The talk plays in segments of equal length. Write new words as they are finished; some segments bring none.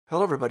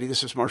Hello, everybody.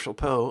 This is Marshall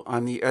Poe.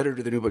 I'm the editor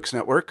of the New Books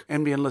Network.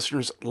 NBN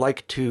listeners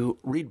like to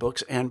read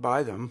books and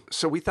buy them.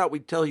 So we thought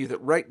we'd tell you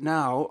that right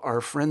now, our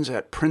friends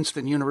at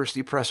Princeton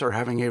University Press are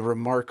having a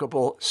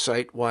remarkable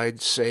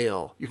site-wide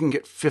sale. You can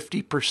get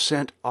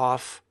 50%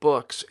 off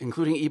books,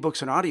 including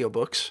ebooks and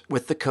audiobooks,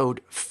 with the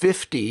code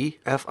 50,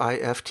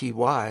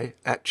 F-I-F-T-Y,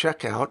 at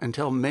checkout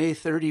until May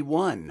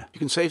 31. You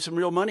can save some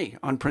real money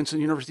on Princeton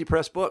University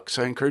Press books.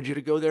 I encourage you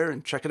to go there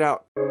and check it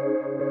out.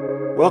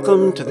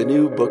 Welcome to the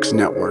New Books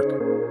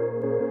Network.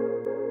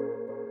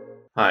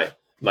 Hi,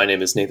 my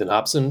name is Nathan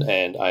Hobson,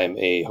 and I am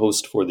a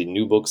host for the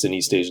New Books in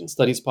East Asian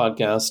Studies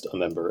podcast, a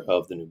member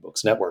of the New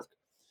Books Network.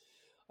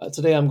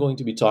 Today I'm going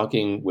to be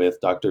talking with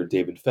Dr.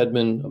 David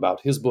Fedman about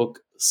his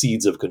book,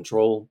 Seeds of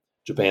Control,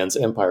 Japan's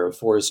Empire of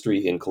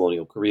Forestry in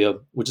Colonial Korea,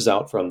 which is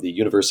out from the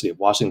University of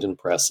Washington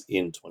Press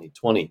in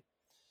 2020.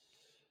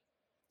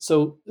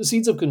 So,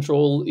 Seeds of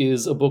Control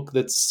is a book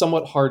that's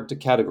somewhat hard to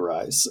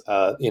categorize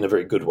in a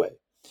very good way.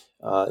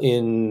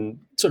 In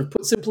sort of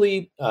put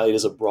simply, it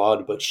is a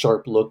broad but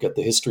sharp look at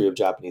the history of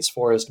Japanese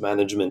forest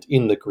management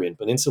in the Korean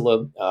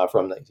Peninsula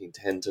from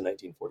 1910 to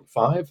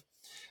 1945.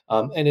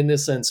 And in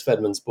this sense,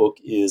 Fedman's book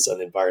is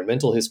an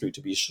environmental history,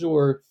 to be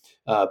sure,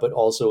 but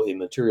also a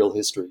material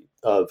history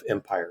of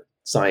empire,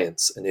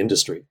 science, and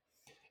industry.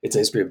 It's a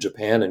history of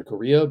Japan and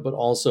Korea, but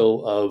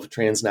also of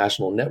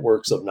transnational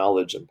networks of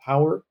knowledge and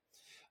power.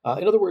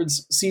 In other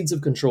words, Seeds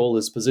of Control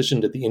is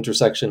positioned at the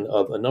intersection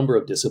of a number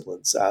of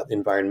disciplines,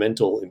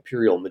 environmental,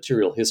 imperial,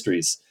 material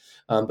histories,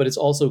 but it's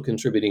also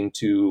contributing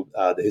to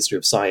the history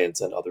of science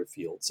and other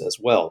fields as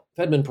well.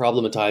 Fedman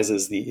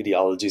problematizes the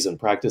ideologies and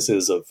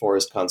practices of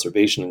forest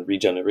conservation and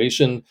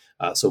regeneration,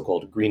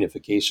 so-called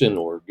greenification,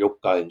 or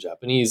ryoka in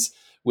Japanese,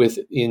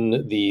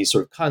 within the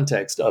sort of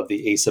context of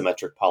the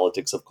asymmetric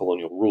politics of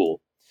colonial rule.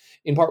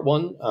 In part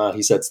one,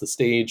 he sets the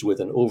stage with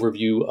an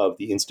overview of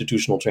the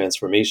institutional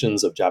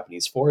transformations of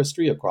Japanese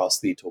forestry across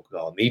the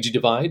Tokugawa-Meiji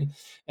Divide,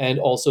 and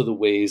also the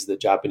ways that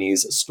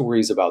Japanese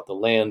stories about the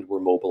land were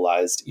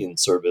mobilized in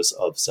service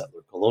of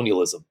settler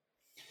colonialism.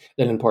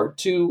 Then in part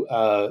two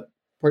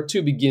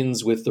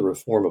begins with the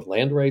reform of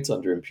land rights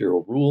under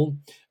imperial rule,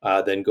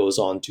 then goes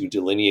on to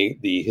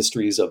delineate the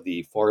histories of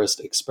the forest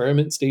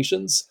experiment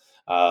stations,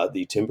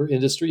 the timber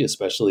industry,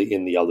 especially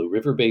in the Yalu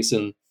River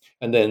Basin,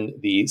 and then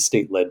the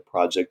state-led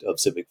project of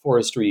civic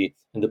forestry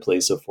in the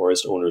place of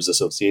forest owners'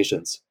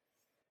 associations.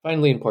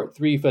 Finally, in part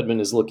three, Fedman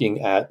is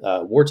looking at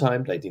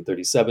wartime,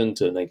 1937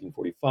 to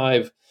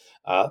 1945,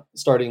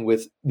 starting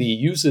with the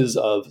uses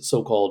of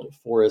so-called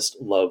forest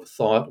love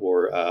thought,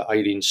 or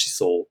Airin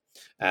Shiso,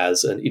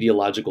 as an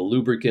ideological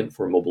lubricant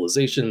for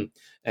mobilization,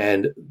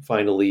 and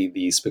finally,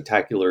 the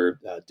spectacular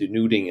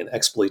denuding and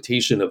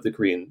exploitation of the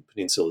Korean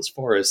Peninsula's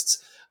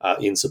forests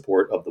in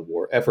support of the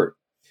war effort.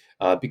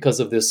 Because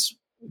of this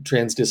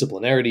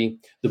transdisciplinarity,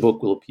 the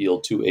book will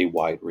appeal to a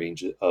wide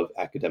range of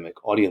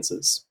academic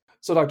audiences.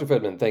 So, Dr.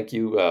 Fedman, thank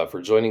you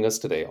for joining us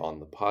today on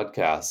the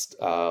podcast,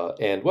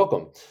 and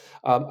welcome.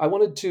 I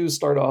wanted to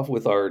start off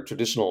with our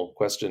traditional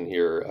question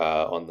here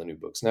on the New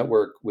Books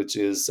Network, which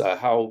is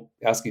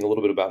asking a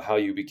little bit about how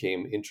you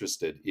became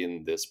interested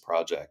in this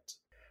project.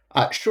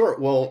 Sure.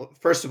 Well,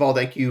 first of all,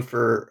 thank you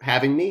for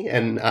having me,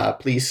 and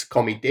please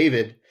call me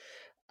David.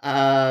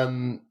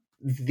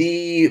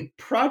 The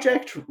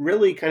project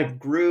really kind of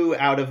grew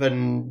out of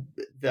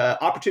the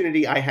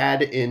opportunity I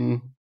had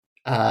in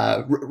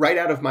right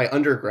out of my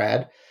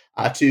undergrad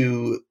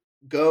to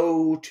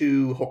go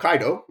to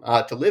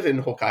Hokkaido, to live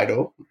in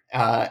Hokkaido,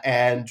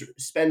 and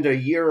spend a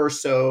year or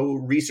so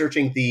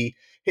researching the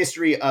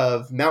history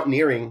of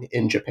mountaineering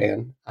in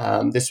Japan.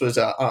 This was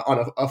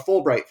on a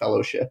Fulbright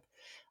fellowship.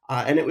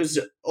 And it was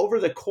over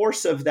the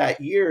course of that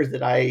year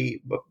that I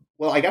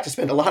got to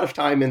spend a lot of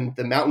time in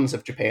the mountains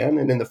of Japan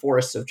and in the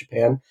forests of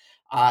Japan.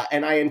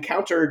 And I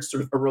encountered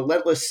sort of a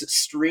relentless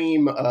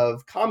stream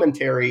of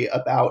commentary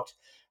about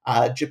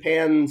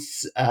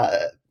Japan's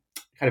kind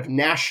of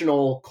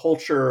national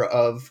culture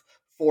of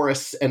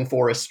forests and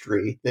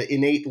forestry, the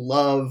innate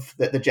love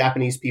that the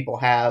Japanese people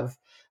have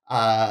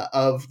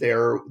of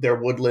their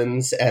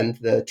woodlands and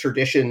the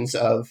traditions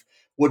of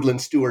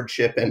woodland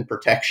stewardship and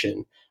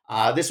protection.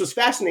 This was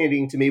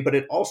fascinating to me, but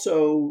it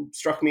also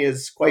struck me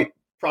as quite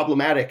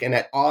problematic and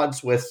at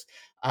odds with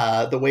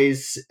the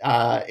ways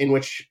in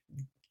which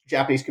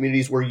Japanese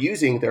communities were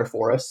using their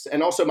forests,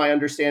 and also my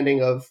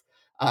understanding of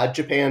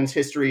Japan's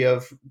history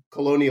of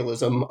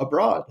colonialism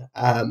abroad.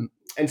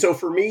 And so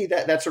for me,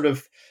 that sort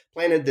of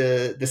planted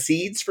the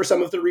seeds for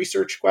some of the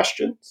research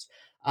questions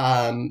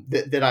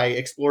that I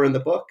explore in the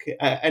book.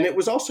 And it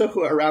was also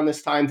around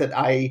this time that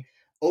I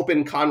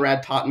opened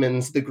Conrad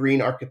Totman's The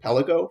Green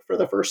Archipelago for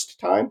the first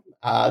time.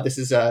 This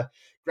is a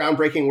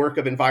groundbreaking work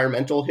of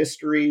environmental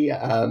history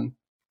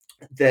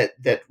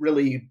that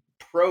really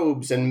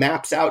probes and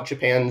maps out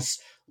Japan's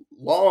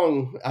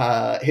long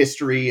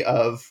history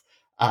of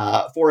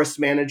forest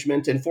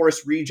management and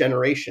forest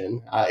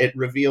regeneration. It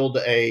reveals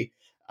a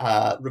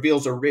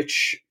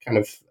rich kind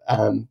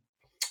of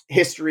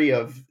history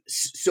of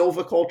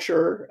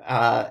silviculture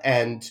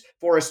and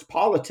forest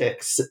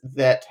politics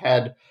that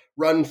had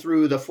run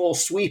through the full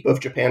sweep of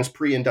Japan's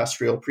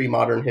pre-industrial,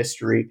 pre-modern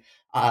history,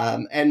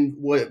 and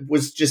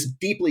was just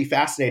deeply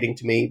fascinating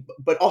to me,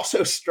 but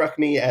also struck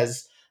me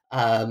as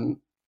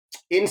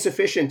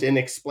insufficient in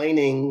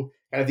explaining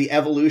kind of the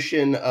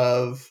evolution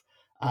of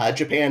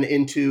Japan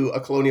into a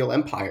colonial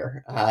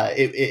empire.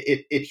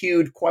 It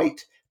hewed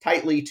quite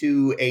tightly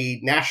to a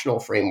national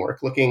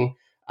framework, looking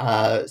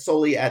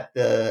solely at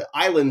the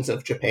islands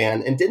of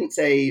Japan, and didn't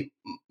say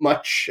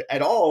much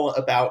at all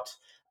about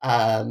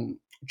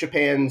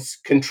Japan's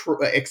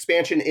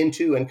expansion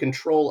into and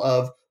control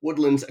of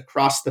woodlands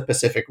across the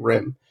Pacific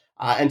Rim.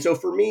 And so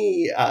for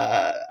me,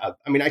 I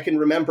can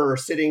remember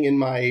sitting in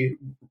my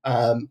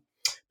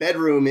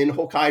bedroom in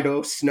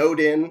Hokkaido, snowed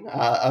in,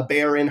 a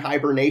bear in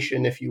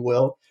hibernation, if you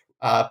will,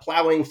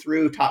 plowing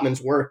through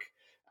Topman's work,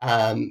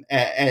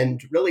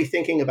 and really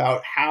thinking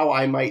about how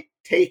I might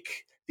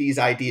take these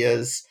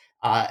ideas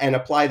and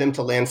apply them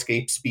to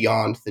landscapes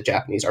beyond the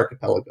Japanese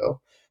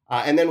archipelago.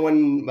 And then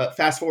when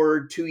fast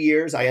forward 2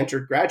 years, I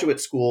entered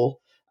graduate school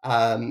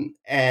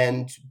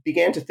and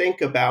began to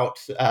think about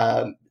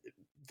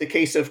the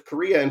case of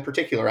Korea in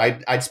particular.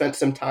 I'd spent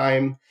some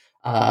time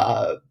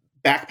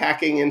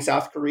backpacking in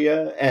South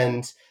Korea,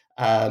 and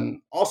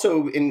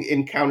also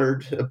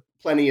encountered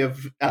plenty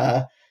of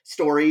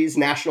stories,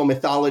 national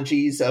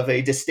mythologies of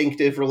a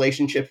distinctive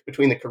relationship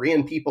between the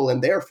Korean people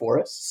and their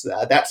forests.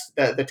 That's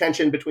the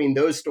tension between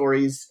those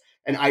stories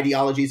and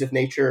ideologies of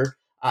nature,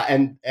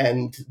 and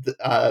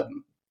the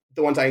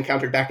ones I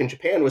encountered back in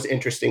Japan was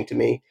interesting to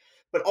me.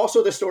 But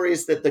also the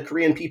stories that the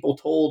Korean people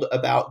told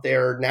about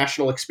their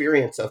national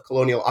experience of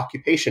colonial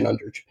occupation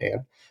under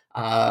Japan.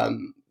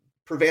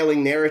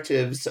 Prevailing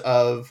narratives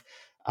of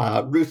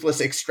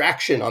ruthless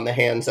extraction on the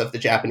hands of the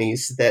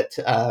Japanese that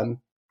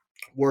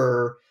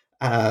were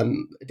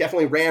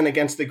definitely ran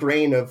against the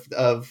grain of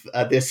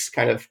this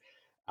kind of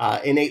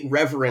innate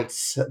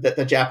reverence that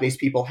the Japanese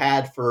people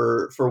had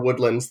for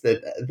woodlands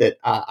that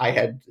I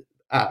had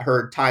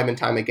heard time and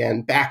time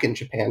again back in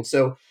Japan.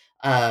 So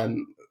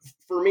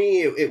for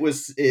me, it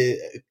was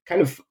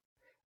kind of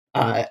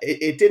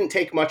it didn't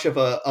take much of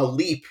a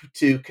leap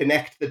to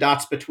connect the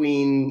dots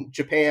between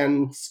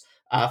Japan's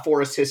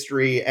forest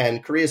history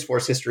and Korea's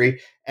forest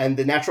history, and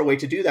the natural way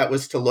to do that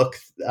was to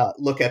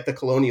look at the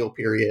colonial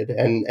period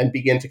and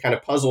begin to kind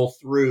of puzzle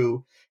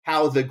through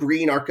how the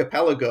Green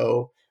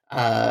Archipelago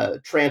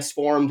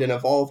transformed and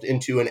evolved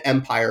into an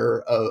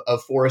empire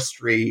of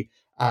forestry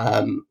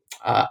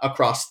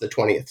across the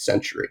 20th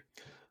century.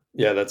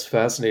 Yeah, that's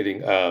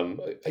fascinating.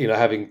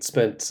 Having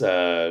spent,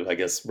 I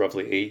guess,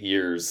 roughly 8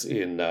 years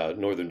in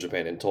northern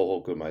Japan in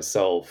Tohoku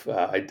myself,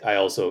 I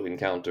also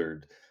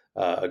encountered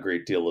a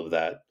great deal of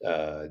that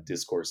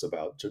discourse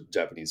about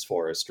Japanese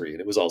forestry. And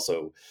it was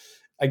also,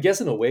 I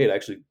guess, in a way, it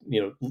actually,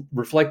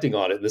 reflecting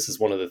on it, this is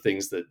one of the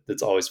things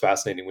that's always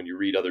fascinating when you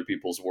read other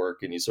people's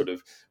work and you sort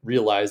of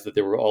realize that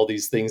there were all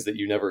these things that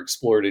you never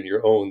explored in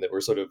your own that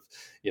were sort of,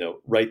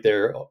 right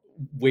there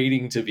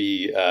waiting to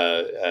be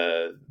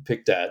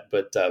picked at.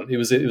 But it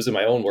was in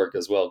my own work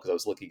as well, because I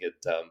was looking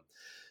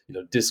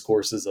at,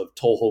 discourses of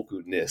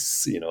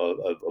Tohoku-ness,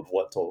 of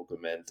what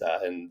Tohoku meant,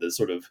 and the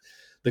sort of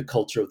the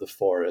culture of the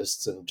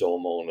forests and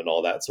Jomon and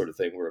all that sort of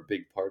thing were a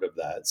big part of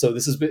that. So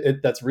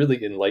that's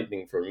really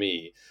enlightening for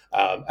me,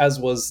 as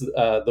was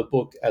the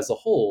book as a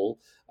whole,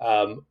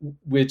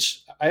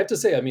 which I have to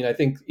say, I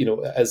think,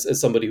 as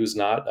somebody who's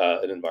not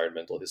an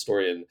environmental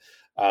historian,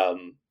 I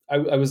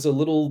was a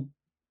little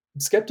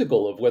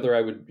skeptical of whether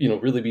I would,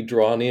 really be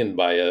drawn in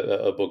by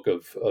a book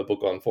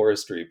on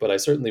forestry, but I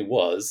certainly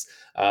was.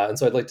 And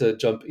so I'd like to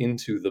jump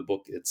into the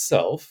book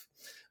itself.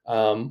 I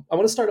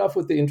want to start off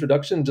with the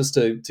introduction, just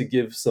to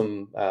give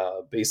some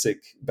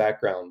basic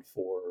background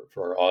for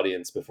our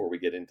audience before we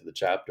get into the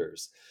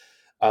chapters.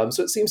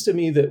 So it seems to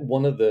me that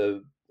one of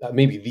the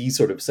maybe the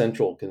sort of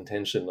central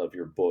contention of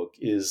your book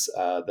is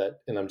that,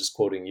 and I'm just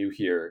quoting you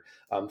here,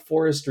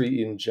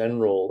 forestry in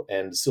general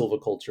and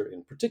silviculture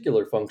in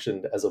particular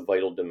functioned as a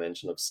vital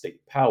dimension of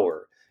state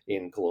power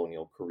in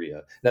colonial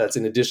Korea. Now, that's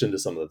in addition to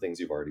some of the things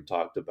you've already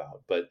talked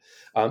about. But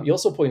you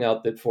also point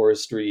out that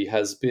forestry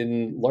has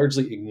been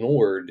largely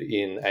ignored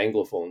in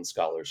Anglophone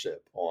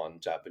scholarship on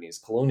Japanese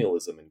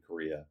colonialism in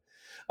Korea.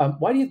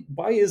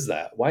 Why is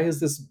that? Why has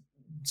this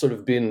sort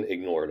of been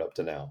ignored up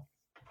to now?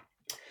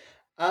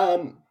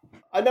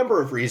 A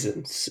number of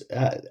reasons.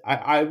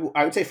 I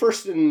would say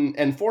first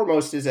and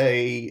foremost is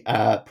a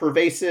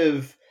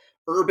pervasive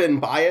urban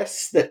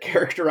bias that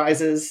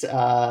characterizes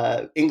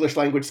English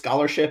language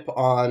scholarship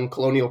on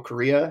colonial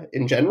Korea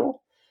in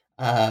general.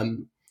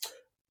 And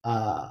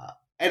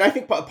I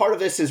think part of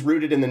this is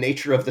rooted in the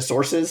nature of the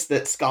sources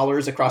that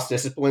scholars across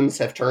disciplines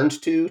have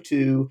turned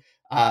to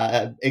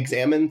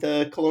examine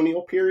the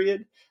colonial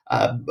period.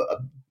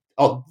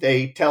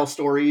 They tell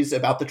stories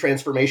about the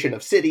transformation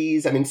of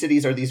cities.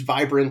 Cities are these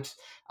vibrant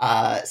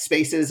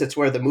spaces. It's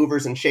where the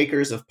movers and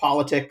shakers of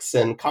politics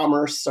and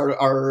commerce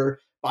are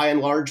by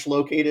and large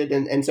located.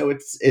 And so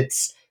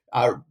it's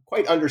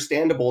quite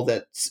understandable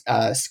that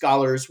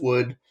scholars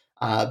would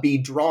be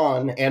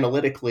drawn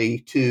analytically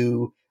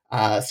to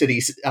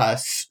cities,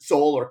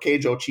 Seoul or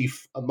Keijo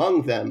chief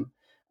among them.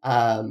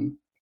 And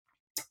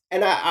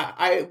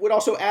I would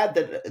also add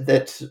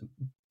that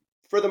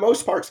for the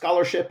most part,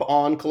 scholarship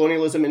on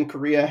colonialism in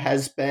Korea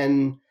has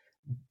been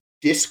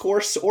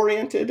discourse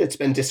oriented. It's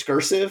been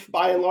discursive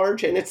by and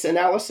large in its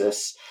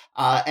analysis,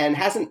 and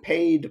hasn't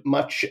paid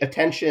much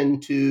attention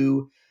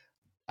to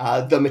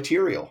the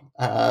material,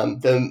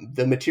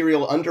 the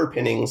material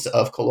underpinnings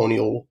of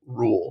colonial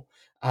rule,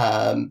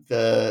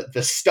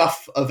 the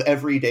stuff of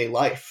everyday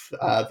life,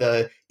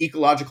 the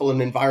ecological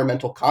and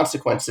environmental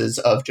consequences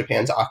of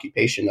Japan's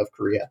occupation of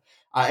Korea.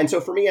 And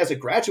so for me as a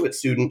graduate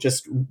student,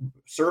 just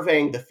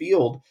surveying the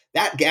field,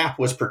 that gap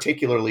was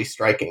particularly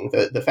striking.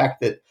 The fact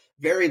that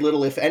very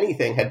little, if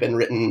anything, had been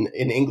written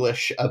in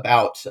English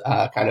about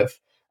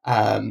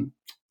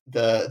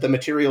the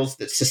materials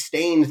that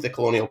sustained the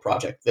colonial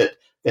project,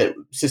 that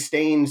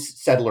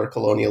sustains settler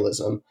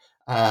colonialism.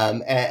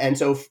 And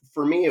so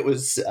for me, it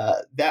was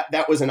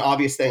that was an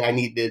obvious thing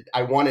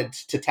I wanted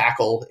to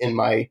tackle in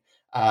my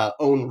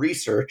own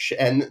research.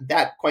 And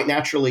that quite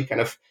naturally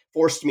kind of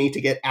forced me to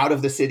get out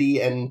of the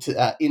city and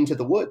into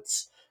the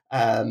woods.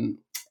 And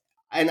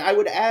I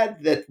would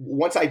add that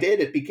once I did,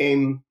 it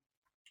became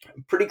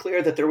pretty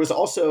clear that there was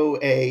also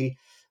a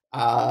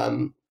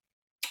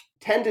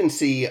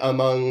tendency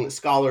among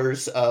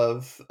scholars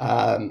of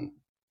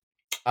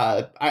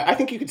I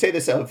think you could say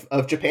this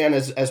of Japan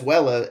as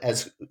well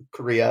as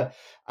Korea,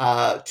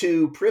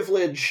 to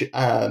privilege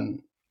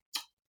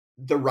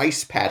the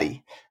rice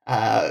paddy.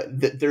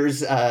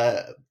 There's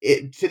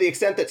to the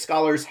extent that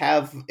scholars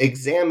have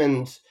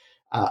examined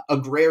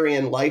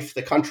agrarian life,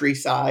 the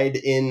countryside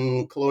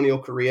in colonial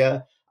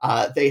Korea,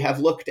 they have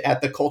looked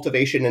at the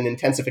cultivation and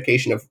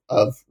intensification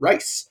of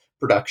rice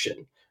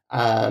production,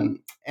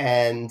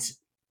 and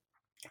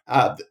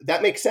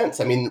that makes sense.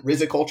 I mean,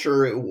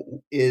 riziculture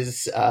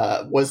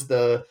was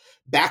the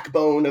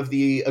backbone of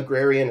the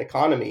agrarian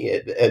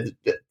economy.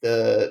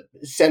 The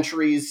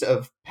centuries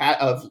of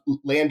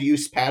land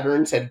use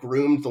patterns had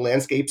groomed the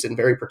landscapes in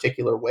very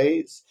particular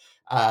ways,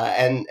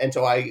 and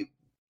so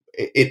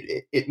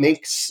it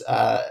makes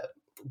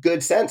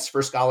good sense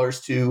for scholars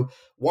to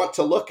want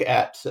to look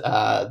at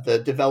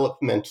the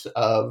development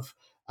of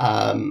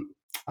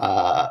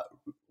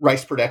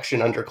rice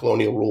production under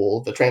colonial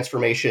rule, the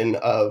transformation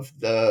of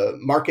the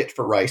market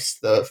for rice,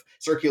 the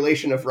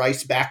circulation of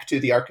rice back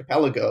to the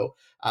archipelago.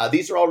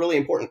 These are all really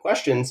important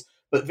questions,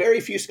 but very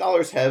few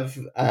scholars have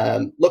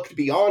looked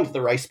beyond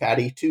the rice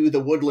paddy to the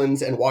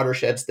woodlands and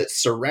watersheds that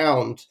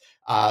surround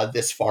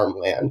this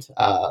farmland.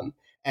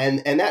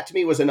 And that to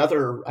me was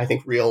another, I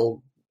think,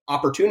 real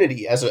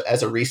opportunity as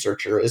a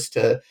researcher, is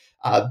to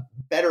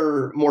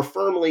better, more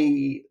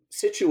firmly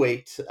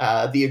situate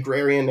the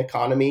agrarian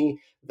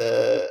economy,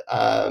 the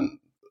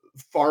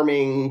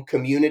farming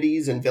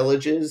communities and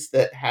villages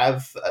that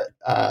have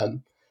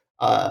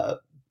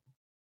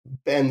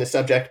been the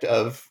subject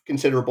of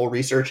considerable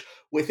research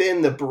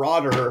within the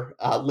broader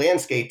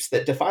landscapes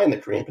that define the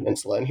Korean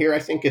Peninsula. And here I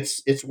think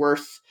it's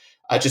worth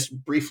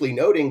just briefly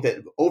noting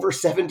that over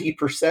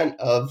 70%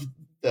 of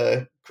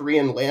the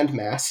Korean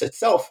landmass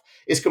itself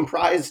is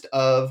comprised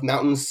of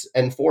mountains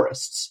and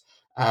forests.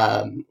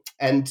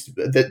 And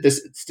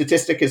this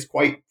statistic is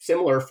quite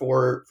similar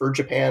for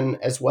Japan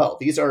as well.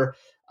 These are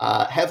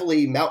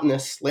heavily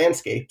mountainous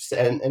landscapes,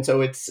 and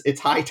so it's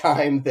high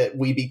time that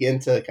we begin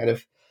to kind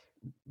of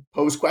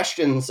pose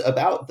questions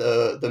about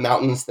the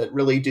mountains that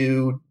really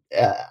do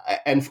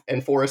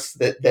and forests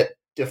that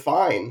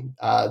define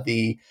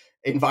the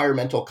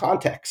environmental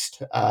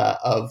context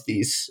of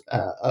this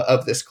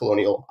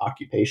colonial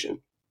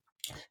occupation.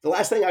 The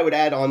last thing I would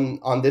add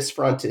on this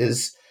front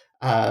is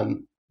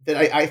that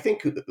I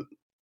think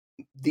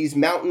these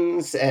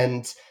mountains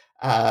and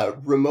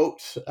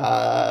remote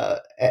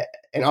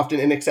and often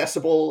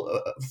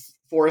inaccessible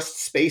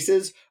forest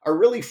spaces are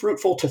really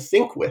fruitful to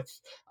think with.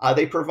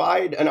 They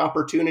provide an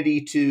opportunity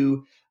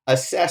to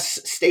assess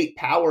state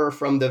power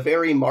from the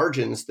very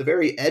margins, the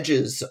very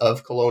edges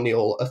of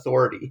colonial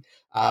authority.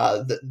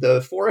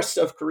 The forests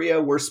of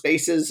Korea were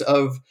spaces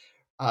of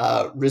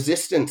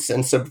resistance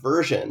and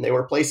subversion. They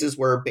were places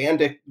where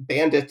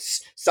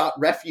bandits sought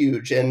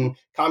refuge and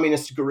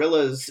communist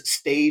guerrillas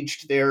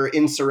staged their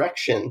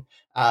insurrection.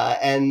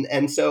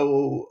 And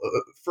so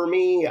for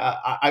me,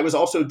 I was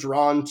also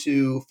drawn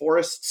to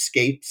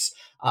forestscapes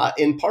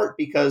in part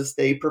because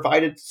they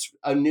provided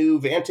a new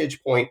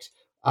vantage point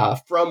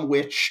from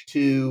which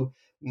to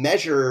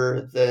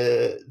measure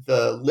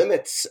the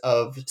limits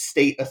of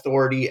state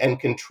authority and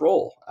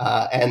control.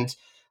 And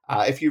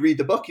if you read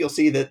the book, you'll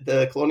see that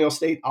the colonial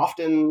state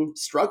often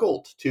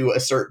struggled to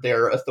assert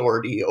their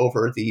authority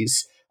over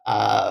these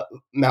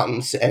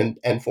mountains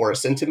and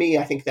forests. And to me,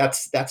 I think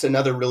that's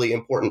another really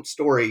important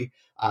story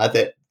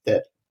that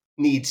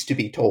needs to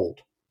be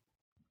told.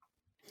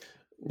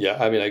 Yeah,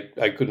 I mean,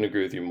 I couldn't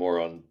agree with you more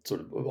on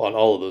on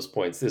all of those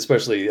points.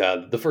 Especially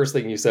the first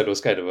thing you said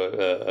was kind of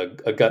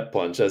a gut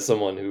punch, as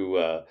someone who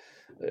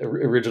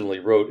originally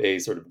wrote a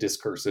sort of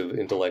discursive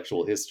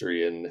intellectual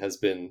history and has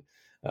been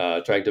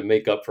trying to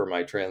make up for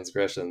my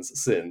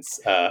transgressions since.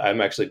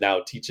 I'm actually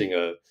now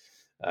teaching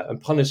I'm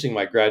punishing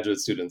my graduate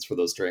students for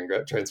those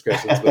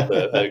transgressions with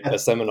a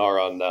seminar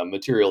on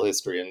material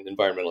history and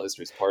environmental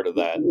history as part of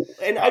that.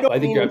 And I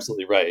think you're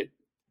absolutely right.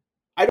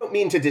 I don't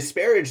mean to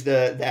disparage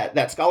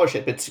that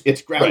scholarship.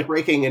 It's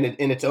groundbreaking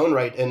in its own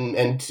right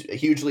and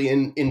hugely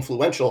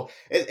influential.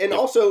 And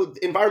also,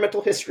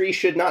 environmental history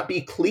should not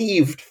be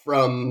cleaved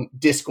from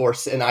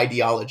discourse and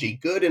ideology.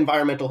 Good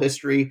environmental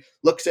history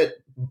looks at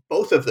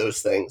both of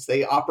those things.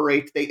 They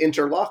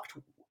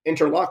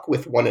interlock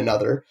with one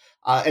another.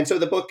 And so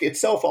the book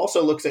itself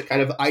also looks at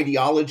kind of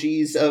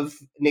ideologies of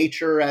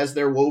nature as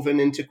they're woven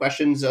into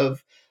questions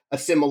of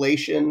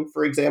assimilation,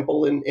 for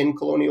example, in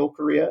colonial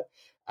Korea.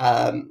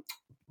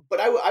 But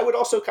I would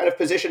also kind of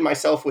position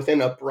myself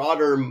within a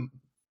broader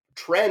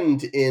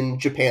trend in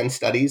Japan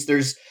studies.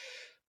 There's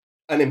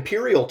an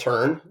imperial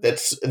turn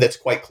that's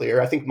quite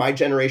clear. I think my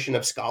generation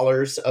of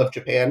scholars of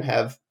Japan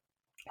have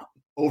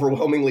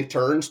overwhelmingly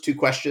turned to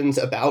questions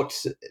about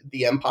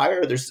the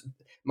empire.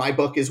 My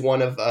book is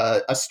one of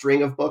a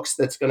string of books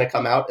that's going to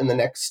come out in the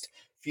next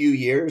few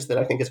years that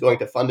I think is going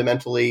to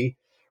fundamentally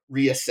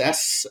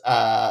reassess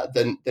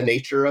the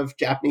nature of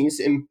Japanese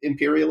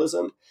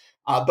imperialism.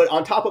 But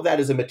on top of that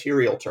is a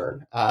material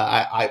turn.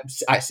 I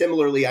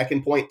similarly, I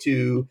can point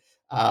to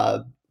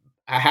a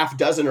half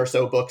dozen or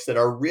so books that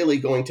are really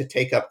going to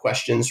take up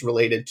questions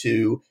related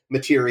to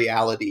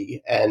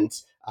materiality and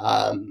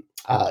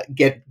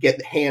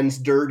get hands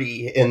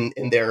dirty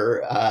in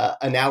their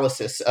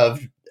analysis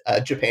of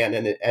Japan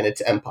and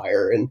its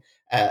empire. And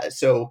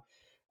so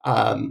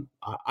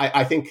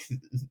I think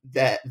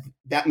that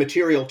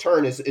material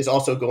turn is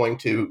also going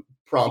to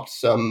prompt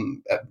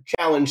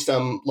challenge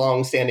some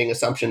long-standing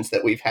assumptions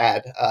that we've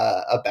had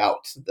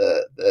about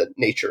the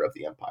nature of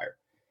the empire.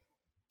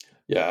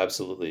 Yeah,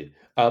 absolutely.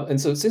 And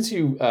so, since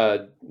you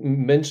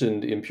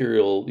mentioned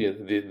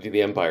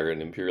the empire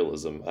and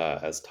imperialism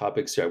as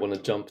topics here, I want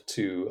to jump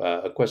to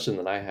a question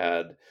that I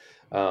had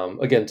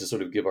again to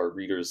sort of give our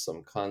readers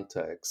some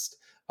context.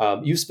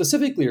 You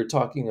specifically are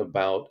talking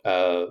about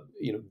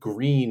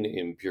green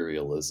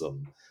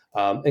imperialism.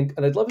 And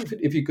I'd love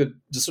if you could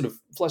just sort of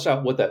flesh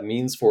out what that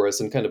means for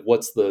us and kind of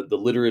what's the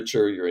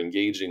literature you're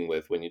engaging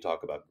with when you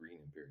talk about green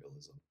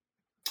imperialism.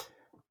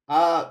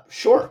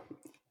 Sure.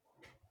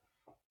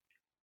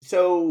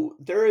 So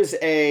there is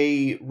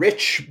a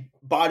rich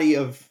body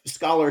of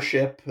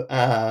scholarship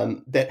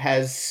that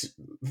has,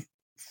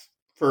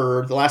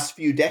 for the last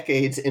few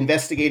decades,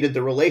 investigated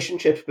the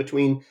relationship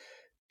between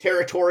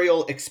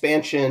territorial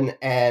expansion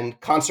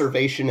and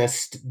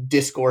conservationist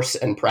discourse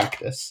and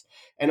practice.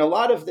 And a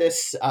lot of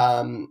this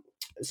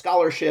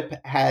scholarship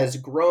has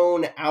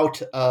grown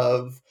out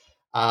of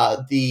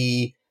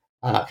the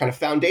kind of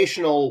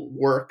foundational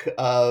work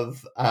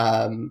of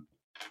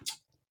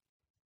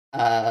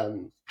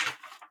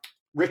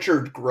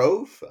Richard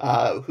Grove,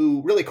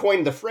 who really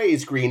coined the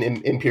phrase green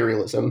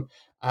imperialism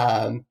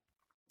and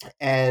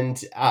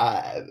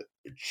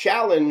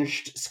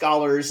challenged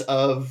scholars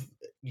of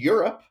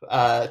Europe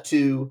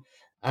to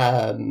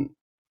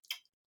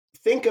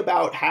think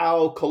about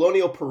how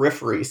colonial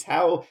peripheries,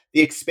 how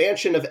the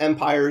expansion of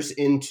empires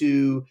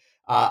into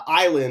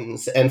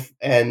islands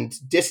and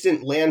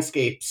distant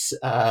landscapes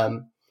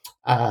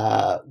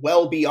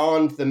well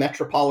beyond the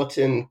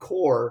metropolitan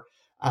core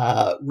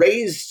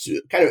raised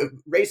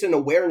an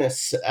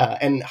awareness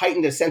and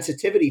heightened a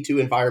sensitivity to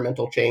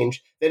environmental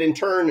change that in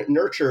turn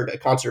nurtured a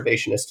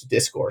conservationist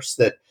discourse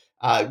that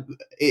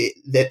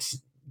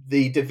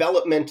the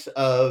development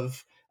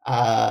of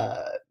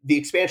the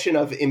expansion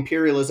of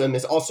imperialism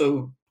is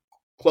also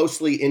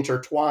closely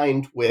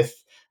intertwined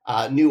with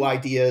new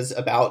ideas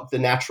about the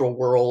natural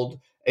world,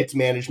 its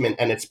management,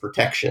 and its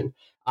protection.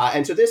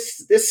 And so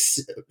this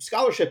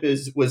scholarship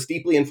was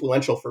deeply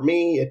influential for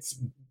me. It's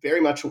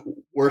very much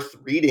worth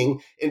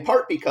reading, in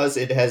part because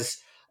it has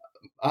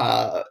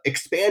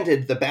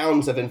expanded the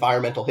bounds of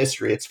environmental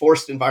history. It's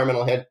forced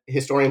environmental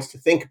historians to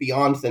think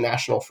beyond the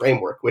national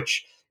framework,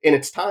 which in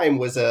its time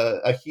was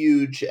a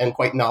huge and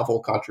quite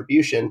novel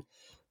contribution.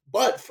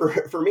 But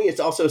for me,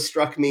 it's also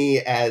struck me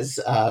as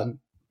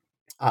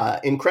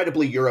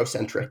incredibly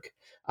Eurocentric.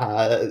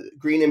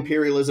 Green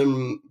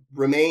imperialism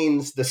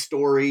remains the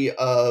story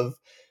of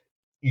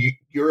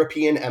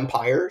European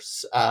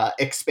empires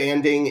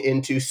expanding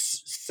into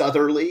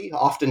southerly,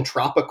 often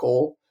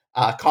tropical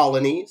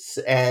colonies,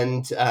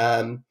 and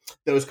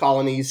those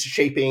colonies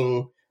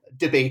shaping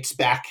debates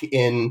back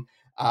in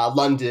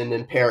London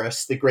and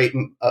Paris, the great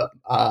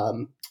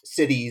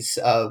cities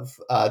of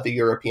the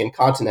European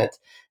continent.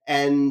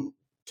 And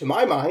to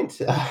my mind,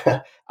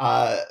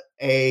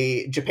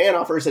 Japan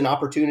offers an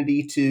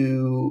opportunity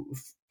to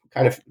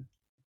kind of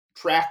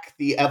track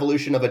the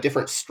evolution of a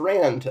different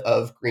strand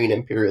of green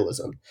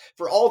imperialism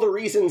for all the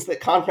reasons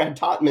that Konrad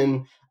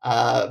Totman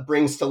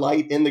brings to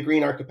light in the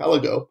Green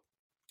Archipelago.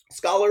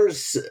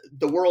 Scholars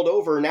the world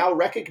over now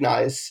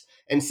recognize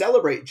and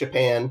celebrate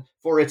Japan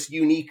for its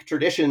unique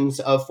traditions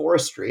of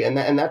forestry. And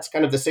that's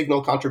kind of the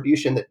signal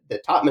contribution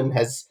that Totman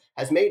has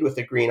made with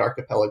the Green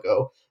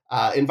Archipelago.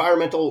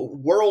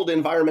 world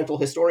environmental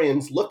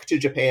historians look to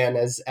Japan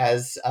as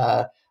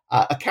a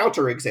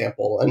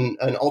counterexample,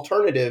 an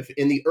alternative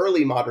in the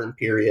early modern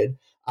period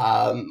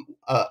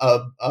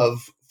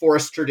of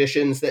forest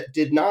traditions that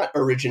did not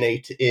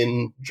originate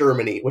in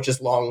Germany, which has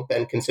long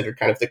been considered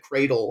kind of the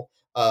cradle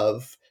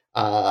of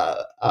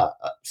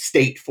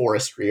state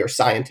forestry or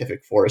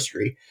scientific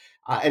forestry.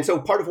 And so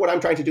part of what I'm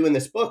trying to do in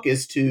this book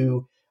is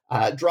to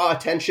draw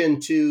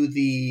attention to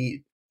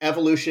the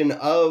evolution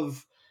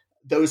of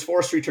those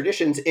forestry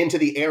traditions into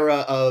the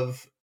era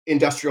of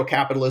industrial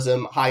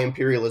capitalism, high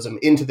imperialism,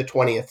 into the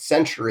 20th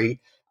century,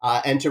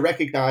 and to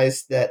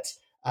recognize that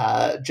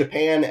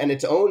Japan and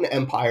its own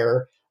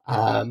empire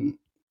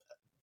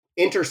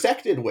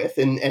intersected with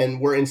and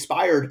were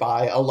inspired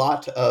by a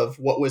lot of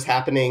what was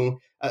happening,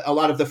 a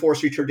lot of the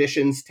forestry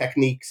traditions,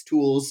 techniques,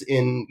 tools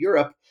in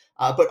Europe,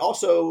 but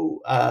also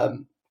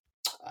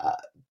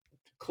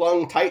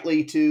clung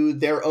tightly to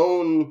their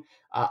own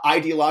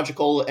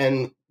ideological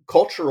and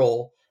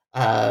cultural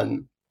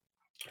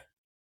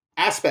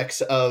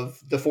aspects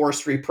of the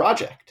forestry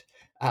project.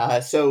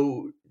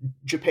 So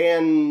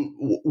Japan,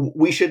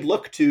 we should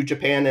look to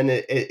Japan and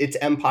its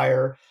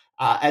empire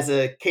as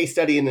a case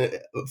study and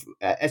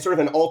as sort of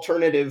an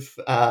alternative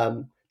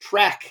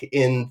track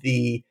in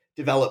the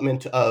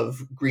development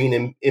of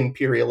green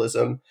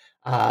imperialism.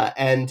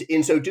 And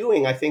in so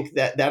doing, I think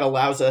that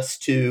allows us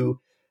to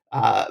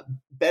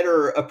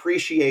better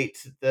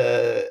appreciate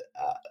the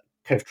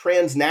kind of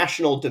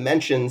transnational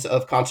dimensions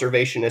of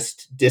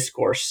conservationist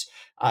discourse.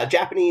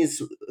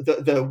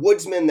 The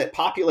woodsmen that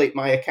populate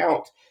my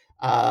account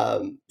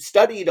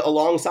studied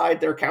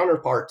alongside their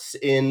counterparts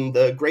in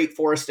the great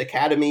forest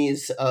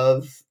academies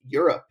of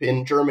Europe,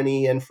 in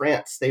Germany and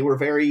France. They were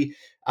very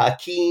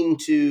keen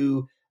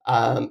to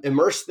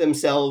immerse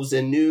themselves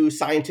in new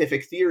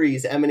scientific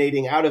theories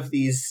emanating out of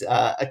these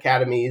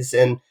academies,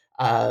 and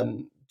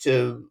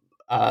to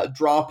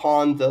draw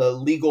upon the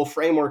legal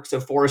frameworks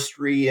of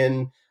forestry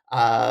in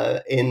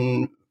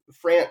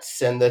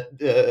France, and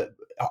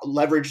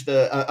leverage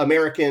the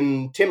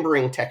American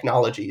timbering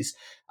technologies.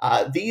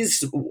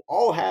 These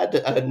all had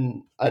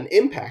an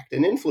impact,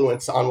 an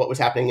influence on what was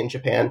happening in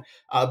Japan,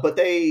 but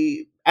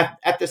they,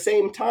 at the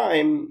same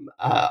time,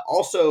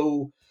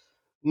 also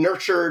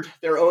nurtured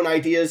their own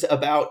ideas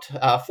about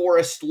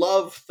forest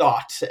love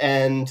thought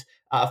and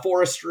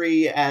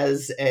forestry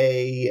as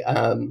a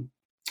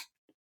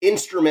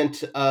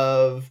instrument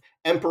of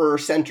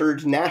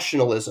emperor-centered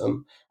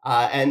nationalism.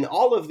 And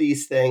all of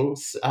these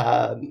things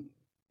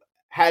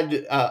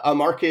had a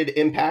marked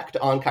impact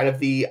on kind of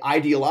the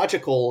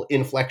ideological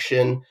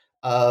inflection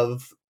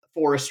of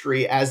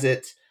forestry as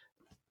it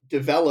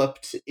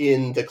developed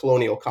in the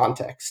colonial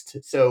context.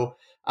 So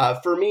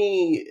for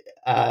me,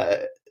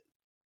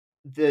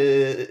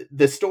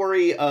 the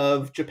story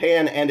of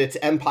Japan and its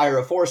empire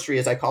of forestry,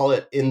 as I call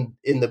it in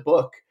the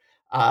book,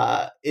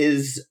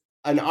 is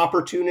an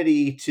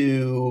opportunity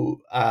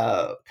to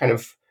kind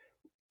of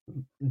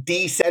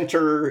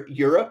decenter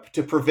Europe,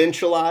 to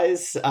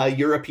provincialize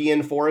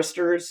European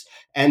foresters,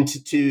 and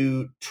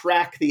to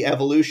track the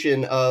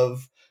evolution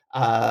of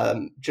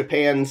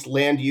Japan's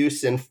land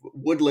use and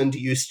woodland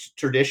use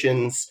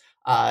traditions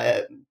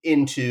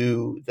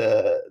into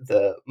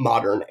the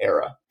modern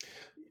era.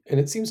 And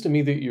it seems to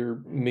me that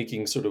you're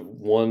making sort of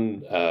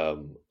one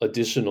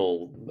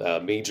additional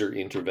major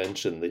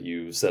intervention that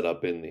you set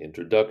up in the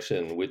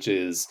introduction, which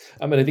is,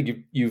 I mean, I think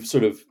you've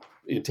sort of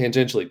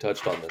tangentially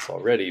touched on this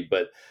already,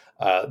 but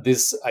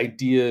this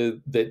idea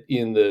that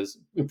in the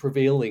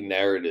prevailing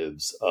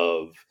narratives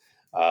of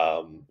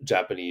the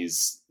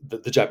Japanese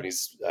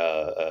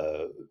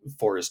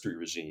forestry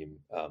regime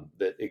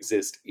that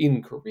exist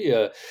in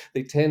Korea,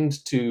 they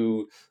tend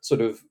to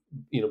sort of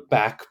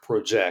back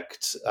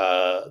project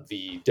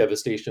the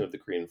devastation of the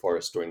Korean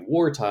forest during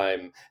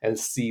wartime and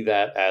see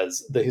that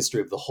as the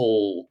history of the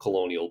whole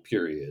colonial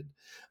period.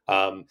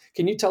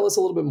 Can you tell us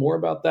a little bit more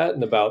about that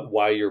and about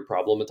why you're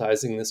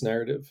problematizing this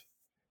narrative?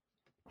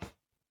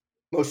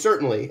 Most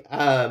certainly.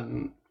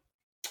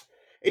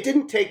 It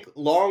didn't take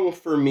long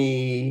for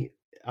me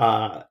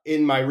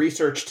in my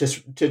research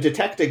to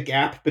detect a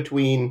gap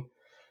between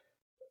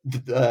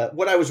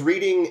what I was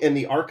reading in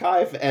the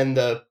archive and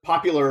the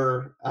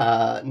popular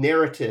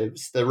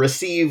narratives, the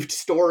received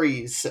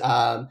stories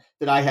that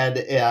I had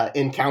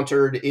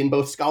encountered in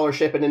both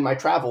scholarship and in my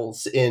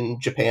travels in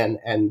Japan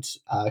and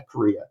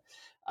Korea.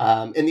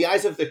 In the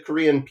eyes of the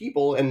Korean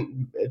people,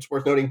 and it's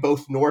worth noting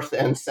both North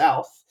and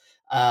South,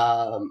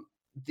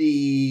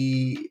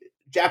 the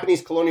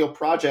Japanese colonial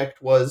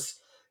project was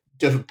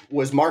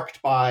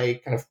marked by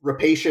kind of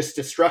rapacious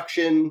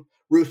destruction,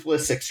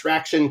 ruthless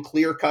extraction,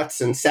 clear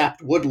cuts, and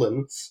sapped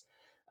woodlands,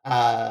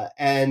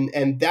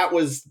 and that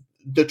was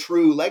the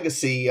true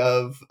legacy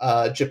of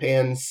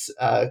Japan's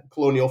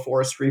colonial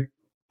forestry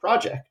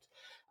project,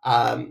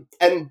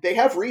 and they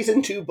have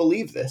reason to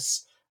believe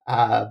this.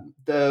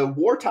 The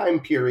wartime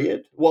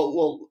period,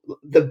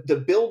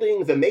 the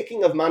building, the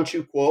making of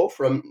Manchukuo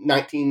from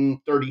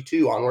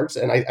 1932 onwards,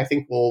 and I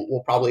think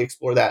we'll probably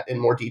explore that in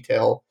more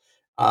detail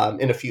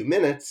in a few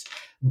minutes.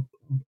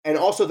 and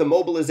also the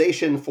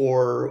mobilization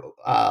for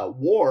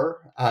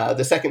war,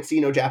 the Second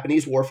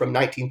Sino-Japanese War from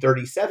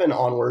 1937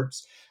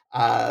 onwards,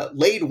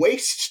 laid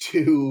waste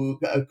to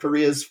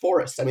Korea's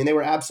forests. I mean, they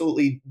were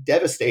absolutely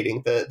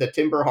devastating. The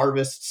timber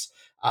harvests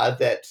and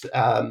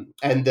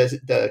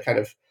the kind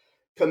of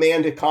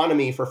command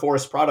economy for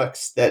forest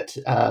products that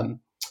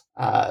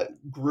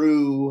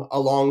grew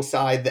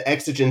alongside the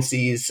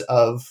exigencies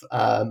of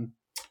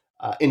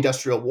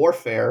industrial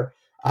warfare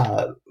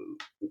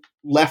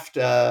left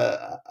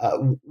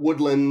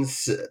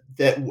woodlands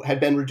that had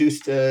been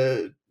reduced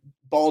to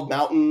bald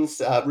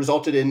mountains,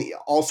 resulted in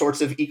all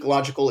sorts of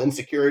ecological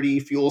insecurity,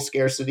 fuel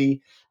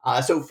scarcity.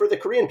 So for the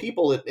Korean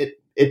people,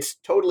 it's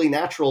totally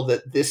natural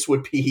that this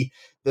would be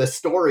the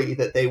story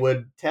that they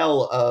would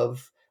tell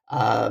of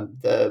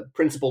the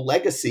principal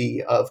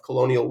legacy of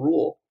colonial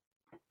rule.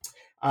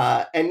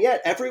 And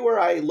yet, everywhere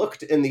I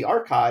looked in the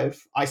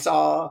archive, I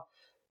saw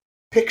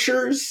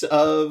pictures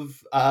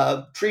of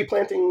tree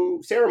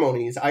planting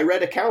ceremonies. I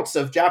read accounts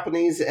of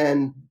Japanese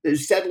and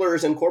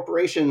settlers and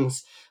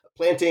corporations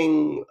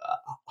planting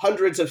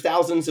hundreds of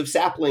thousands of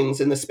saplings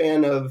in the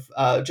span of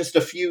just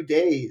a few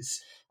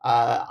days.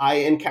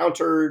 I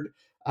encountered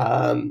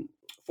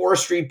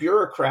forestry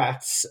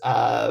bureaucrats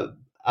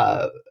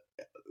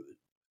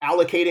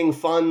allocating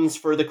funds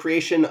for the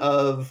creation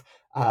of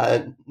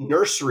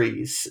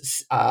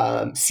nurseries,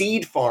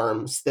 seed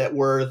farms that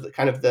were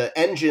kind of the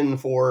engine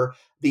for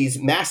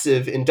these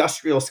massive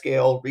industrial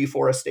scale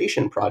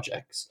reforestation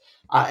projects.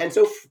 And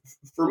so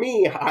for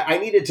me, I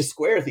needed to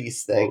square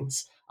these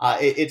things.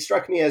 It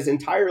struck me as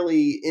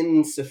entirely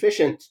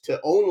insufficient to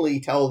only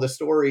tell the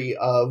story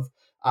of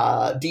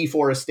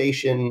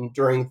deforestation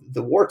during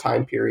the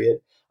wartime period,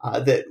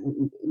 that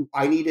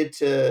I needed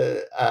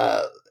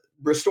to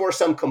restore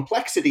some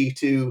complexity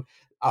to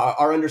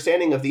our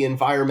understanding of the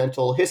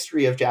environmental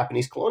history of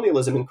Japanese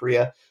colonialism in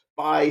Korea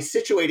by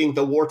situating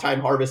the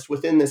wartime harvest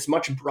within this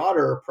much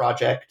broader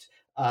project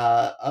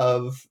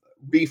of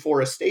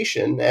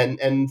reforestation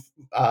and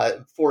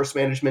forest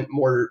management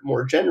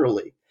more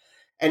generally.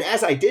 And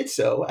as I did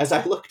so, as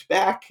I looked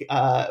back,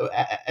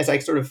 as I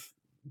sort of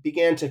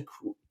began to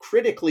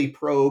critically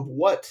probe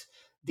what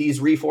these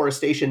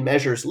reforestation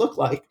measures look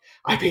like,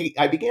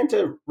 I began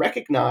to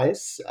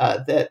recognize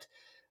that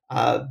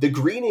the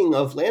greening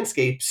of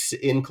landscapes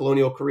in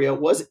colonial Korea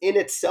was in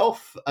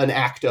itself an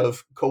act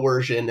of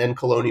coercion and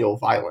colonial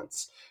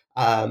violence.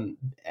 And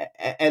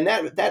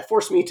that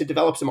forced me to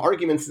develop some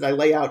arguments that I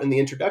lay out in the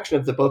introduction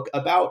of the book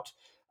about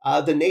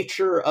the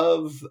nature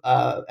of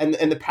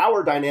and the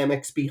power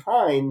dynamics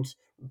behind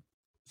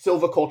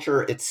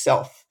silviculture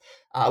itself.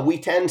 We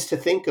tend to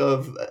think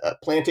of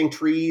planting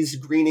trees,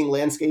 greening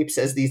landscapes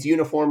as these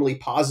uniformly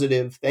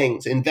positive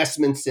things,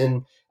 investments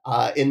in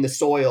the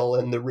soil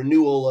and the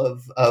renewal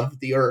of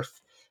the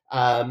earth.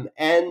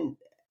 And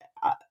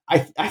I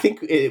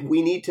think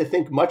we need to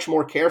think much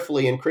more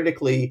carefully and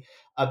critically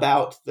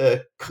about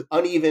the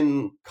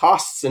uneven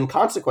costs and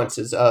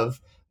consequences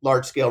of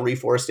large-scale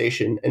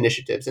reforestation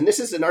initiatives. And this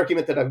is an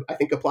argument that I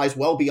think applies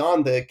well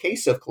beyond the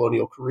case of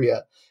colonial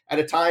Korea. At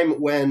a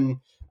time when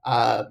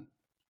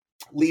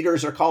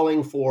leaders are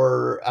calling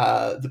for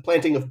the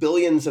planting of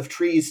billions of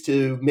trees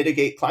to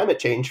mitigate climate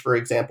change, for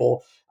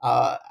example,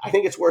 I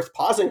think it's worth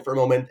pausing for a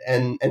moment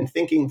and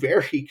thinking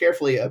very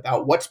carefully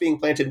about what's being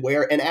planted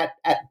where and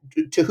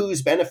to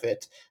whose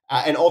benefit,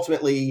 and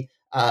ultimately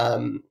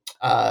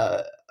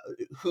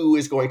who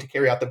is going to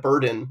carry out the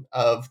burden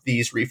of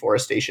these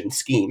reforestation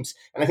schemes.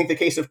 And I think the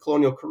case of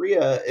colonial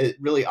Korea, it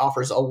really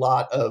offers a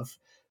lot of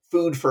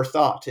food for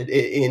thought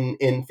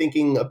in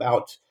thinking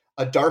about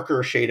a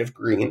darker shade of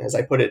green, as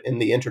I put it in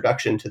the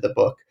introduction to the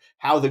book,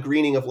 how the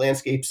greening of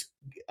landscapes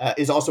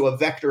is also a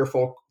vector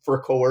for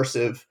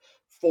coercive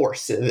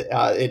force.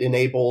 It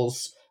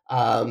enables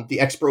the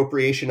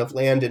expropriation of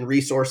land and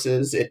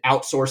resources. It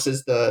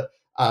outsources the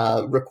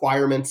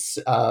requirements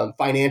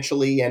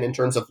financially and in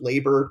terms of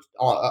labor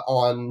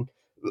on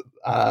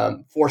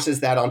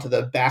forces that onto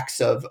the backs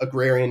of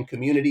agrarian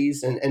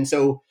communities. And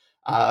so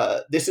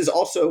this is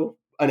also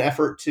an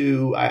effort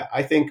to,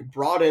 I think,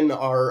 broaden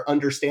our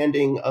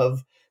understanding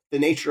of the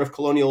nature of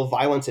colonial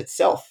violence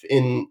itself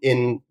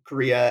in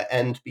Korea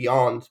and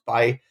beyond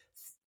by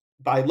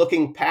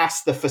looking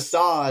past the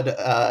facade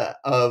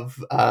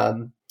of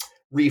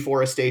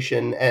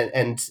reforestation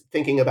and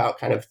thinking about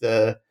kind of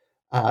the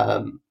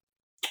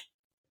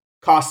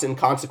costs and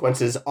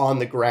consequences on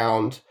the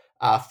ground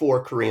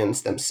for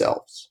Koreans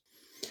themselves.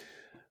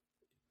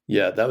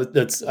 Yeah,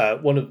 that's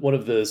one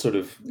of the sort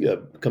of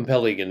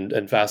compelling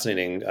and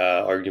fascinating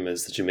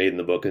arguments that you made in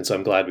the book, and so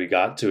I'm glad we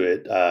got to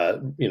it,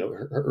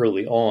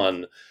 early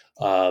on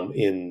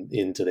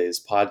in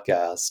today's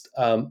podcast.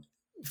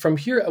 From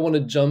here, I want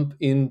to jump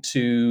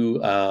into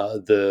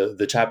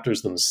the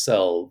chapters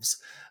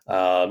themselves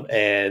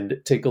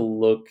and take a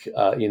look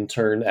in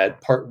turn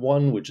at part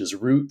 1, which is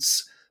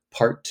roots,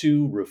 part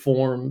 2,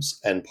 reforms,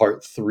 and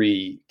part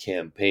 3,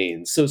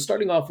 campaigns. So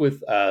starting off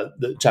with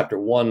the chapter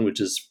 1, which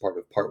is part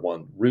of part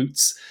 1,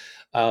 roots.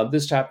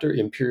 This chapter,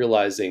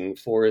 Imperializing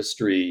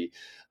Forestry,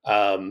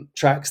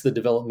 tracks the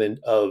development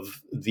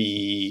of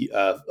the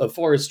of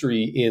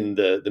forestry in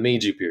the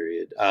Meiji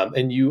period,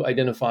 and you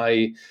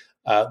identify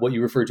what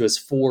you refer to as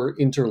four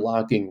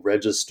interlocking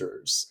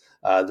registers: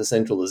 the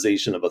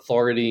centralization of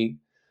authority,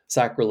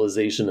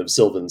 sacralization of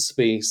sylvan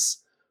space,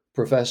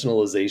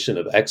 professionalization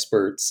of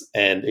experts,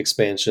 and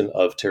expansion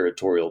of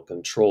territorial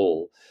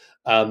control.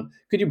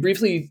 Could you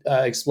briefly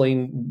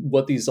explain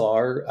what these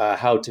are,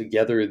 how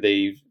together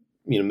they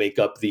make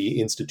up the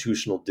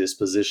institutional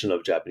disposition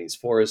of Japanese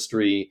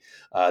forestry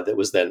that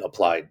was then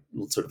applied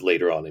sort of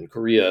later on in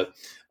Korea,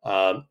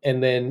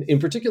 and then in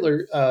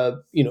particular,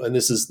 and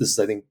this is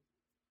I think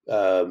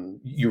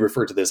you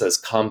refer to this as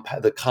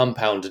the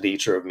compound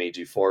nature of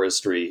Meiji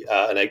forestry,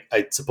 and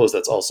I suppose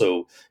that's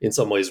also in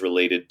some ways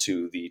related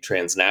to the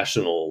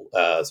transnational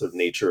sort of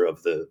nature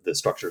of the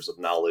structures of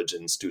knowledge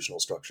and institutional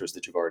structures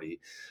that you've already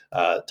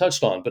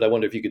touched on. But I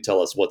wonder if you could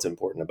tell us what's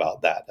important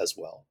about that as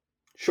well.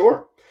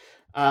 Sure.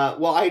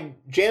 Well, I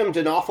jammed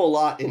an awful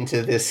lot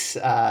into this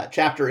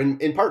chapter,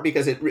 in part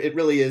because it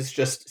really is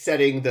just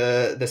setting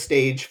the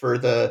stage for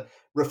the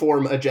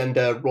reform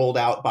agenda rolled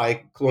out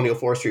by colonial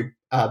forestry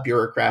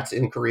bureaucrats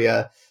in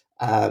Korea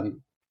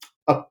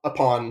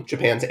upon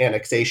Japan's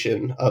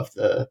annexation of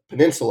the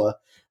peninsula.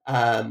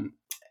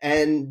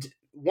 And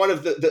one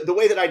of the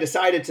way that I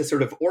decided to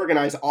sort of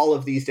organize all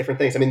of these different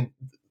things, I mean,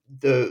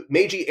 the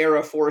Meiji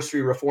era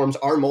forestry reforms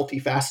are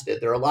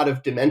multifaceted. There are a lot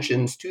of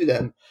dimensions to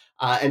them.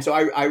 And so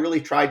I really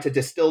tried to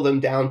distill them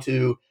down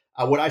to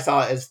what I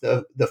saw as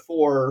the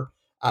four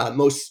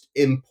most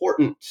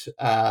important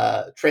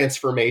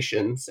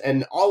transformations,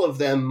 and all of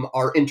them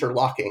are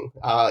interlocking.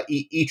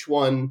 Each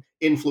one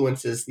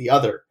influences the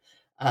other.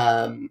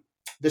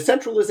 The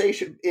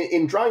centralization,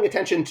 in drawing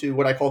attention to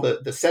what I call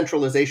the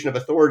centralization of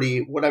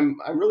authority, what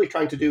I'm really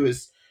trying to do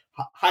is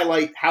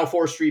highlight how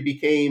forestry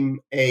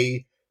became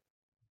a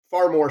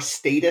far more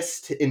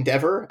statist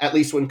endeavor, at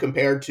least when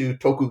compared to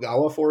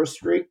Tokugawa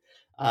forestry.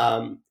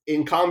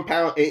 In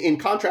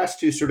contrast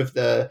to sort of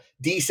the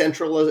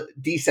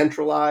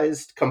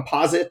decentralized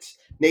composite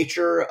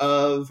nature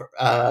of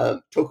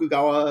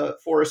Tokugawa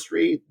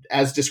forestry,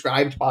 as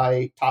described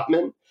by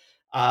Topman,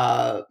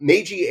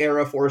 Meiji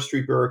era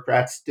forestry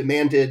bureaucrats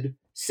demanded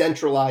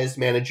centralized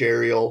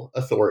managerial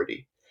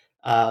authority.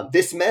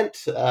 This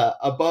meant,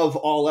 above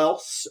all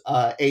else,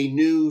 a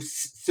new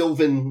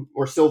Sylvan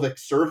or Sylvic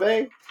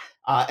survey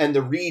and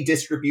the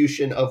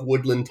redistribution of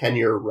woodland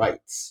tenure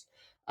rights.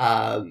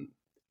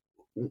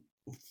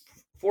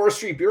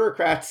 Forestry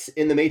bureaucrats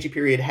in the Meiji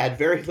period had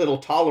very little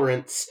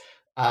tolerance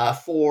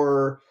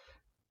for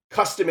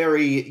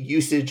customary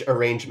usage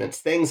arrangements,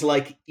 things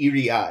like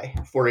irii,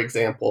 for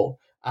example,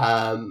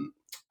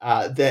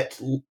 that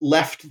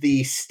left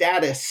the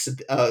status,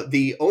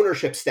 the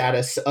ownership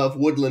status of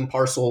woodland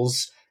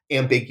parcels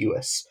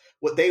ambiguous.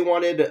 What they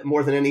wanted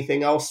more than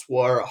anything else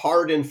were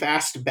hard and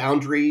fast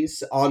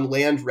boundaries on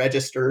land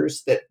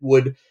registers that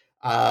would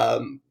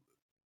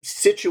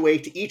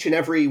situate each and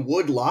every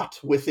woodlot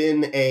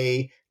within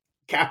a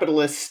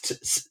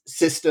capitalist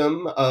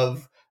system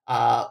of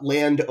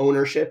land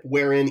ownership,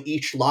 wherein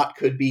each lot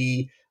could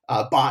be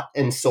bought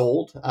and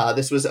sold.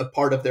 This was a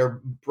part of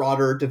their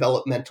broader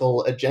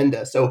developmental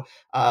agenda. So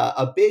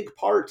a big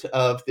part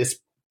of this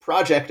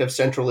project of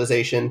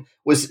centralization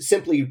was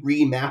simply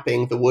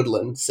remapping the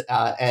woodlands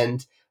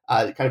and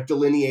kind of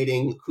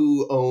delineating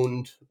who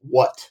owned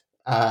what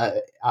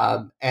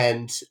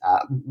and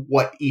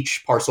what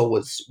each parcel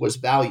was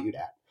valued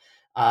at.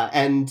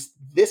 And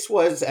this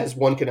was, as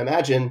one can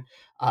imagine,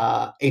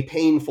 a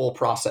painful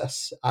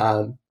process.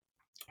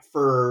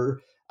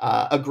 For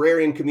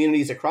agrarian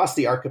communities across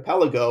the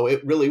archipelago,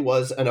 it really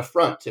was an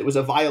affront. It was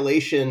a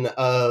violation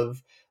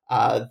of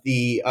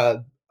the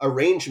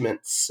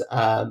arrangements,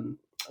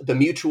 the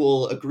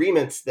mutual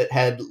agreements that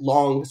had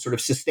long sort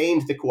of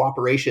sustained the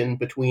cooperation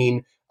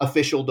between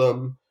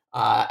officialdom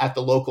at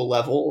the local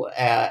level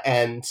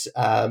and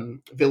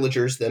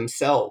villagers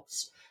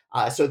themselves.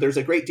 So there's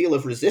a great deal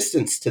of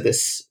resistance to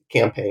this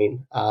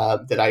campaign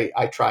that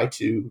I try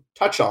to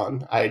touch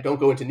on. I don't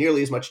go into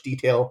nearly as much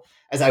detail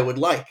as I would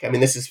like. I mean,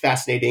 this is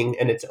fascinating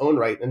in its own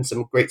right, and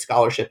some great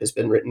scholarship has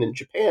been written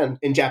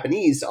in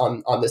Japanese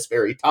on this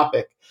very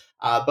topic.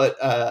 But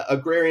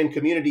agrarian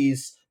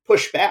communities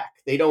push back.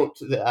 They don't.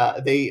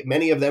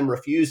 Many of them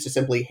refuse to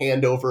simply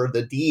hand over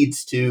the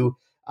deeds to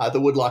the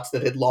woodlots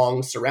that had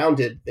long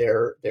surrounded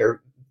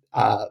their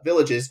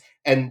villages,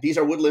 and these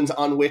are woodlands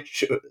on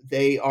which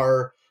they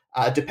are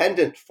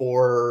dependent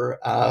for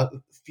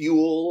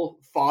fuel,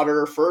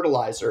 fodder,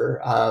 fertilizer,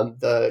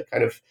 the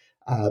kind of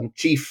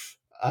chief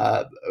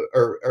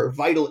or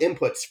vital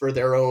inputs for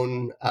their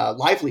own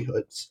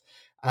livelihoods.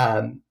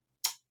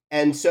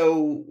 And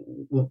so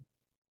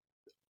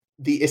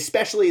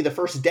especially the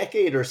first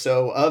decade or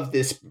so of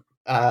this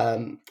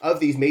of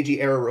these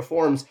Meiji era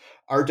reforms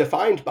are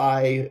defined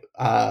by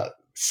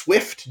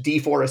swift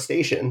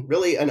deforestation,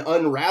 really an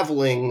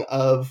unraveling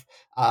of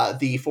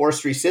the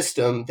forestry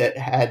system that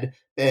had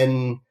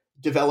been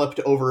developed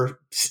over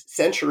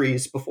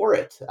centuries before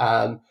it.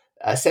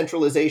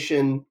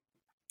 Centralization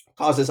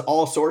causes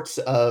all sorts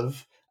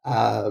of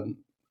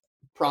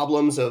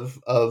problems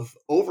of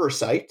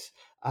oversight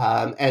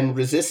and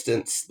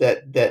resistance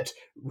that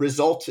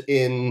result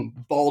in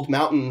bald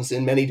mountains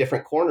in many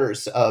different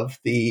corners of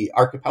the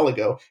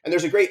archipelago. And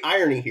there's a great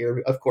irony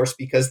here, of course,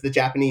 because the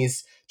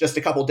Japanese, just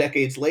a couple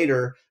decades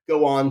later,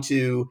 go on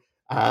to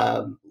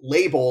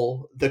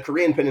label the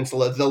Korean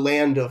Peninsula the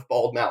land of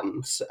bald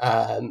mountains,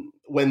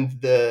 when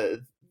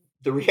the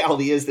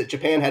reality is that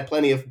Japan had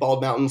plenty of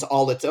bald mountains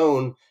all its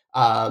own,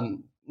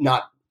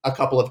 not a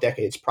couple of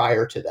decades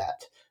prior to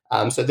that.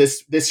 So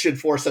this should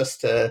force us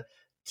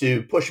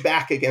to push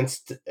back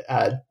against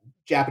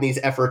Japanese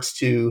efforts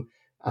to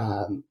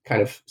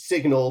kind of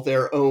signal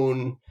their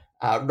own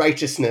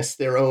righteousness,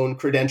 their own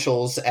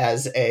credentials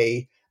as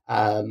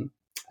having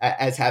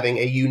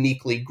a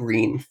uniquely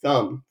green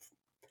thumb.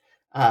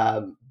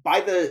 By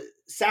the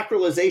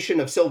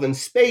sacralization of sylvan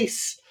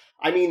space,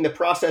 I mean the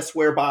process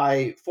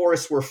whereby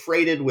forests were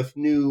freighted with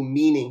new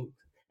meaning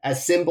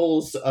as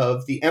symbols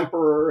of the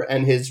emperor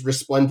and his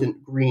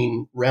resplendent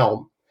green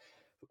realm.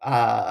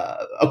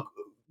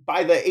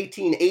 By the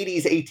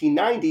 1880s,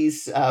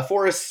 1890s,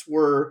 forests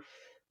were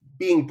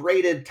being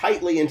braided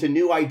tightly into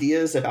new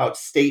ideas about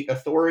state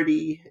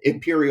authority,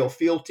 imperial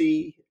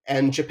fealty,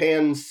 and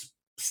Japan's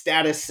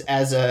status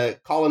as a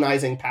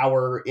colonizing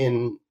power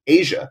in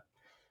Asia.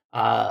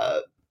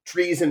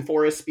 Trees and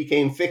forests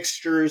became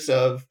fixtures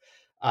of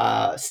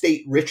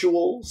state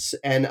rituals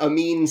and a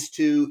means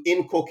to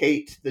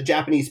inculcate the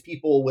Japanese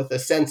people with a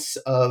sense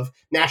of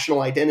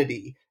national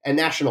identity and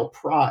national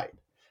pride.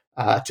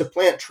 To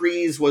plant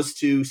trees was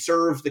to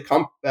serve the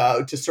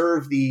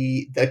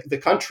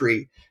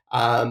country,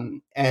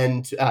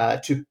 and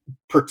to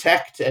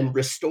protect and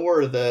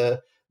restore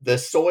the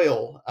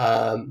soil,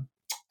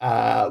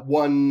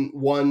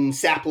 one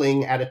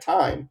sapling at a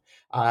time.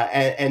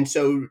 And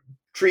so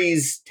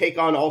trees take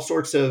on all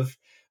sorts of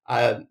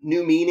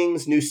new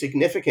meanings, new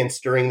significance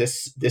during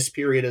this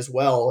period as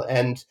well,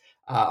 and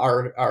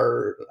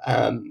are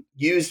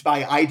used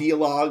by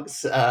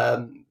ideologues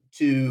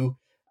to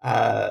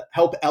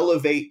help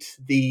elevate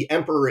the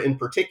emperor in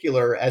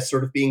particular as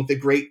sort of being the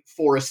great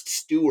forest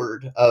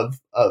steward of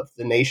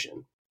the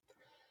nation.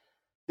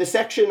 The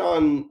section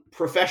on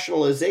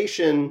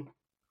professionalization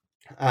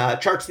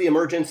charts the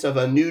emergence of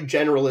a new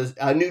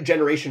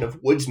generation of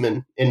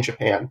woodsmen in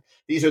Japan.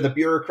 These are the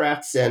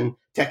bureaucrats and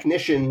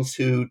technicians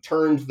who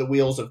turned the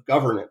wheels of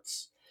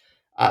governance.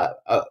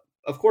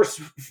 Of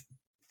course,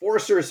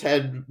 foresters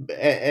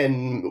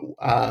and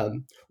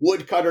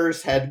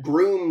woodcutters had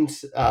groomed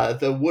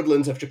the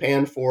woodlands of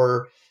Japan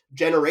for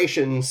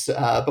generations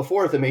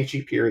before the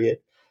Meiji period.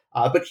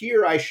 But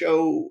here I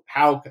show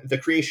how the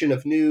creation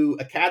of new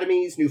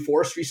academies, new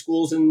forestry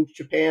schools in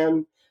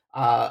Japan,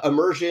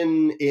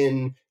 immersion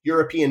in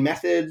European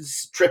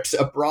methods, trips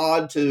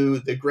abroad to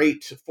the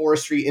great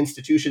forestry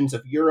institutions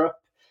of Europe,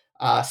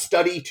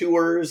 study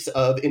tours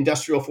of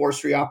industrial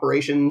forestry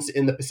operations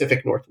in the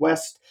Pacific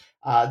Northwest.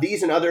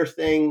 These and other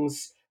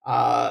things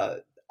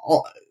kind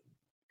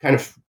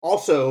of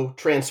also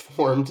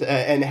transformed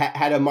and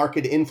had a marked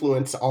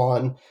influence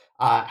on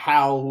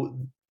how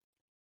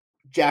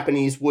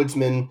Japanese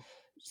woodsmen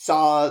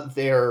saw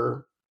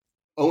their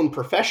own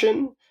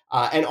profession,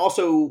 and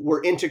also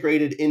were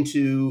integrated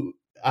into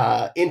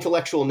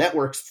intellectual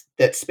networks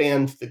that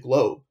spanned the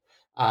globe.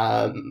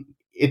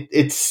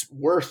 It's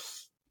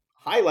worth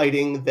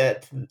highlighting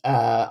that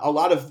a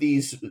lot of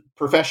these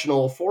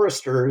professional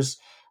foresters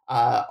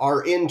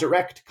are in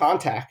direct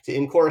contact,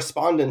 in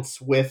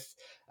correspondence with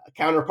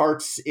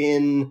counterparts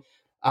in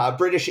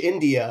British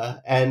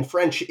India and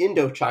French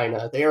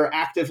Indochina. They are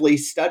actively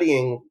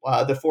studying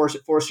the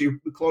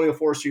colonial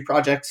forestry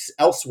projects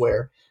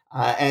elsewhere.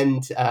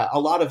 And a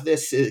lot of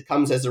this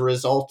comes as a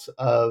result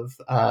of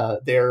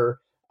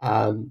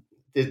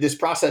this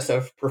process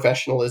of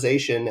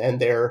professionalization and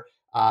their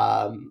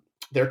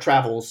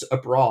travels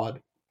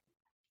abroad.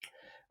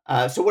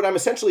 So what I'm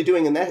essentially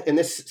doing in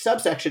this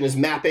subsection is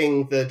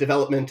mapping the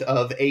development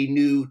of a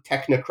new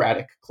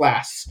technocratic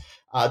class,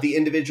 the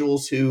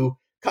individuals who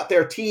cut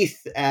their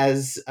teeth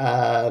as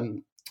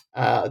the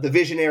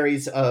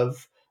visionaries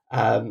of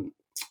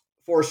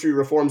forestry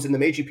reforms in the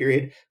Meiji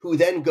period, who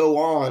then go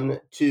on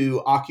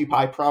to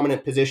occupy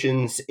prominent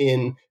positions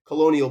in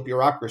colonial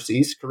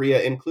bureaucracies,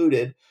 Korea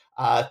included,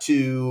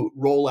 to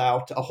roll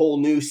out a whole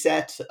new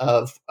set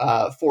of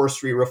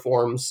forestry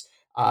reforms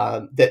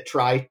that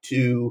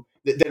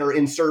are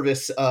in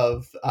service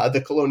of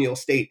the colonial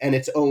state and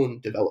its own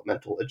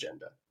developmental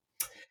agenda.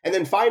 And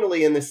then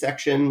finally, in this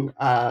section,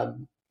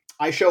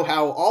 I show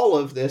how all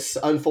of this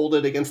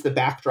unfolded against the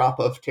backdrop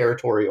of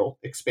territorial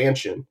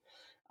expansion,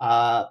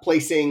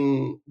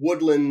 placing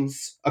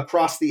woodlands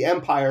across the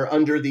empire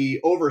under the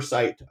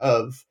oversight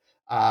of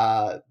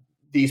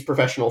these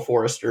professional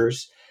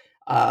foresters,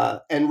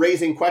 and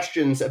raising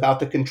questions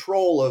about the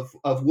control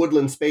of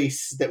woodland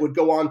space that would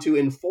go on to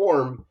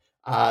inform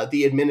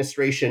the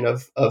administration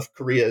of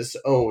Korea's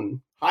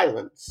own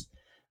highlands.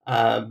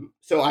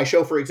 So I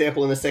show, for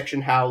example, in this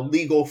section, how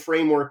legal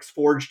frameworks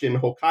forged in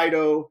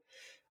Hokkaido,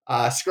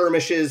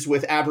 skirmishes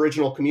with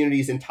Aboriginal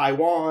communities in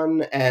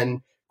Taiwan,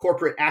 and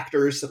corporate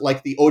actors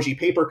like the Oji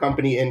Paper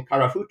Company and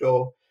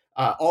Karafuto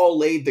all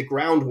laid the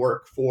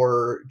groundwork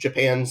for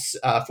Japan's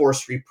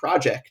forestry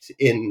project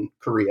in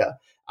Korea.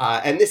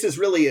 And this is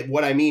really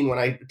what I mean when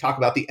I talk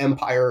about the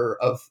empire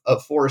of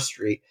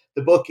forestry.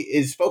 The book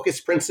is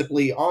focused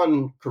principally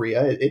on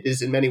Korea. It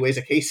is in many ways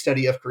a case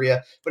study of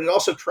Korea, but it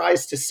also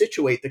tries to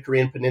situate the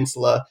Korean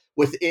peninsula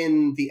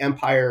within the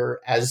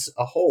empire as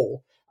a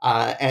whole,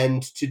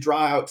 and to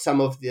draw out some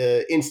of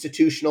the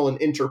institutional and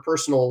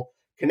interpersonal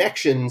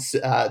connections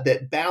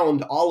that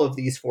bound all of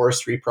these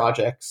forestry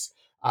projects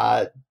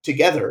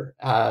together.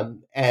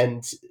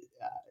 And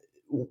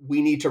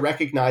we need to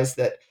recognize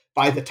that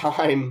by the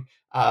time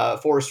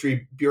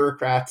forestry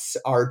bureaucrats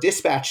are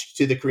dispatched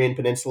to the Korean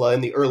peninsula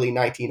in the early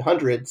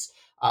 1900s,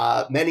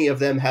 many of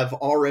them have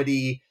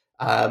already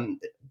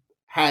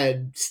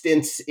had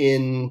stints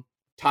in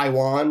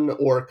Taiwan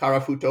or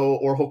Karafuto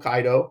or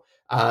Hokkaido,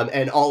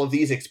 and all of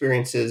these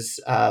experiences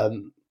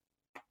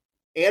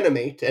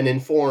animate and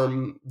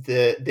inform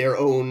their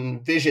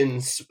own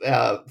visions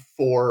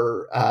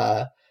for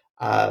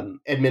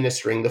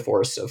administering the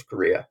forests of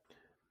Korea.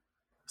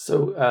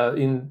 So,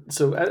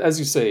 as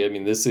you say, I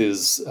mean, this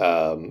is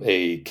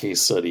a case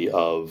study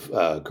of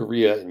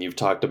Korea, and you've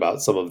talked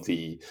about some of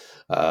the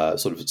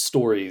sort of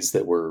stories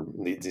that were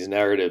these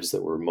narratives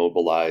that were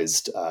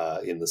mobilized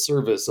in the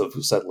service of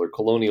settler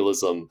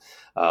colonialism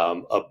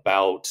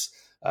about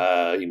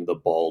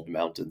the bald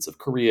mountains of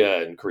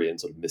Korea and Korean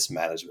sort of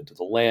mismanagement of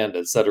the land,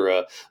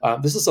 etc.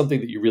 This is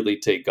something that you really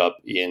take up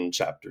in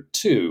Chapter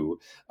 2.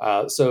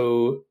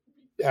 So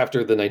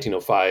after the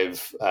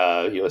 1905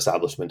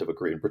 establishment of a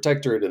Korean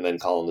protectorate and then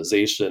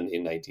colonization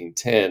in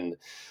 1910,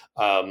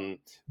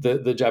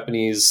 the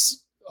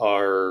Japanese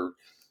are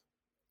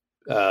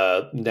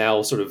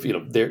now sort of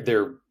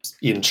they're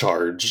in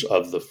charge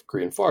of the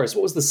Korean forests.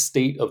 What was the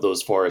state of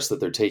those forests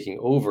that they're taking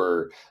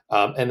over,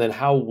 and then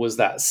how was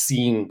that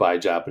seen by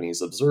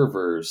Japanese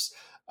observers?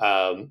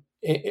 And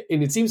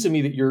it seems to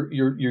me that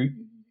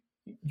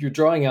you're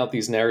drawing out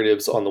these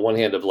narratives on the one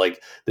hand of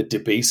like the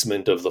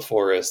debasement of the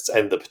forests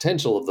and the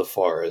potential of the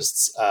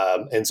forests.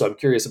 And so I'm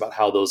curious about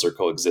how those are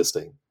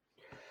coexisting.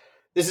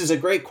 This is a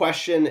great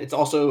question. It's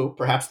also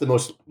perhaps the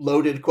most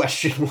loaded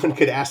question one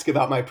could ask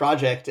about my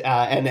project,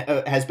 and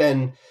has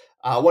been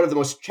one of the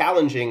most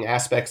challenging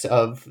aspects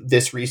of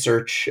this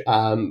research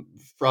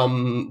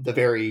from the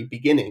very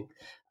beginning.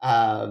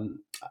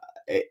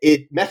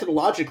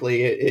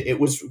 Methodologically, it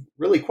was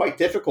really quite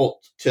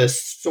difficult to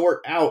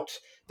sort out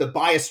the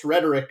biased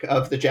rhetoric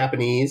of the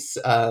Japanese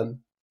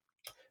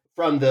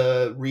from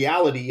the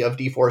reality of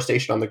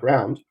deforestation on the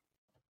ground.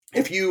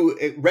 If you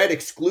read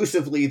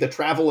exclusively the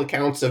travel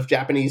accounts of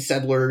Japanese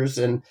settlers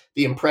and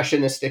the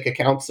impressionistic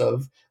accounts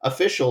of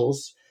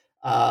officials,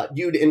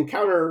 you'd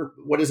encounter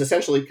what is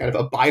essentially kind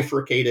of a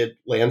bifurcated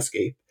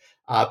landscape.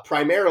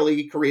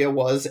 Primarily, Korea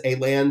was a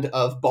land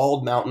of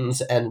bald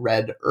mountains and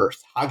red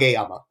earth.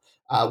 Hageyama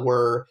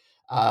were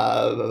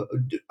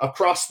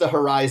across the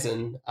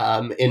horizon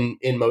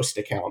in most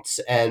accounts.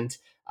 And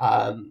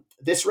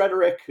this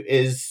rhetoric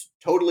is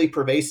totally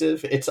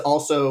pervasive. It's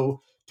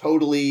also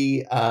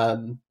totally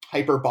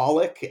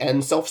hyperbolic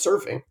and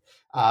self-serving.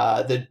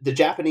 The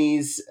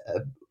Japanese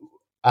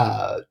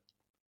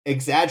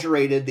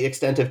exaggerated the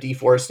extent of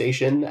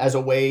deforestation as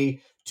a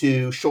way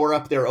to shore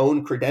up their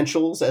own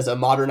credentials as a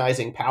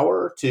modernizing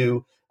power,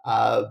 to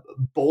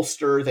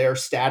bolster their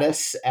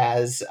status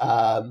as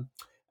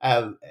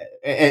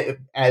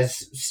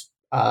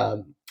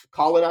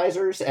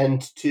colonizers,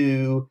 and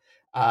to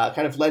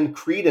kind of lend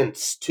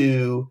credence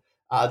to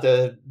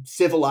the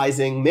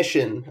civilizing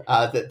mission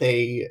that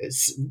they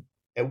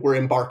were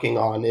embarking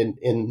on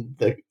in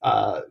the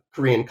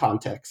Korean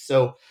context.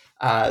 So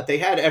they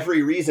had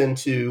every reason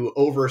to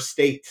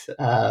overstate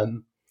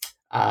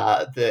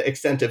the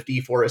extent of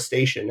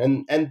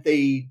deforestation, and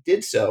they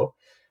did so.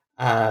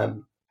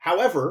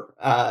 However,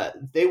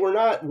 they were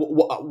not,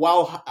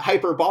 while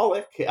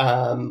hyperbolic,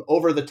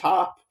 over the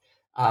top.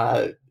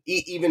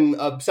 Even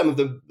some of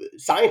the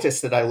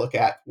scientists that I look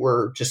at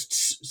were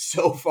just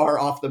so far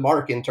off the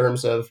mark in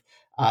terms of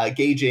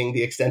gauging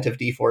the extent of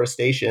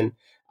deforestation.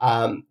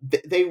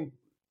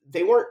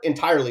 They weren't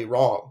entirely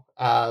wrong.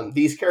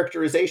 These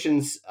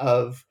characterizations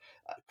of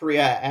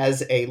Korea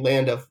as a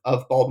land of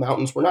bald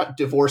mountains were not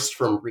divorced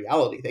from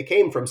reality. They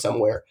came from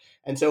somewhere.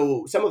 And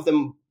so some of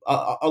them,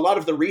 a lot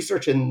of the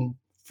research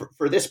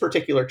for this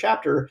particular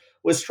chapter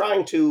was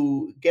trying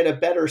to get a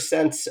better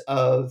sense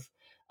of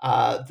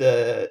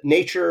the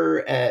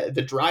nature,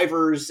 the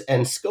drivers,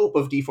 and scope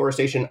of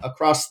deforestation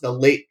across the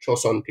late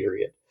Joseon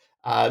period,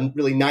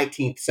 really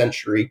 19th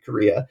century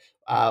Korea,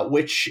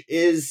 which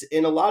is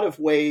in a lot of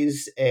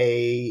ways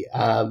a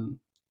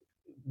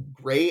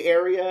gray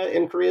area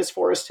in Korea's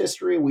forest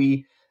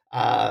history.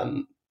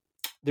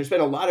 There's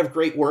been a lot of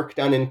great work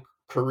done in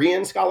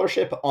Korean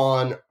scholarship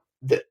on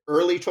the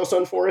early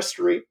Joseon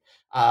forestry.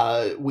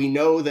 We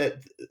know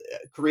that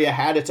Korea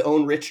had its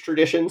own rich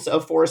traditions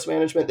of forest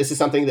management. This is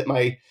something that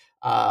my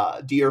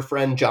dear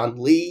friend John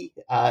Lee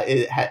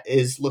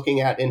is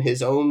looking at in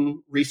his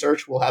own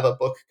research. We'll have a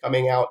book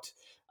coming out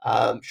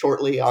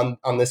shortly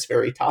on this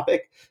very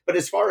topic. But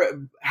as far as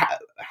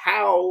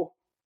how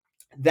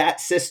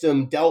that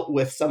system dealt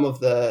with some of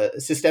the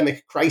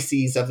systemic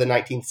crises of the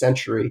 19th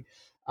century,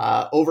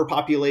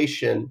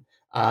 overpopulation,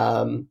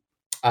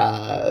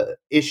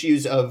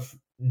 issues of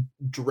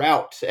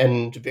drought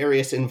and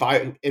various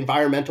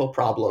environmental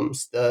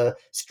problems, the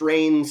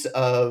strains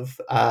of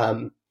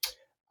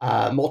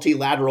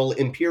multilateral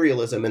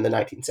imperialism in the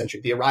 19th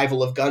century, the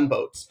arrival of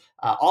gunboats,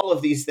 all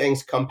of these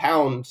things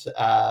compound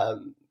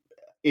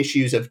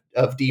issues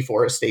of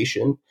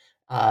deforestation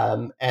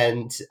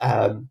and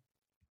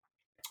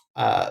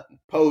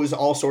pose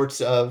all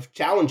sorts of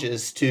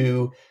challenges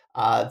to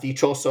the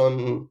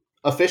Choson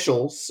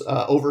officials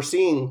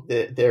overseeing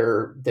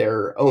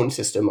their own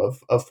system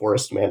of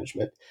forest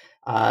management.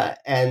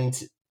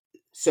 And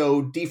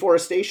so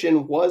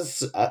deforestation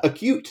was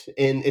acute,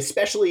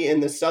 especially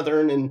in the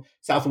southern and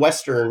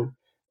southwestern,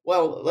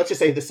 well, let's just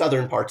say the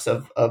southern parts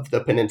of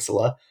the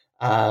peninsula.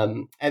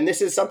 And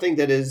this is something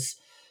that is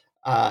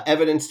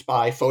evidenced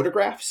by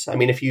photographs. I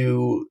mean, if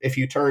you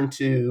turn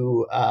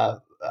to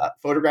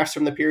photographs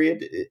from the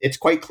period, it's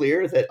quite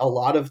clear that a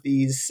lot of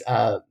these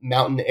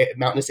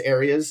mountainous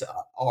areas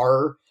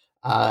are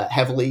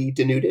heavily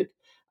denuded.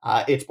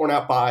 It's borne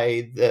out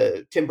by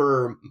the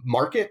timber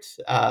market.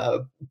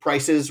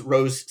 Prices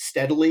rose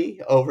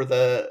steadily over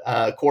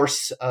the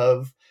course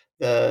of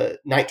the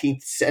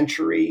 19th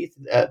century.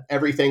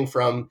 Everything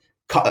from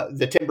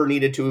the timber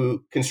needed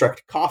to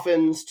construct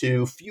coffins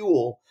to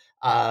fuel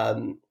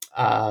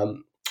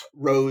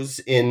rose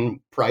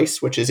in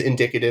price, which is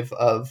indicative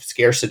of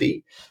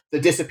scarcity. The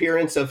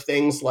disappearance of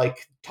things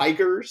like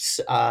tigers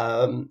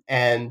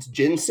and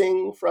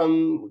ginseng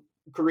from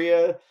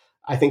Korea,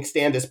 I think,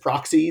 stand as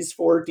proxies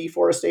for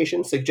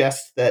deforestation,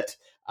 suggests that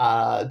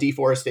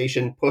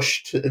deforestation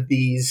pushed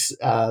these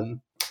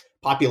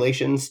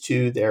populations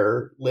to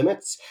their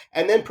limits.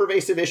 And then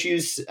pervasive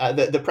issues,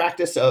 the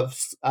practice of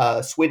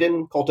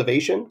swidden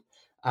cultivation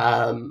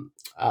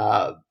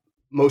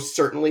most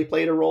certainly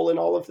played a role in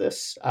all of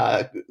this.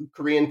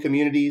 Korean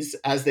communities,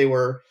 as they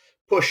were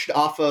pushed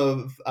off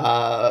of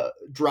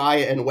dry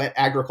and wet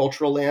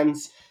agricultural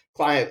lands,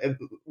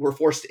 were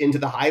forced into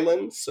the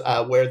highlands,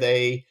 where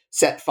they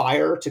set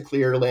fire to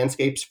clear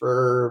landscapes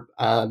for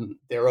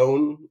their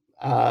own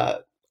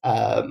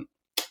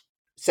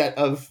set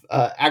of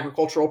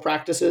agricultural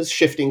practices,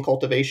 shifting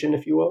cultivation,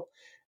 if you will.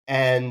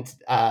 And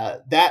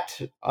that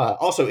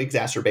also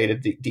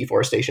exacerbated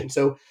deforestation.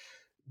 So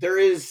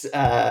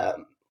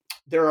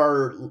there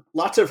are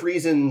lots of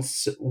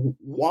reasons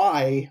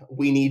why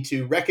we need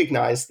to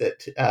recognize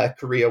that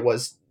Korea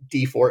was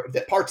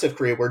that parts of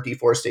Korea were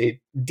deforested,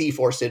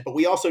 but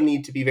we also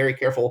need to be very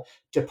careful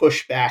to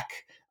push back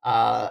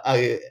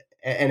and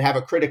have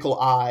a critical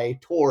eye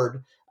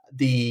toward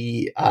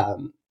the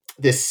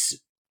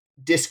this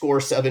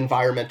discourse of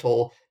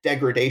environmental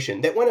degradation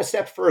that went a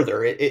step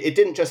further. It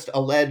didn't just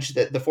allege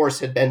that the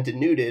forest had been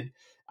denuded.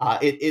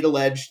 It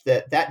alleged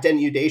that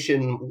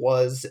denudation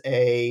was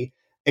a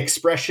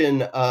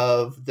expression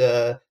of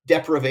the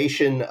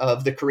deprivation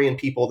of the Korean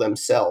people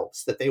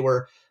themselves, that they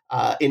were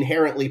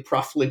inherently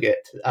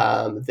profligate,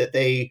 that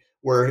they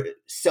were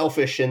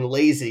selfish and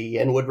lazy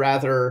and would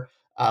rather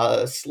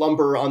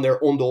slumber on their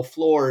ondol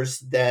floors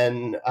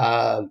than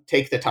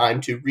take the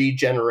time to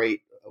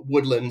regenerate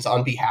woodlands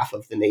on behalf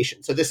of the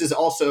nation. So this is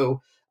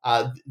also,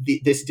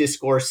 this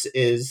discourse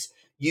is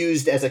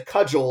used as a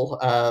cudgel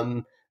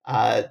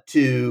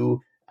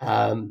to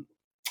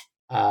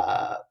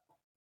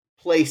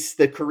place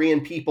the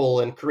Korean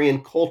people and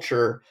Korean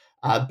culture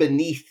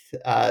beneath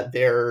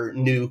their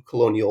new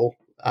colonial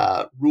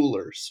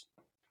rulers.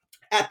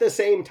 At the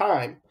same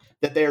time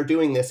that they are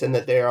doing this and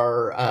that they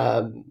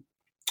are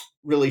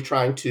really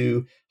trying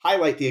to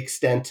highlight the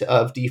extent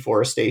of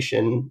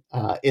deforestation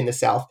in the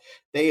South,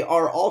 they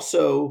are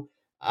also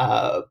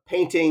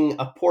painting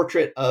a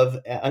portrait of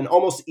an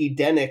almost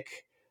Edenic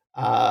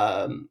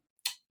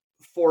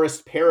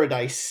forest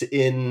paradise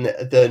in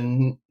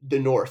the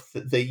north,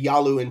 the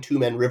Yalu and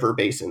Tumen river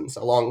basins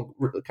along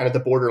kind of the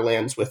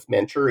borderlands with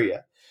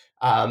Manchuria.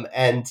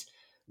 And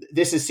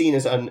this is seen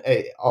as an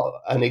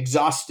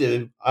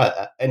exhaustive,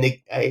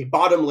 a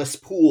bottomless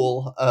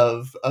pool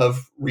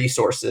of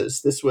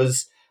resources. This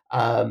was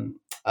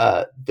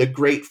the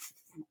great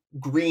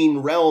green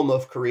realm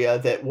of Korea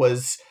that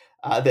was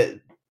that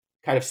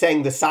kind of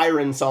sang the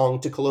siren song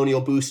to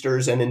colonial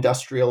boosters and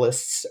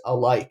industrialists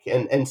alike.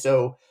 And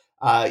so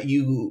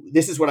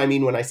this is what I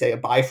mean when I say a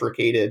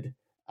bifurcated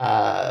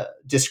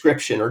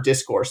description or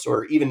discourse,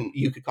 or even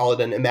you could call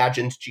it an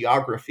imagined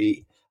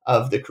geography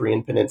of the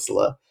Korean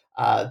peninsula.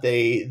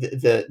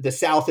 The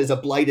South is a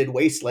blighted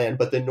wasteland,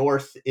 but the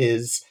North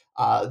is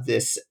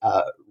this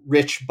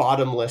rich,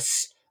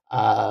 bottomless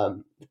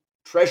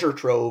treasure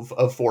trove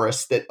of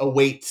forests that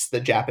awaits the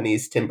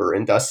Japanese timber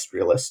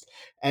industrialist.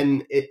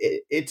 And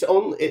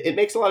it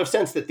makes a lot of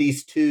sense that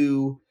these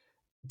two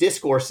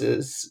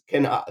discourses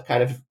can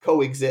kind of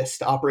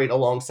coexist, operate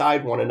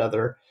alongside one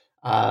another.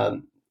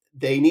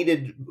 They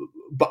needed,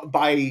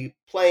 by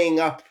playing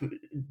up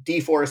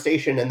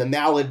deforestation and the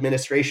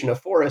maladministration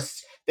of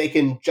forests, they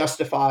can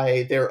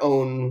justify their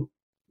own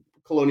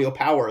colonial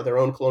power, their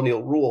own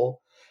colonial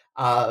rule,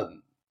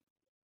 and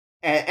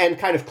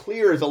kind of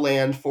clear the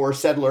land for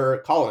settler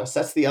colonists.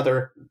 That's the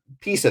other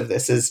piece of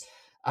this is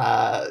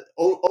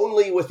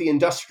only with the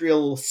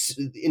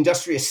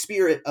industrious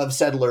spirit of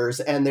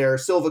settlers and their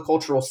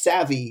silvicultural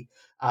savvy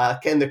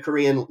can the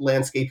Korean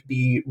landscape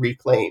be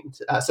reclaimed.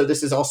 So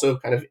this is also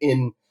kind of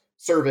in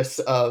service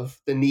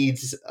of the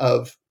needs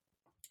of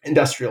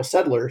industrial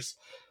settlers.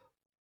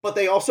 But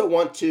they also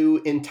want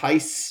to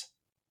entice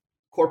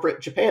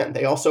corporate Japan.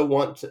 They also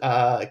want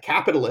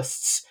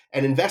capitalists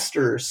and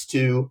investors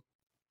to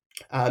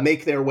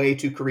make their way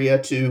to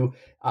Korea to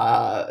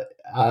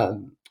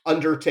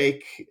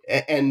undertake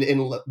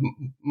and,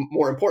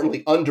 more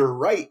importantly,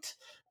 underwrite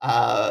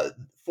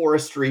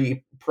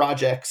forestry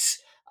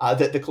projects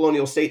that the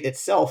colonial state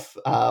itself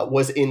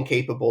was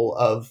incapable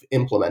of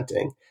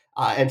implementing.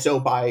 And so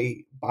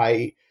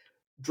by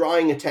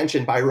drawing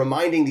attention, by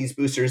reminding these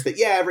boosters that,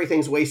 yeah,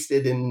 everything's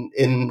wasted in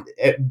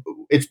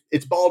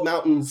it's bald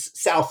mountains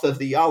south of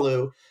the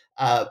Yalu,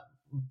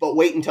 but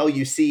wait until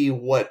you see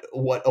what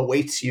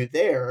awaits you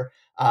there.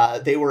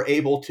 They were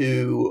able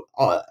to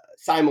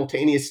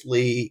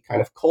simultaneously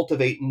kind of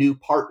cultivate new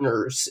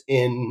partners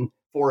in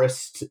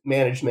forest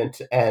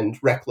management and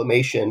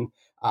reclamation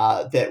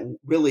that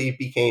really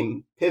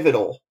became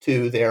pivotal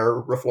to their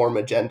reform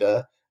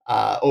agenda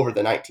over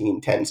the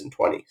 1910s and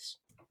 20s.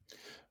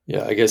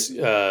 Yeah, I guess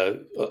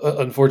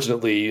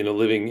unfortunately,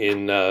 living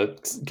in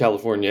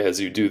California as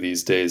you do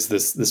these days,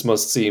 this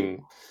must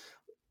seem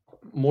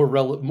more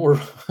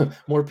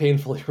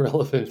painfully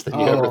relevant than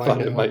you ever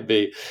thought it might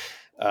be.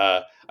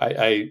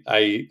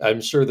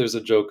 I'm sure there's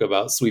a joke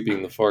about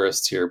sweeping the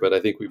forests here, but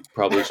I think we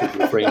probably should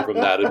refrain from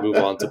that and move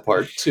on to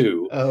part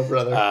two. Oh,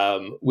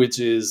 brother. Which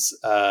is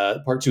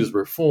part two is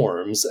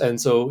reforms.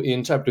 And so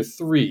in chapter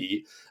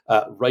 3,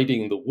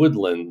 Writing the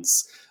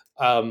Woodlands,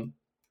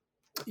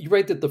 you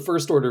write that the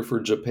first order for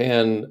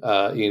Japan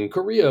in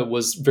Korea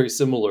was very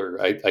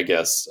similar, I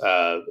guess.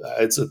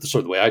 It's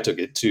sort of the way I took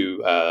it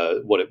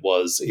to what it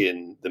was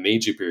in the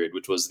Meiji period,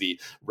 which was the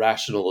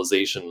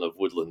rationalization of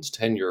woodland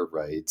tenure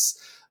rights.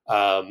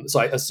 So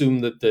I assume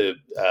that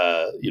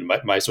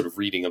my sort of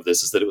reading of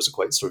this is that it was a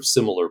quite sort of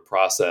similar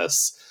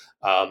process.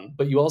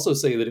 But you also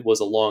say that it was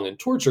a long and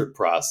tortured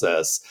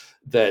process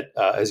that,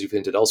 as you've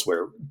hinted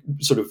elsewhere,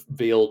 sort of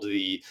veiled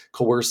the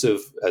coercive,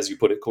 as you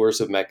put it,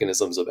 coercive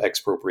mechanisms of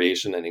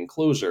expropriation and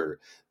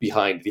enclosure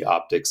behind the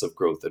optics of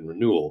growth and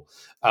renewal.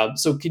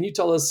 So can you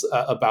tell us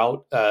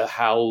about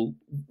how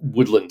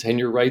woodland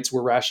tenure rights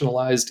were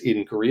rationalized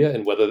in Korea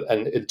and whether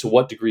and to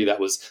what degree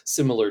that was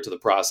similar to the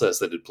process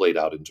that had played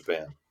out in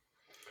Japan?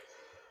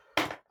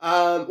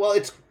 Well,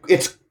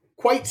 it's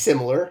quite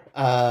similar.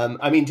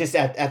 I mean, just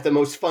at the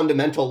most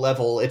fundamental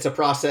level, it's a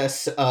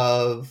process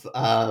of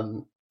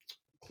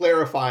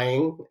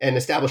clarifying and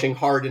establishing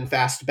hard and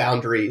fast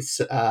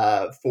boundaries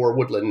for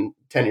woodland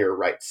tenure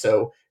rights.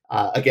 So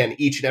again,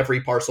 each and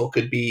every parcel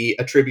could be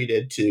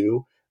attributed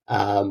to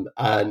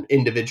an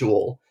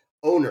individual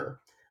owner.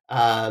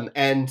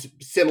 And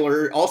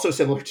also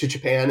similar to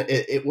Japan,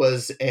 it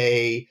was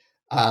a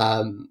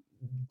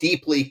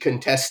deeply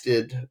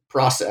contested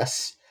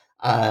process.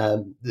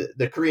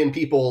 The Korean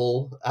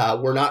people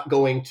were not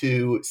going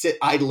to sit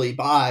idly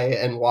by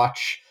and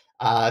watch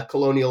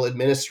colonial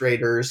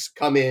administrators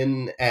come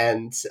in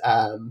and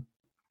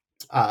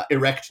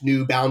erect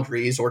new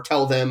boundaries or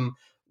tell them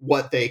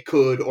what they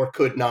could or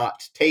could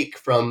not take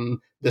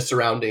from the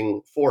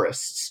surrounding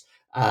forests.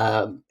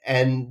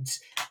 And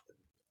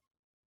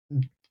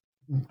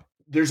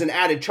there's an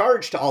added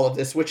charge to all of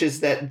this, which is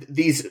that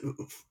these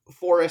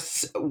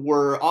forests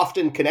were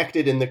often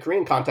connected in the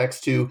Korean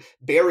context to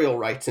burial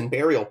rites and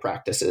burial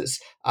practices,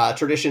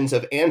 traditions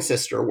of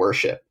ancestor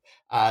worship.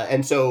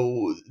 And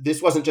so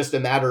this wasn't just a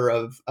matter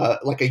of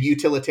like a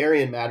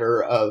utilitarian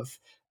matter of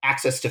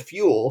access to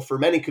fuel. For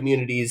many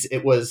communities,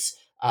 it was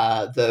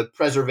the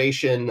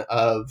preservation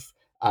of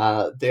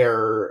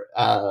their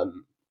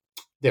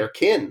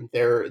kin,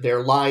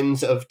 their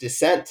lines of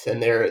descent,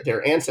 and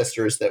their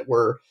ancestors that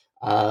were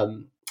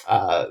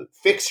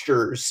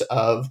fixtures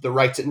of the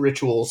rites and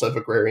rituals of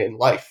agrarian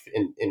life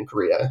in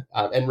Korea,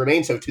 and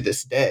remain so to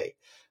this day.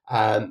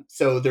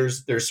 So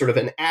there's sort of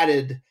an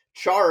added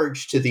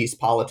charge to these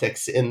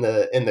politics in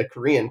the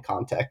Korean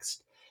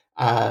context,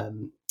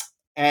 and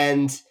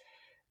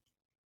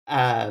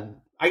I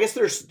guess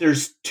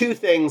there's two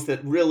things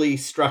that really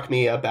struck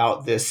me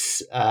about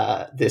this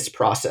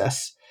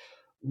process.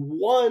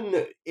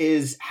 One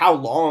is how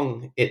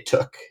long it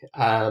took.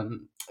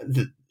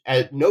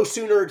 No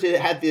sooner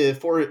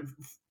did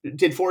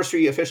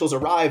forestry officials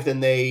arrive than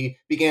they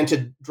began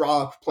to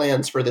draw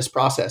plans for this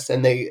process,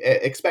 and they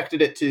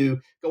expected it to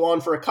go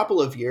on for a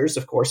couple of years.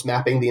 Of course,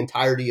 mapping the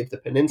entirety of the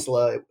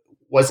peninsula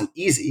wasn't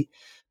easy,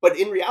 but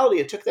in reality,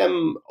 it took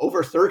them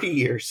over 30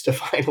 years to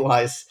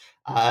finalize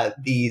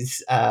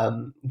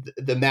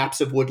the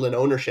maps of woodland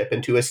ownership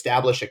and to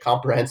establish a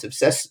comprehensive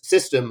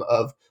system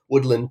of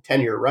woodland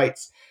tenure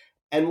rights.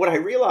 And what I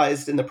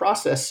realized in the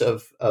process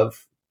of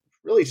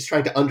really just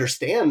trying to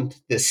understand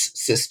this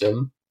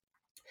system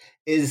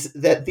is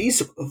that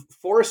these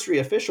forestry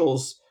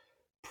officials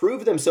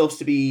prove themselves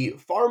to be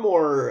far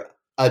more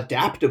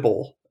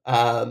adaptable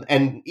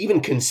and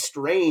even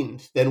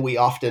constrained than we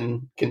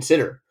often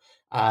consider.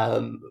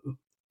 Um,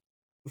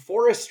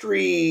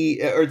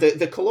 Forestry or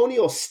the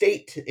colonial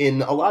state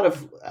in a lot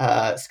of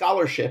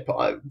scholarship,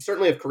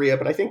 certainly of Korea,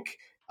 but I think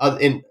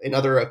in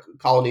other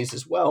colonies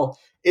as well,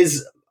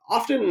 is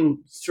often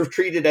sort of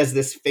treated as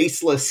this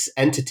faceless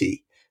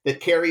entity that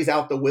carries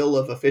out the will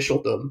of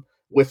officialdom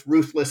with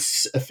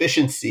ruthless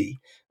efficiency.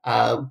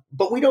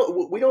 But we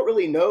don't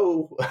really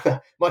know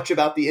much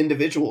about the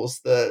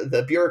individuals,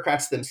 the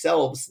bureaucrats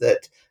themselves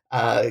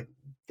uh,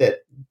 that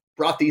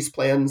brought these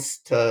plans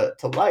to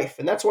life.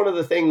 And that's one of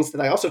the things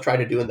that I also try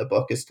to do in the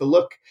book, is to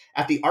look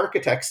at the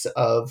architects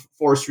of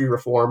forestry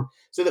reform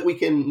so that we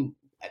can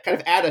kind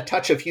of add a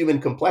touch of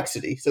human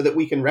complexity, so that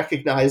we can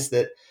recognize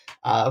that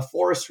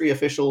forestry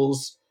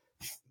officials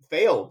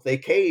failed, they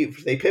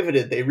caved, they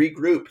pivoted, they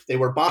regrouped, they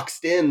were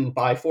boxed in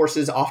by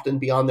forces often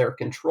beyond their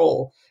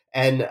control.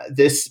 And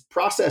this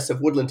process of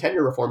woodland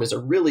tenure reform is a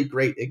really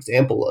great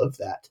example of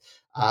that.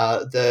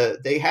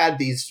 They had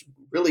these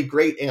really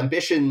great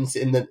ambitions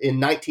in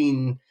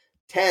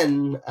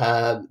 1910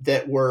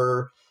 that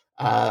were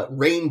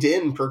reined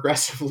in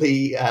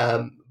progressively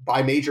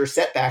by major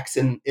setbacks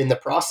in the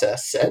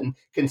process, and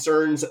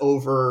concerns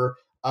over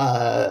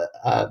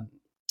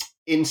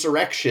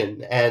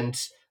insurrection,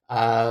 and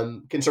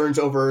concerns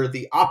over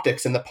the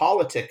optics and the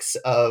politics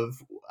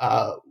of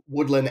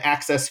woodland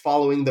access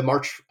following the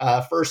March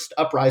 1st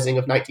uprising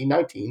of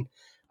 1919.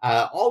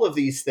 All of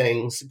these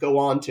things go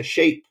on to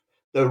shape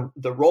the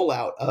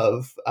rollout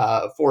of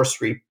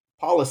forestry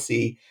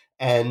policy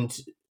and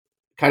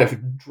kind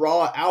of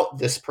draw out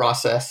this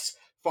process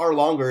far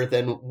longer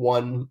than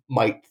one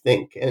might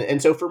think.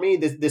 And so for me,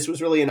 this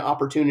was really an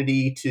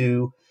opportunity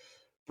to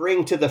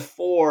bring to the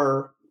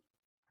fore,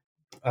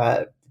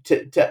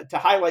 to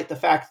highlight the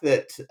fact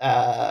that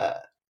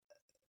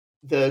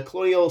the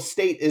colonial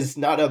state is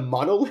not a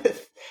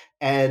monolith,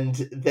 and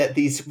that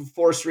these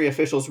forestry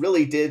officials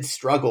really did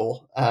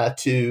struggle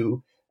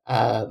to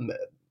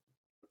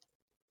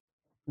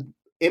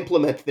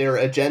implement their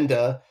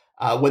agenda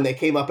when they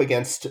came up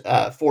against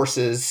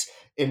forces,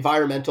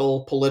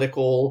 environmental,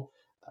 political,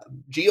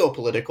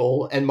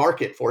 geopolitical, and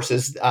market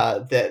forces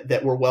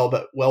that were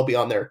well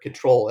beyond their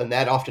control, and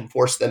that often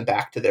forced them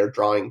back to their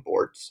drawing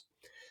boards.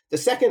 The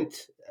second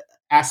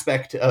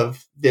aspect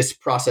of this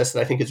process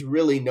that I think is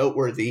really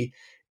noteworthy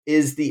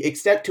is the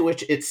extent to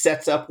which it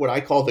sets up what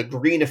I call the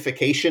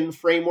greenification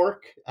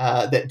framework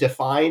that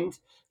defined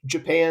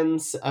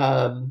Japan's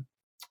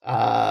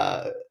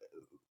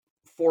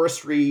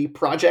forestry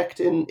project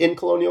in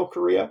colonial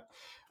Korea.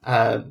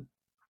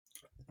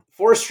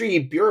 Forestry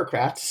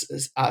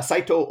bureaucrats,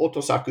 Saito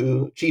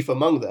Otosaku, chief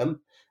among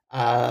them,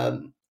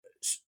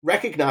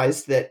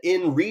 recognized that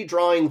in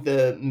redrawing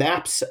the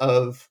maps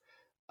of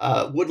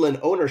woodland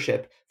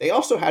ownership, they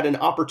also had an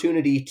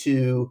opportunity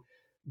to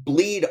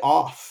bleed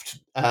off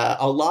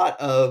a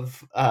lot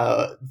of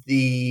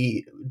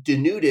the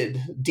denuded,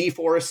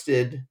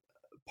 deforested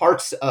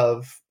parts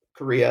of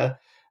Korea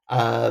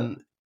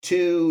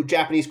to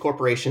Japanese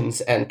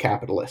corporations and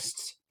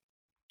capitalists.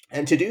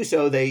 And to do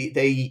so,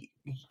 they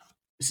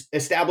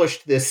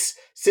established this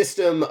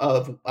system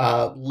of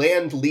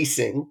land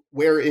leasing,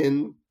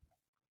 wherein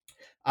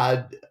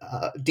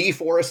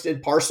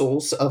deforested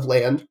parcels of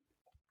land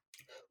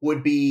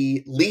would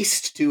be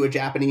leased to a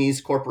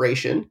Japanese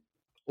corporation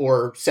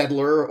or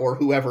settler or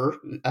whoever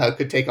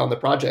could take on the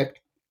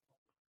project.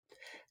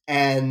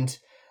 And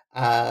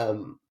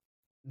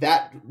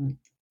that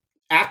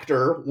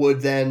actor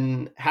would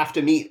then have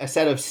to meet a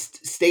set of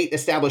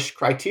state-established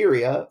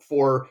criteria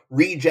for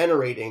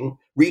regenerating,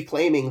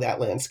 reclaiming that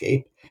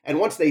landscape. And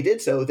once they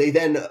did so, they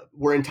then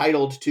were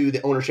entitled to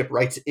the ownership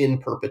rights in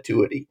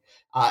perpetuity.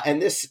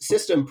 And this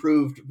system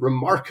proved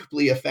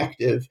remarkably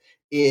effective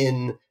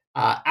in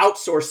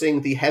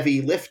outsourcing the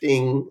heavy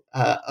lifting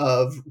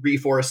of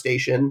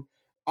reforestation,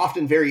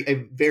 often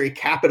a very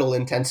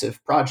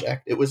capital-intensive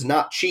project. It was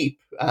not cheap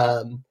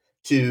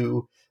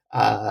to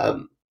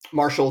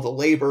marshal the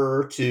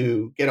labor,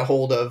 to get a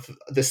hold of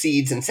the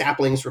seeds and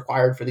saplings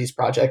required for these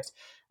projects.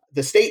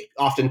 The state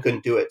often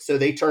couldn't do it, so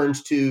they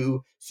turned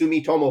to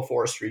Sumitomo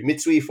Forestry,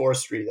 Mitsui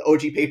Forestry, the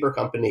Oji Paper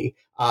Company,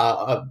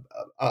 a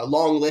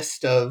long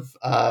list of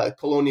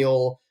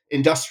colonial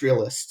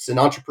industrialists and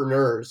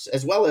entrepreneurs,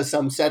 as well as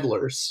some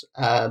settlers,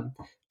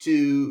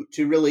 to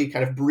really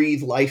kind of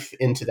breathe life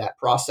into that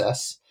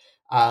process.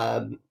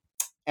 And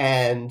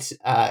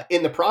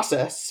in the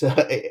process,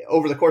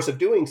 over the course of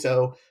doing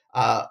so,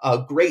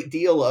 a great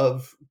deal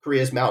of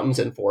Korea's mountains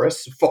and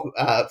forests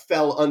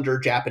fell under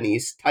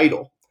Japanese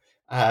title.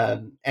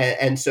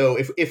 And so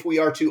if we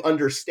are to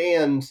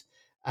understand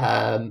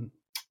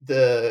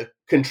the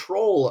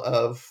control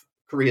of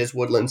Korea's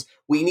woodlands,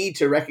 we need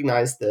to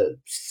recognize the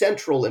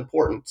central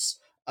importance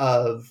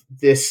of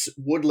this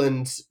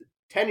woodland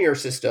tenure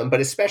system, but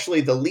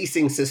especially the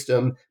leasing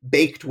system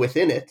baked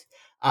within it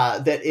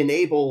that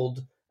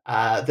enabled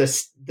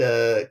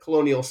the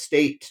colonial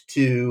state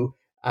to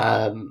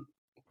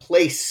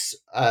place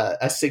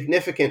a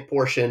significant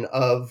portion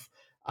of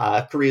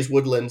Korea's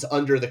woodlands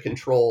under the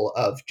control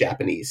of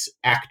Japanese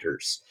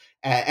actors,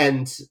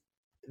 and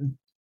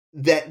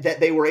that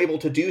they were able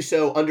to do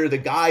so under the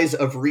guise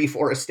of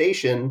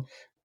reforestation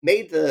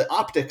made the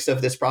optics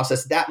of this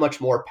process that much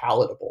more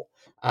palatable.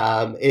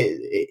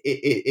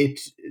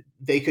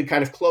 They could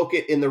kind of cloak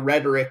it in the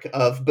rhetoric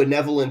of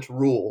benevolent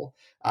rule,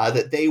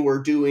 that they were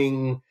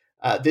doing.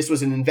 This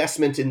was an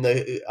investment in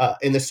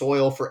the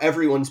soil for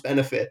everyone's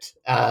benefit,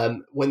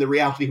 when the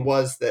reality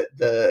was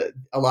that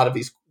a lot of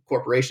these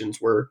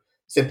corporations were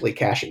simply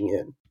cashing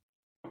in.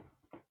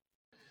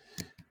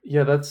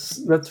 Yeah,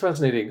 that's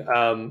fascinating.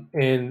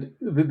 And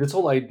this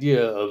whole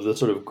idea of the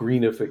sort of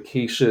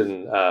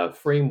greenification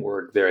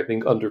framework there, I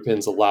think,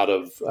 underpins a lot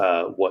of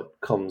what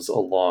comes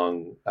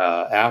along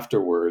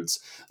afterwards.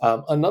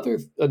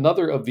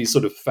 Another of these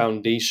sort of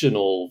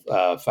foundational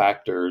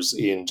factors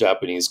in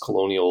Japanese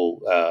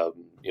colonial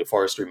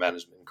forestry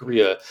management in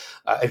Korea,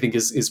 I think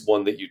is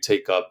one that you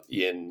take up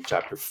in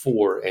Chapter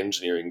 4,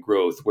 Engineering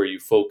Growth, where you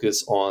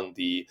focus on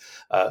the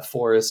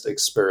forest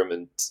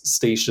experiment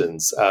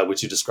stations,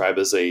 which you describe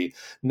as a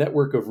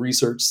network of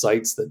research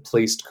sites that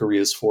placed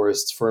Korea's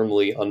forests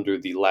firmly under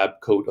the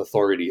lab coat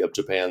authority of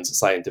Japan's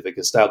scientific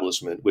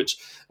establishment, which,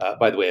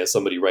 by the way, as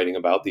somebody writing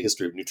about the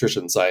history of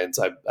nutrition science,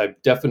 I'm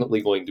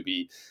definitely going to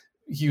be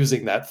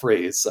using that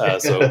phrase,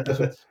 so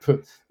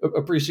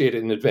appreciate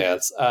it in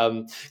advance.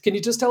 Can you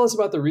just tell us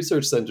about the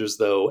research centers,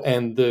 though,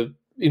 and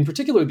in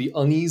particular, the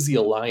uneasy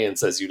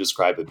alliance, as you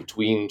describe it,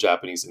 between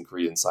Japanese and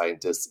Korean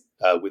scientists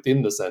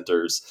within the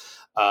centers,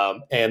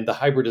 and the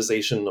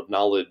hybridization of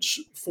knowledge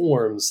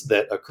forms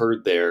that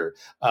occurred there,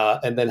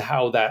 and then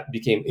how that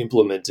became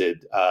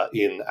implemented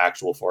in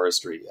actual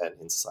forestry and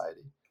in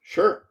society?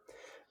 Sure.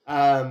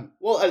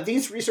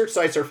 These research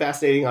sites are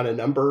fascinating on a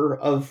number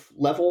of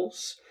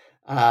levels.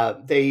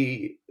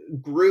 They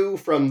grew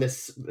from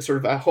this sort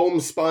of a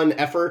homespun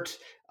effort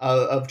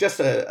of just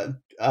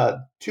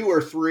two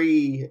or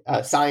three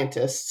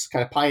scientists,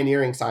 kind of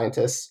pioneering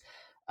scientists,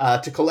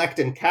 to collect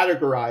and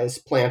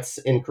categorize plants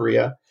in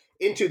Korea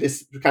into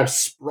this kind of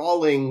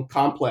sprawling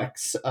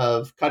complex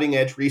of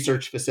cutting-edge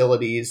research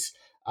facilities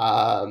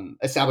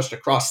established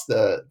across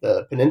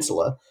the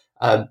peninsula.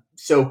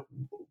 So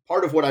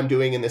part of what I'm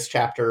doing in this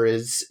chapter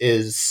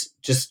is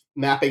just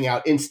mapping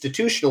out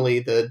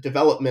institutionally the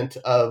development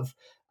of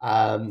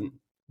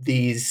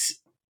these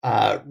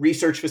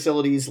research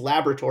facilities,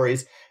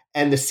 laboratories,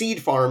 and the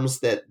seed farms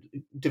that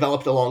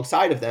developed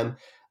alongside of them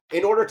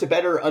in order to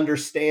better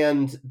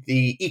understand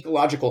the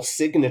ecological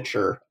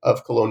signature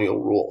of colonial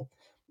rule.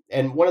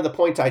 And one of the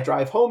points I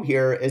drive home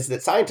here is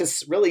that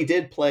scientists really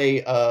did play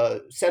a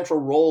central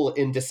role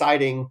in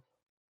deciding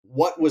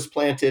what was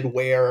planted,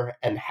 where,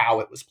 and how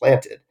it was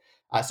planted.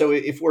 So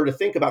if we're to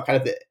think about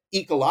kind of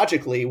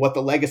ecologically what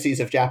the legacies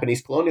of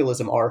Japanese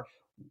colonialism are,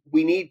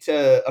 we need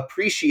to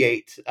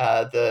appreciate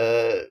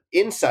the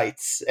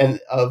insights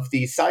of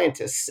these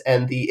scientists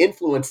and the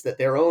influence that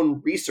their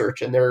own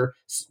research and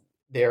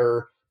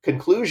their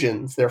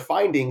conclusions, their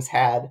findings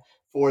had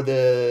for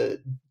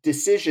the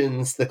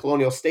decisions the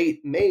colonial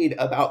state made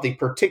about the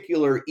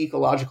particular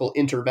ecological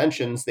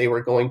interventions they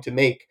were going to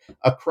make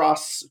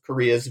across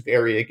Korea's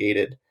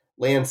variegated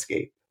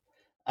landscape.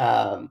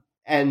 And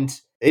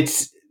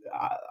it's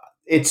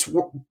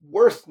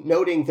worth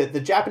noting that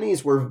the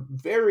Japanese were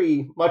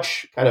very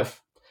much kind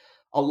of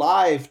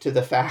alive to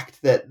the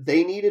fact that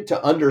they needed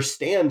to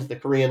understand the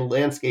Korean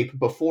landscape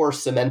before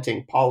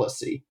cementing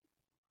policy.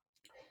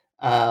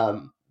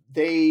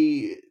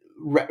 They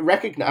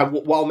recognize,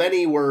 while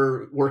many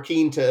were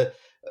keen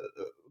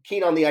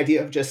on the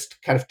idea of just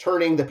kind of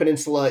turning the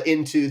peninsula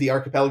into the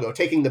archipelago,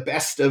 taking the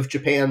best of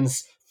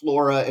Japan's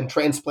flora and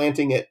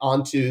transplanting it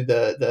onto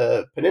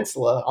the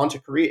peninsula, onto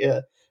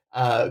Korea,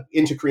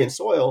 into Korean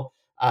soil,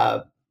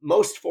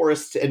 most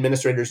forest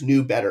administrators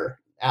knew better,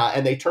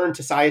 and they turned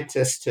to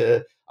scientists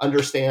to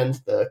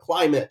understand the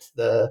climate,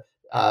 the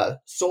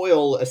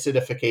soil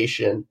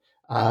acidification,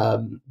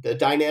 the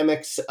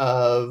dynamics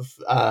of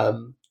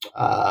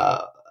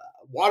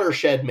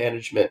watershed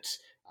management,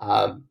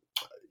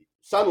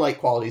 sunlight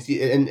qualities,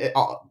 and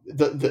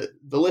the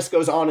list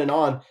goes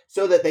on,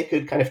 so that they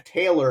could kind of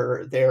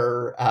tailor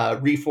their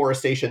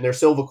reforestation, their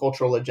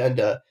silvicultural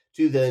agenda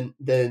to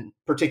the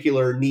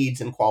particular needs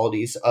and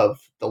qualities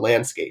of the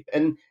landscape,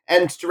 and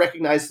to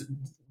recognize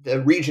the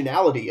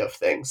regionality of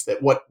things,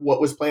 that what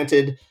was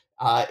planted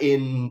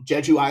in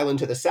Jeju Island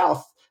to the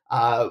south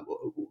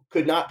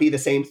could not be the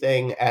same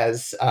thing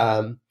as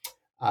the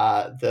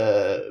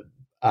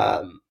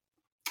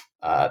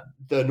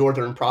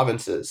northern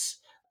provinces.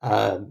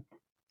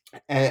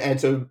 And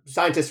so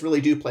scientists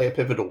really do play a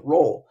pivotal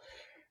role.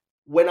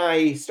 When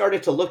I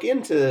started to look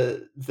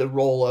into the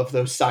role of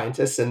those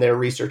scientists and their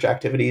research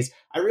activities,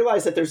 I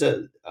realized that there's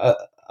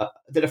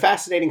that a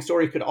fascinating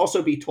story could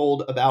also be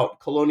told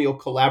about colonial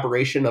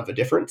collaboration of a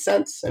different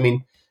sense. I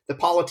mean, the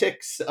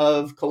politics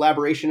of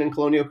collaboration in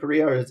colonial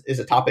Korea is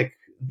a topic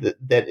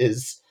that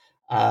is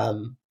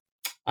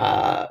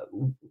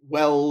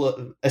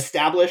well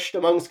established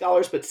among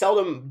scholars, but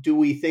seldom do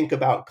we think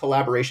about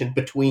collaboration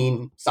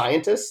between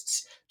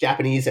scientists,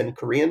 Japanese and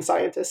Korean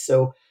scientists.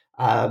 So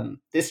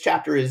this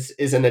chapter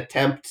is an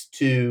attempt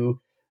to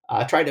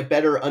try to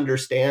better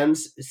understand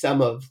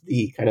some of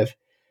the kind of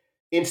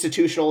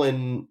institutional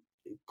and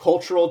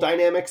cultural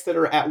dynamics that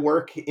are at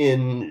work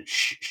in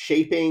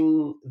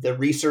shaping the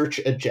research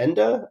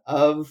agenda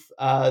of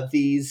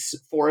these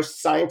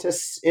forest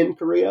scientists in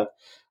Korea.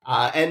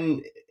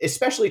 And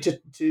especially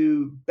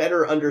to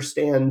better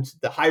understand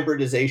the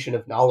hybridization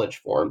of knowledge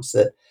forms,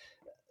 that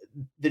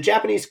the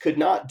Japanese could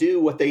not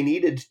do what they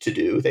needed to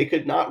do. They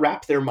could not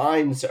wrap their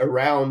minds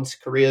around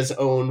Korea's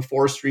own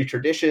forestry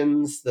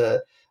traditions,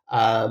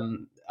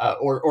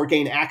 or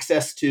gain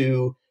access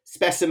to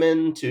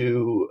specimen,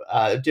 to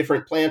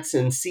different plants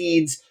and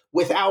seeds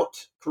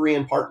without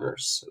Korean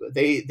partners.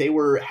 They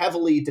were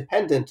heavily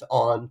dependent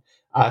on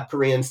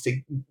Koreans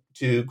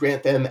to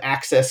grant them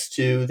access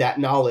to that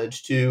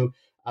knowledge, to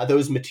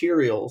those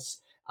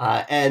materials,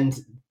 and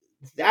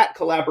that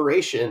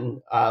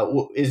collaboration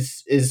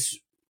is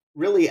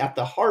really at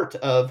the heart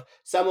of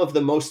some of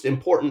the most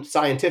important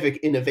scientific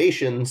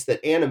innovations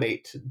that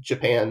animate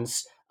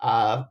Japan's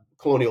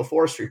colonial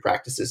forestry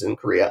practices in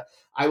Korea.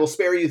 I will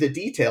spare you the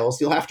details.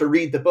 You'll have to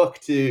read the book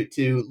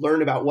to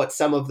learn about what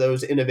some of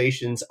those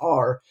innovations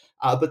are,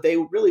 but they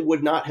really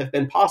would not have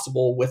been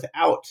possible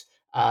without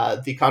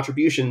the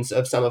contributions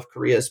of some of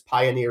Korea's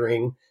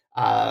pioneering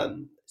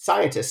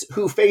scientists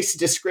who face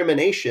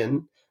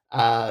discrimination,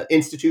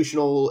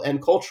 institutional and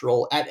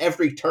cultural, at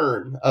every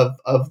turn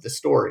of the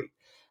story.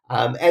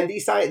 And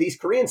these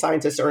Korean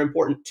scientists are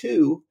important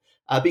too,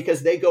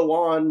 because they go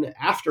on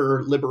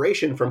after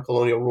liberation from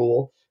colonial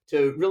rule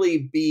to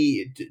really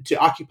to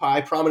occupy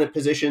prominent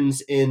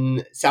positions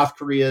in South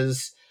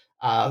Korea's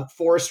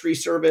forestry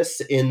service,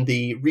 in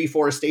the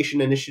reforestation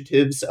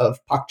initiatives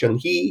of Park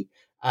Chung-hee,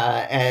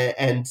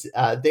 and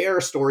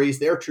their stories,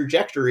 their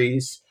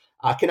trajectories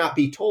cannot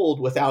be told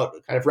without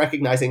kind of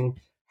recognizing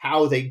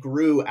how they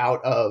grew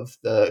out of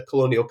the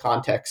colonial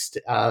context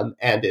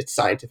and its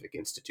scientific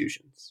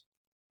institutions.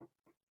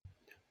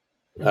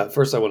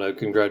 First, I want to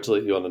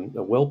congratulate you on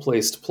a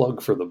well-placed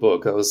plug for the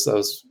book. That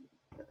was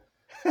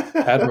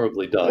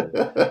admirably done.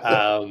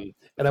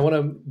 And I want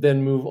to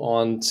then move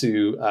on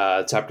to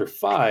chapter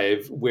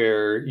 5,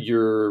 where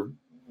you're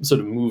sort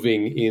of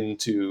moving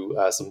into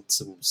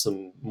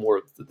some more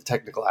of the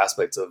technical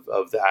aspects of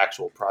the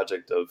actual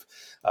project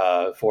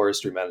of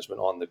forestry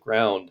management on the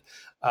ground.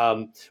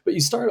 But you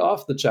start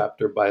off the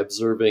chapter by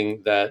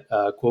observing that,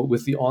 quote,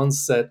 with the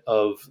onset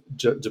of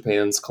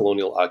Japan's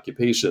colonial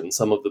occupation,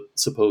 some of the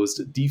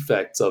supposed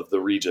defects of the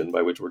region,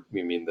 by which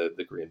we mean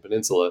the Korean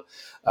Peninsula,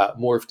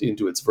 morphed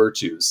into its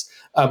virtues.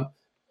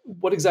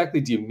 What exactly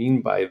do you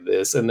mean by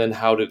this? And then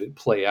how did it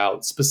play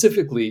out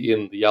specifically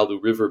in the Yalu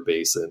River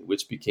Basin,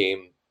 which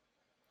became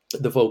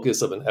the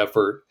focus of an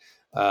effort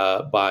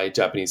by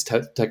Japanese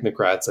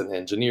technocrats and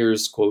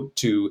engineers, quote,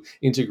 to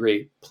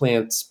integrate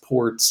plants,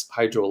 ports,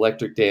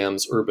 hydroelectric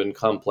dams, urban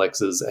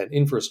complexes, and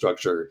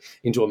infrastructure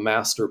into a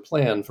master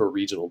plan for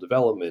regional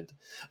development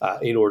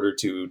in order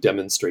to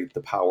demonstrate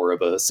the power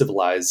of a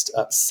civilized,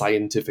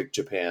 scientific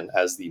Japan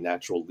as the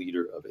natural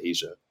leader of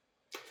Asia?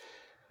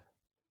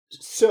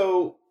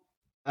 So,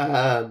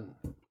 and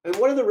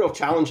one of the real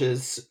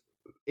challenges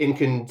in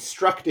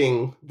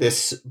constructing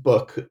this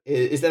book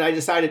is that I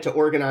decided to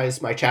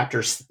organize my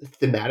chapters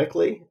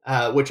thematically,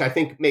 which I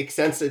think makes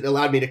sense. It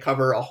allowed me to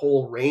cover a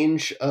whole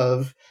range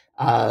of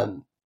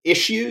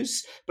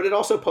issues, but it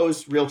also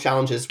posed real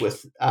challenges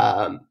with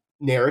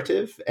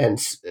narrative and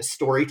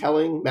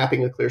storytelling,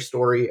 mapping a clear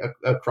story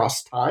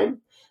across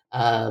time.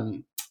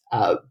 And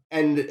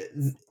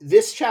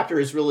this chapter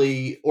is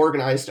really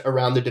organized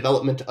around the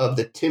development of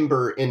the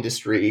timber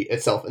industry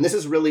itself. And this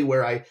is really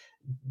where I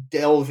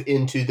delve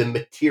into the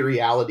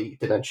materiality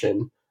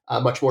dimension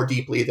much more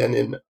deeply than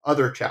in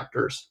other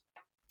chapters,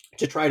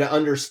 to try to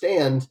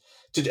understand.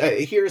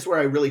 Here's where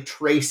I really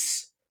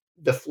trace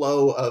the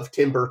flow of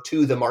timber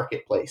to the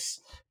marketplace,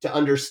 to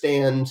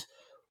understand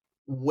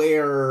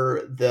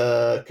where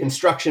the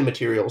construction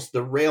materials,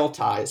 the rail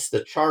ties,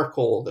 the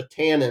charcoal, the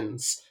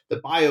tannins, the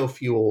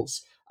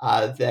biofuels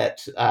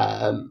that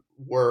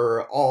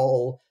were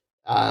all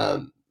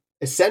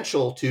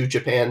essential to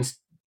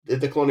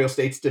the colonial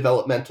state's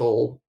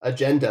developmental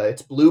agenda,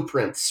 its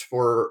blueprints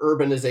for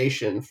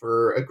urbanization,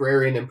 for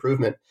agrarian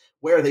improvement,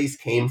 where these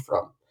came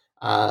from.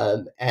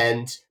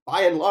 And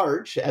by and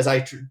large, as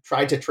I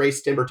tried to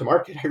trace timber to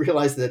market, I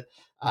realized that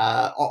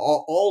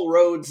all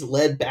roads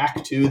led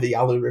back to the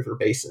Yalu River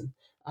Basin,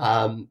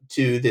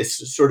 to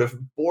this sort of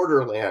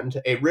borderland,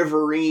 a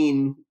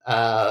riverine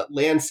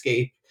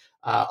landscape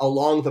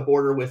along the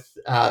border with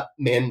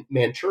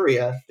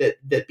Manchuria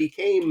that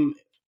became,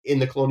 in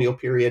the colonial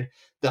period,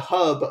 the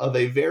hub of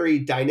a very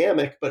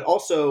dynamic but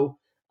also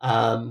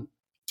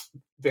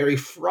very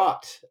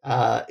fraught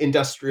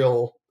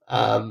industrial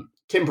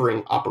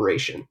timbering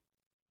operation.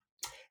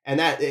 And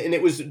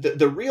it was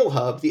the real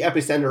hub, the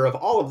epicenter of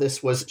all of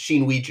this was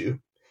Shinwiju,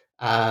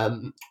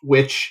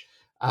 which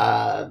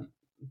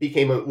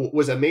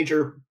was a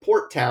major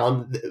port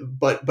town,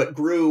 but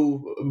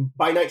grew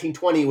by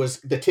 1920 was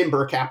the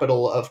timber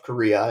capital of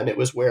Korea, and it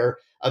was where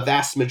a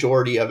vast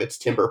majority of its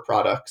timber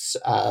products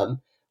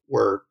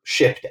were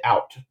shipped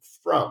out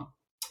from.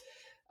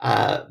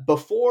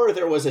 Before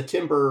there was a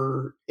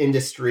timber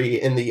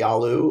industry in the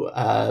Yalu,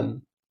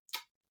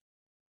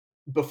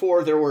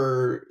 before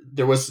before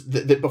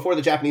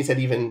the Japanese had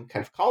even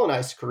kind of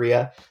colonized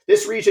Korea,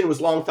 this region was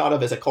long thought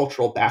of as a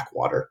cultural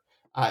backwater.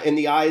 In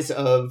the eyes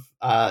of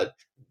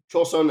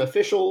Choson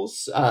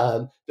officials,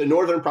 the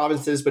northern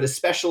provinces, but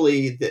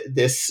especially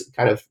this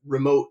kind of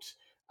remote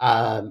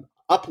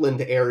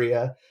upland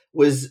area,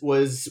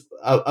 was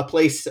a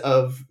place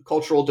of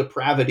cultural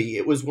depravity.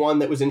 It was one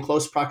that was in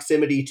close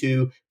proximity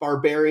to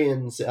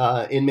barbarians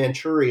in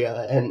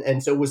Manchuria,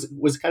 and so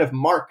was kind of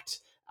marked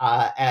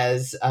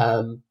as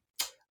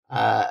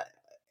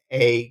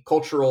a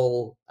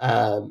cultural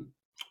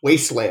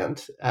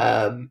wasteland,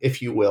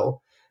 if you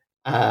will.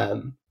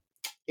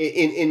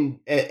 In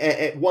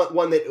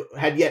one that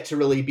had yet to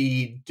really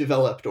be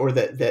developed, or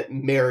that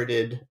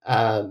merited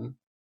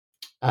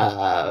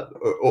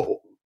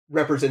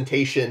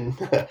representation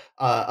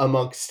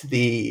amongst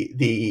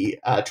the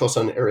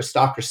Choson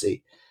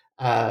aristocracy.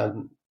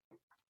 In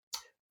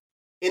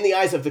the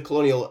eyes of the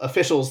colonial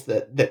officials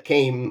that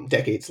came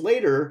decades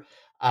later,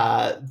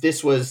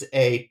 this was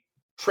a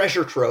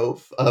treasure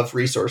trove of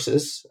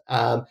resources,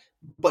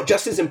 but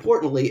just as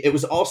importantly, it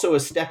was also a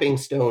stepping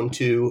stone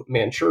to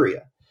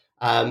Manchuria.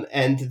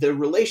 And the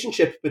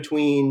relationship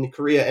between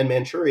Korea and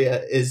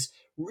Manchuria is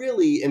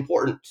really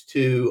important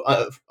to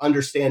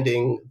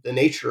understanding the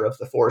nature of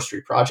the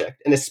forestry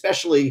project, and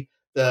especially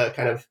the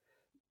kind of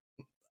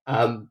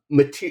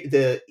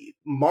the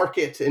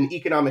market and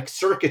economic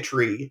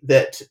circuitry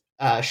that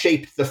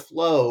shaped the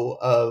flow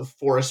of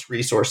forest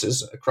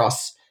resources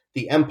across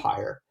the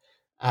empire.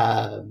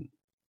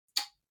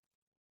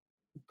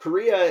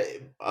 Korea,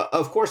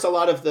 of course, a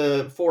lot of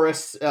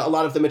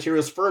the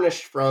materials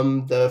furnished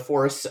from the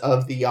forests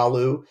of the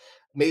Yalu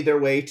made their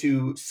way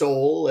to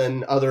Seoul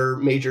and other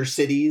major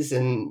cities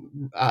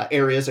and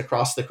areas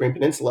across the Korean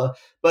Peninsula.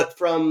 But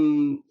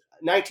from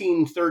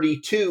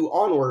 1932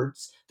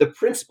 onwards, the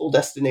principal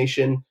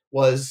destination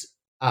was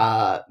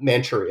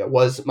Manchuria,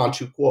 was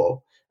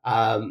Manchukuo,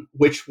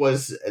 which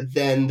was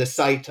then the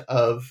site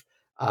of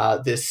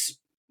this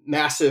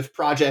massive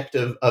project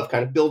of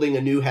kind of building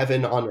a new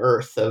heaven on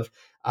earth, of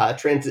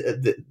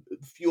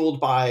fueled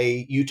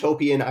by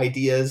utopian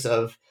ideas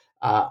of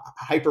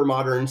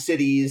hypermodern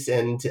cities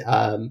and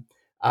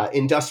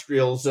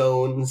industrial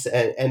zones,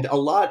 and a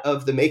lot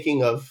of the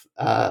making of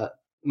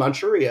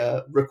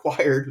Manchuria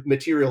required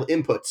material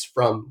inputs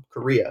from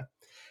Korea.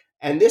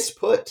 And this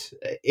put,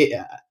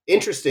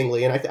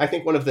 interestingly, and I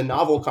think one of the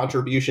novel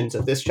contributions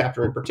of this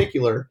chapter in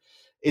particular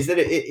is that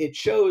it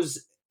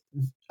shows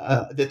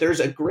that there's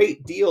a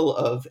great deal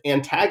of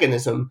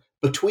antagonism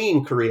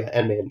between Korea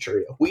and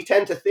Manchuria. We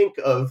tend to think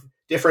of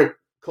different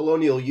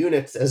colonial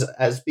units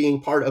as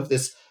being part of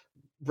this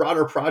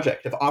broader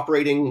project of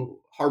operating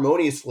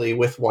harmoniously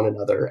with one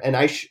another. And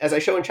as I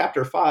show in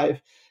chapter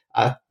 5,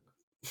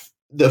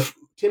 the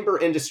timber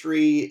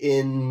industry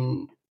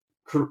in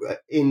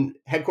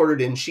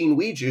headquartered in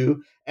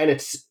Shinwiju and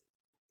its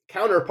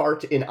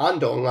counterpart in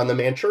Andong on the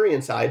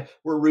Manchurian side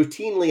were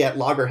routinely at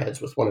loggerheads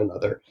with one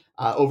another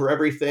over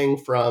everything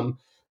from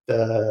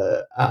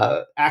the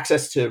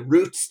access to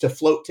routes to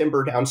float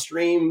timber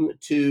downstream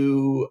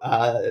to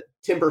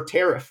timber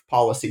tariff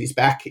policies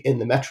back in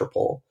the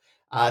metropole.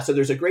 So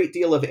there's a great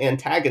deal of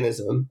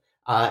antagonism,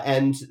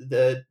 and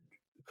the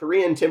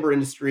Korean timber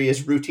industry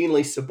is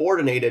routinely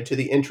subordinated to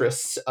the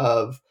interests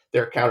of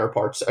their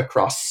counterparts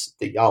across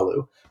the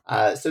Yalu.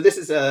 So this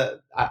is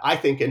I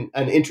think,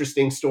 an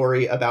interesting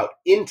story about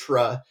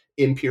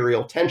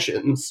intra-imperial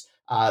tensions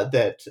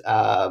that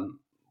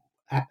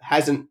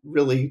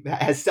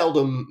has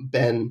seldom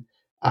been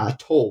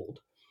told.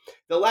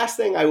 The last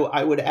thing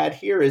I would add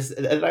here is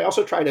that I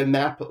also try to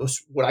map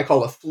what I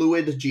call a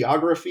fluid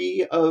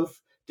geography of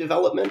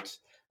development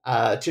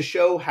to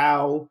show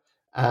how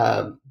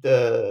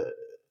the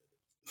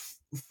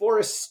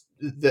forest,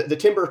 the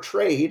timber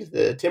trade,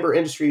 the timber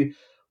industry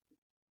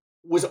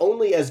was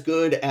only as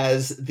good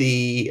as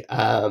the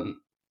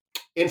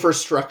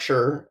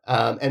infrastructure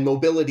and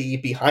mobility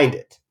behind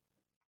it.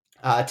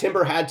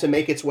 Timber had to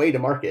make its way to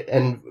market,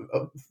 and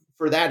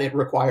for that it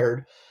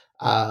required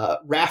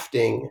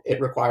rafting,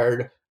 it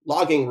required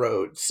logging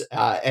roads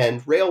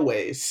and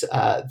railways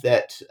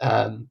that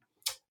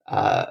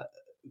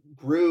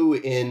grew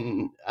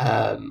in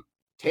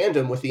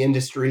tandem with the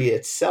industry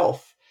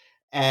itself.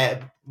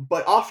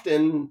 But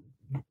often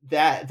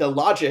that the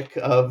logic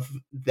of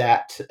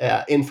that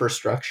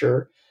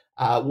infrastructure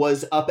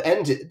was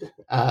upended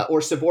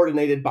or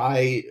subordinated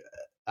by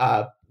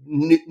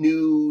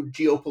new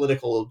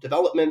geopolitical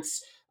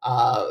developments,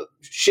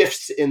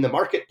 shifts in the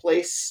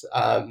marketplace,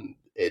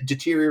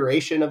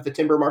 deterioration of the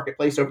timber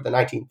marketplace over the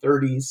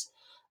 1930s,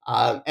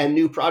 and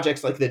new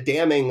projects like the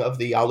damming of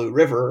the Yalu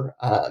River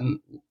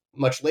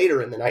much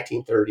later in the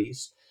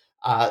 1930s.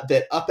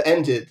 that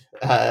upended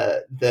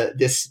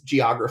this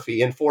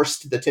geography and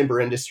forced the timber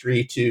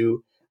industry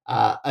to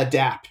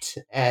adapt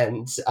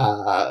and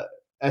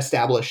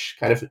establish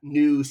kind of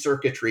new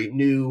circuitry,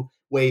 new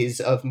ways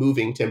of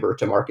moving timber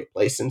to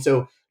marketplace. And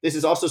so this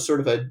is also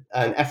sort of an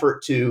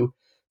effort to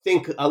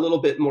think a little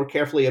bit more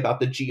carefully about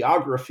the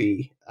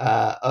geography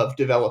of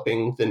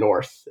developing the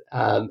North,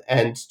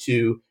 and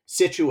to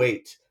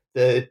situate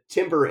the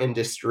timber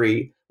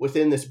industry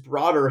within this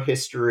broader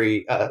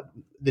history,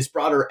 this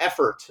broader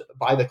effort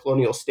by the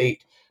colonial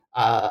state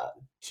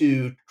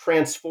to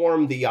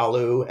transform the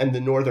Yalu and the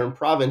northern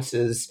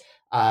provinces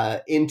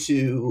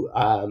into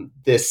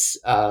this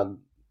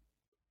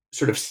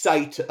sort of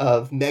site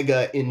of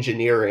mega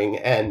engineering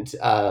and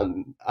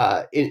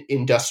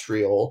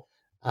industrial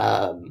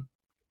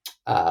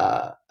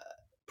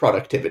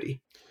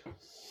productivity.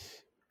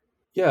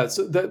 Yeah,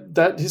 so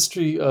that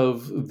history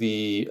of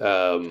the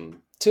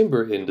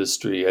timber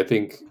industry, I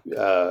think,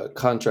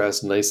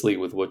 contrasts nicely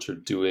with what you're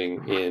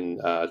doing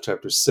in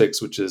chapter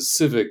 6, which is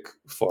civic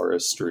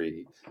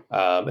forestry.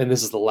 And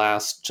this is the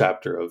last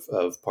chapter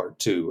of part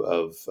 2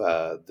 of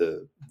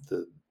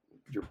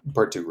your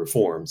part 2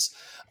 reforms.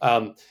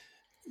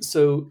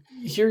 So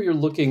here you're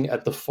looking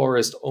at the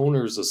forest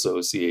owners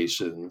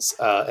associations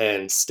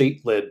and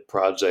state-led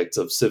projects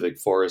of civic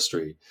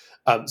forestry.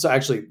 So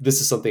actually, this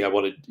is something I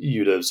wanted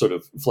you to sort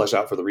of flesh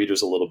out for the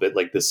readers a little bit,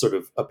 like this sort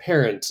of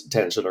apparent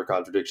tension or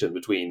contradiction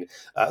between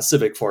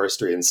civic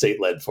forestry and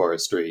state-led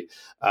forestry.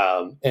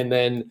 And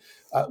then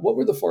what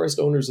were the forest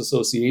owners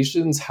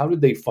associations? How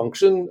did they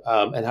function?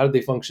 And how did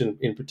they function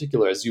in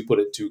particular, as you put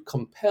it, to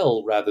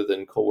compel rather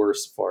than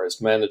coerce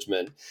forest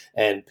management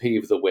and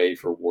pave the way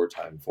for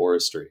wartime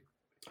forestry?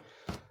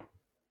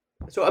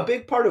 So a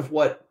big part of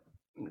what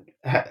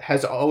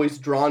has always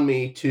drawn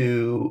me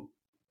to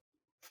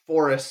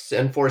forests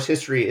and forest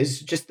history is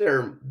just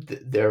their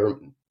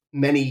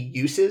many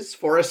uses.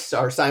 Forests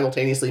are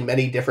simultaneously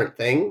many different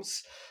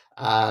things.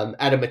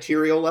 At a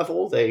material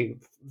level,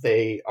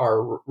 they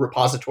are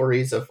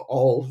repositories of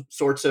all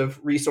sorts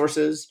of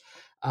resources.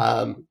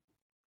 As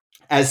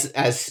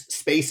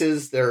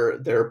spaces,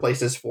 they're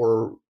places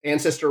for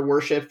ancestor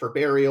worship, for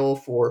burial,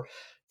 for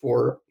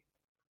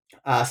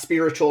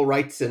spiritual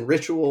rites and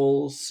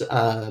rituals.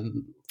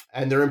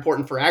 And they're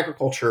important for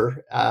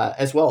agriculture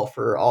as well,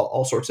 for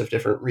all sorts of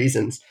different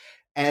reasons.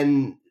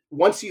 And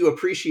once you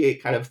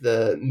appreciate kind of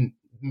the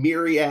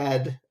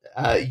myriad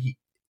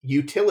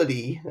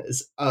utility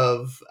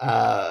of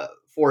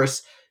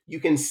forests, you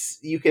can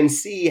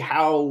see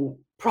how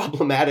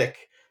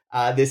problematic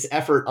this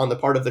effort on the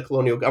part of the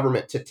colonial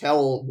government to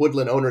tell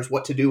woodland owners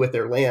what to do with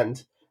their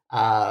land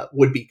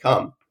would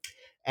become.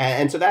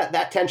 And so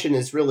that tension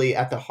is really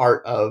at the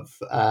heart of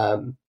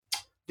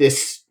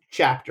this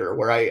chapter,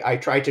 where I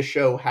try to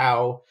show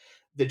how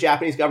the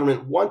Japanese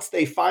government, once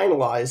they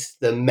finalized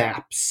the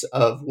maps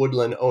of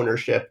woodland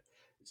ownership,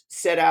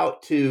 set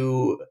out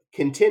to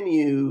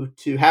continue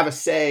to have a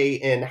say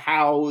in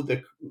how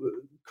the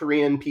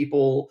Korean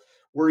people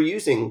were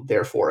using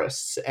their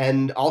forests,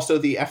 and also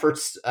the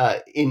efforts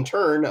in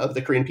turn of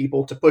the Korean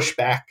people to push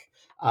back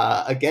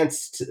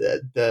against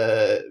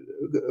the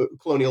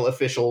colonial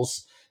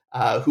officials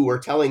who were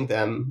telling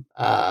them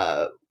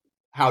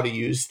how to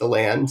use the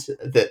land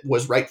that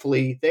was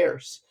rightfully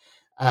theirs.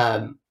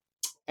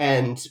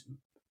 And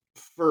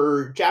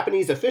for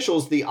Japanese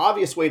officials, the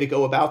obvious way to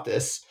go about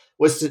this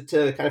was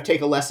to kind of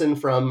take a lesson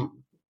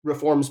from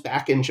reforms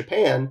back in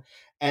Japan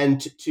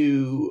and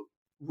to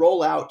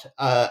roll out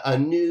a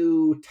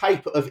new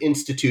type of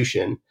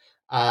institution,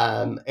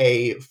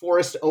 a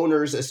forest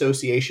owners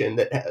association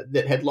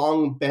that had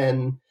long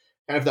been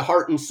kind of the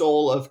heart and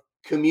soul of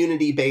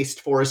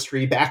community-based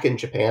forestry back in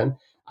Japan,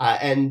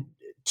 and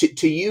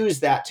to use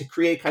that to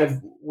create kind of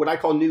what I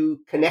call new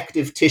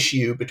connective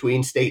tissue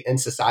between state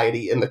and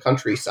society in the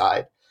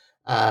countryside.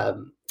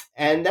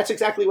 And that's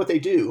exactly what they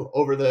do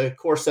over the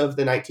course of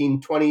the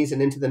 1920s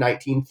and into the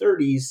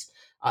 1930s.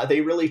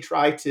 They really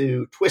try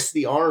to twist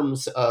the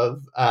arms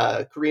of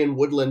Korean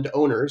woodland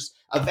owners.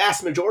 A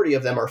vast majority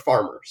of them are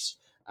farmers,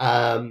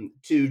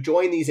 to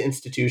join these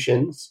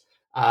institutions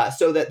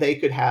so that they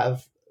could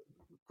have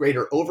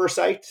greater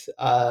oversight,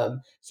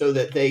 so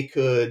that they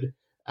could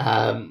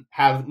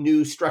have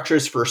new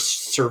structures for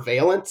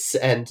surveillance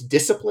and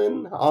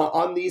discipline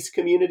on these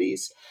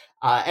communities,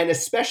 and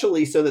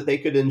especially so that they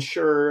could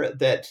ensure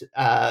that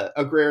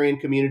agrarian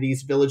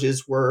communities,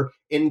 villages, were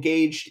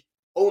engaged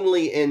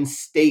only in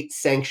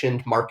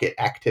state-sanctioned market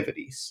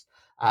activities.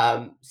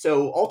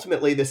 So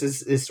ultimately, this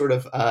is sort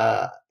of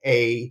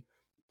a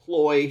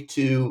ploy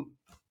to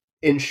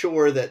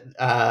ensure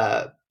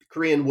that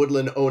Korean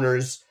woodland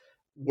owners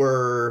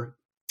were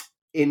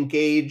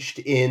engaged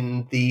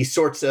in the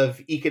sorts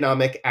of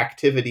economic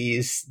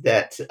activities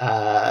that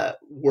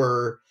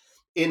were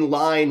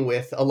aligned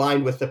with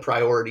the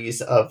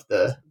priorities of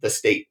the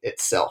state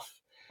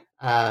itself.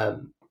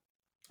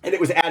 And it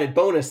was added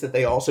bonus that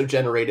they also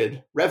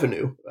generated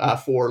revenue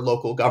for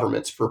local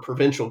governments, for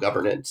provincial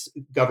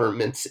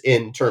governments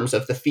in terms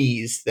of the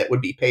fees that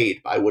would be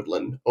paid by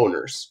woodland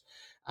owners.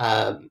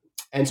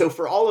 And so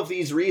for all of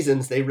these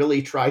reasons, they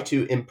really try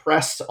to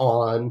impress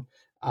on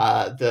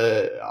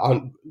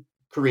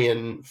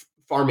Korean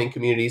farming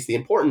communities the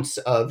importance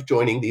of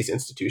joining these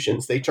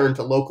institutions. They turn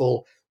to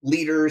local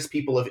leaders,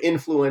 people of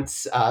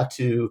influence,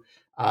 to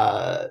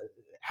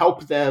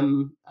help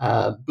them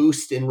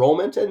boost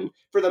enrollment. And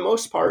for the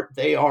most part,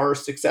 they are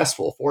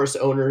successful. Forest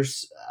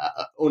owners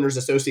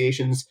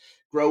associations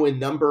grow in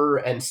number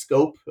and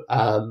scope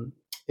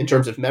in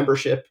terms of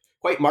membership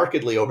quite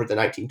markedly over the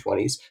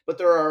 1920s. But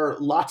there are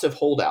lots of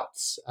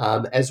holdouts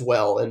as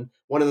well. And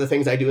one of the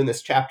things I do in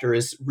this chapter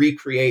is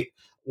recreate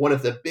one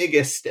of the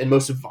biggest and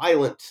most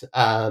violent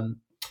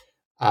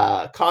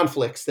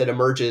conflicts that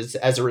emerges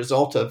as a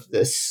result of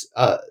this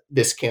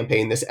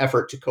campaign, this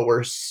effort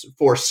to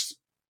force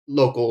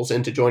locals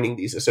into joining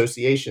these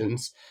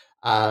associations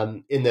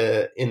in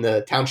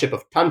the township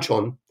of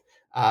Tanchon,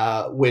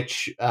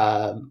 which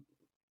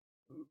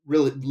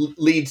really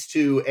leads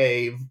to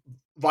a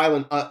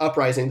violent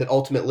uprising that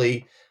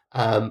ultimately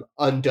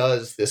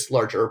undoes this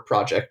larger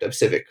project of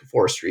civic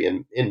forestry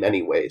in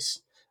many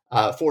ways,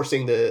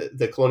 forcing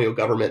the colonial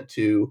government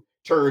to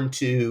turn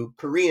to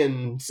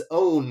Koreans'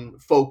 own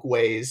folk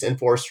ways and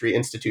forestry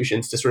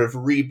institutions to sort of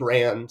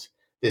rebrand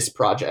this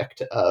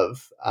project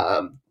of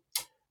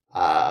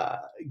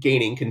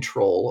gaining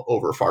control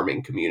over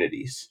farming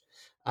communities.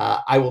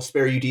 I will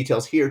spare you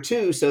details here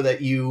too, so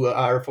that you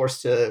are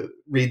forced to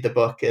read the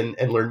book and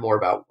learn more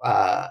about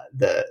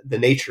the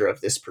nature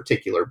of this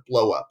particular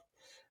blow up.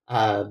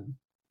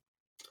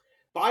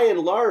 By and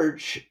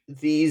large,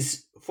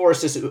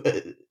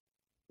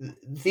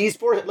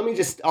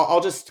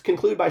 I'll just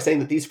conclude by saying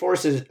that these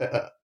forest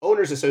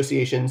owners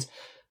associations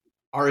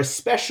are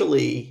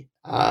especially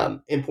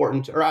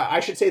important, or I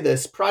should say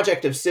this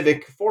project of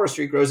civic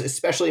forestry grows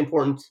especially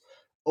important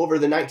over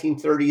the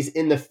 1930s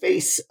in the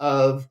face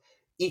of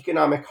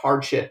economic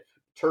hardship,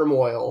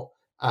 turmoil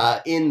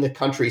in the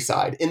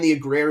countryside, in the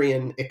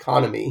agrarian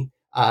economy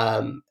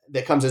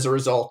that comes as a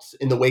result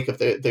in the wake of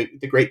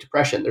the Great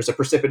Depression. There's a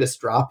precipitous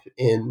drop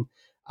in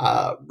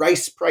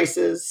rice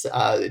prices.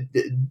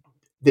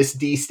 This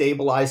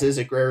destabilizes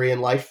agrarian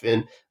life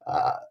in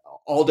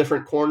all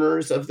different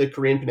corners of the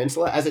Korean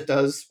Peninsula, as it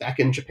does back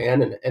in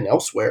Japan and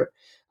elsewhere.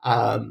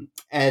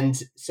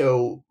 And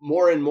so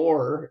more and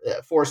more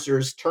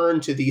foresters turn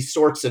to these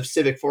sorts of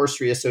civic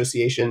forestry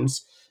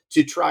associations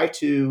to try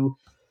to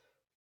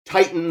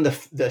tighten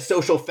the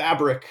social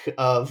fabric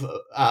of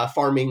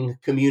farming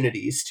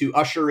communities, to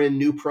usher in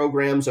new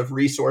programs of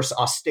resource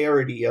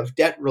austerity, of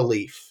debt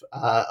relief,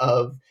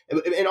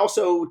 and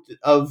also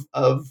of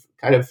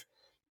kind of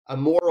a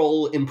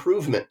moral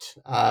improvement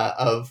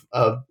of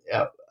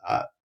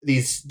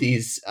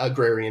these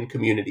agrarian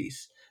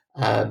communities.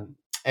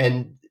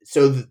 And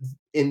so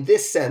in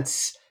this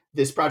sense,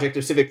 this project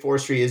of civic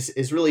forestry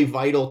is really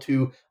vital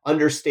to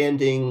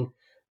understanding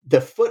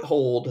the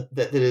foothold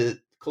that the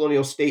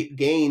colonial state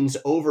gains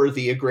over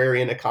the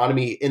agrarian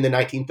economy in the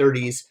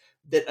 1930s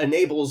that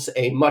enables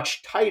a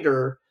much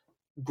tighter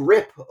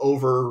grip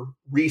over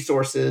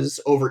resources,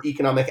 over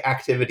economic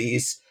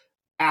activities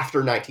after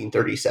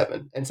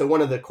 1937. And so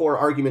one of the core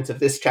arguments of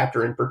this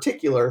chapter in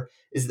particular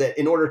is that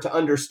in order to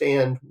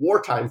understand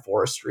wartime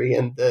forestry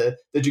and the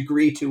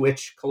degree to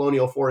which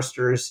colonial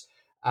foresters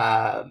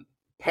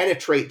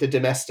penetrate the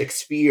domestic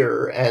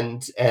sphere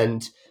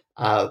and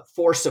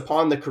force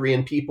upon the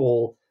Korean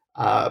people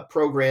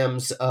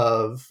programs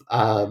of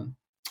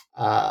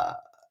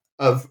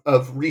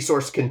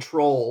resource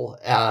control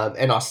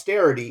and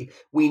austerity,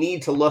 we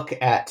need to look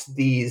at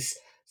these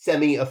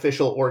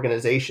semi-official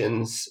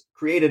organizations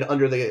created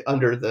under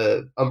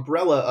the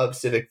umbrella of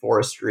civic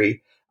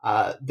forestry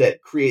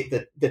that create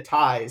the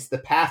ties, the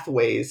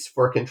pathways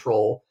for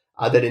control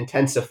that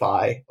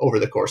intensify over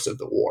the course of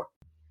the war.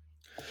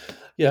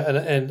 Yeah,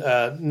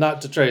 and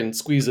not to try and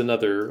squeeze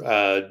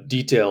another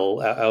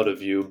detail out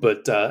of you,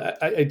 but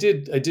I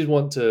did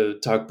want to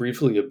talk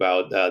briefly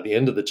about the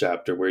end of the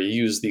chapter where you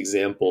use the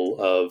example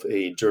of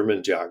a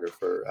German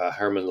geographer,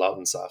 Hermann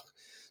Lautenschach,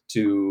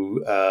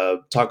 to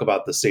talk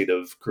about the state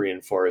of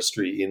Korean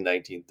forestry in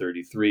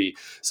 1933.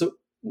 So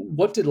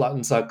what did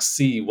Lautenschach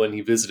see when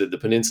he visited the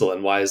peninsula,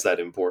 and why is that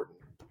important?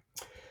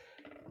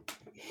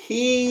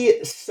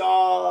 He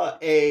saw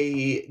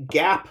a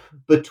gap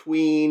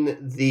between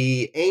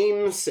the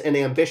aims and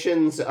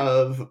ambitions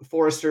of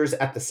foresters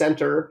at the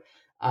center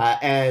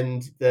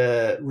and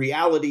the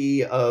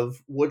reality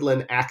of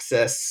woodland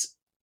access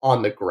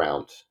on the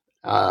ground.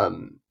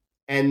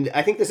 And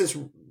I think this is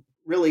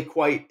really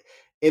quite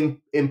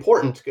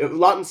important.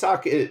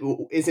 Lautenschach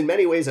is in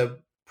many ways a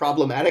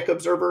problematic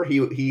observer.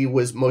 He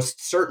was most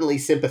certainly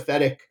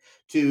sympathetic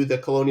to the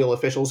colonial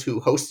officials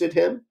who hosted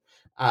him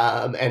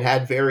and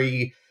had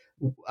very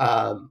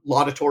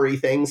laudatory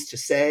things to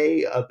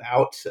say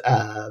about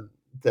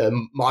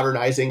the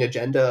modernizing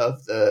agenda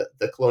of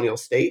the colonial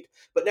state.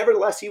 But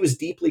nevertheless, he was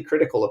deeply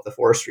critical of the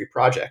forestry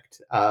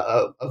project,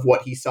 of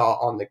what he saw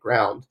on the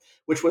ground,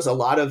 which was a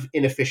lot of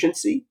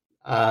inefficiency.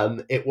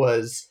 It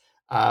was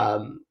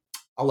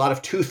a lot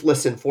of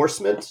toothless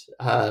enforcement,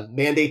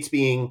 mandates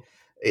being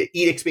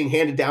edicts being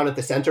handed down at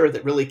the center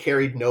that really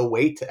carried no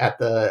weight at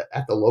the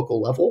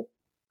local level,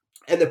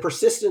 and the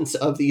persistence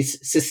of these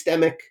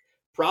systemic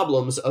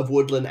problems of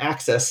woodland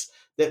access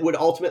that would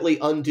ultimately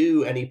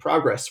undo any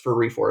progress for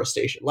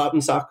reforestation.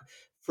 Lautensack,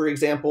 for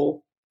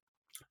example,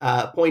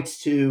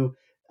 points to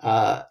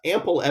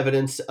ample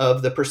evidence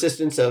of the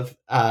persistence of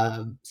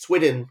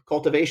swidden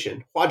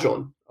cultivation,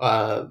 huajon,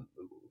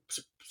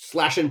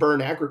 slash and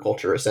burn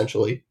agriculture,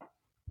 essentially,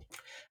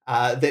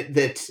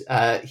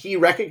 that he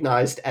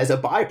recognized as a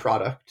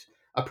byproduct,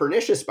 a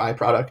pernicious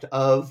byproduct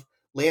of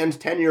land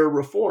tenure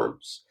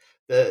reforms.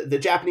 The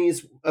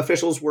Japanese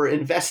officials were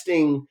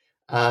investing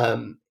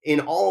in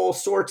all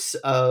sorts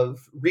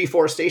of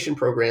reforestation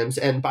programs,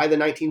 and by the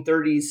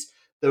 1930s,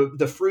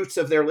 the fruits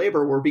of their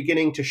labor were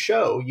beginning to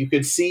show. You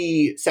could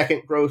see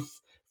second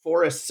growth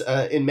forests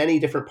in many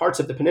different parts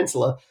of the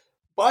peninsula,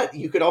 but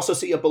you could also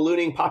see a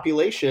ballooning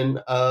population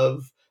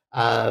of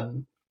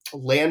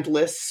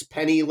landless,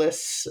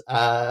 penniless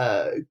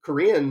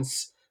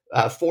Koreans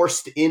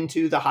forced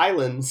into the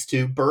highlands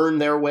to burn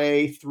their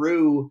way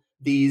through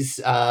these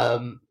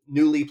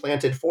newly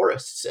planted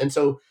forests. And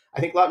so I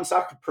think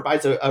Lautensack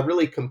provides a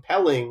really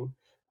compelling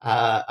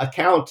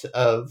account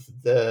of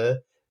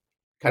the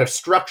kind of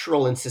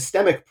structural and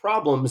systemic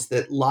problems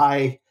that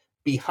lie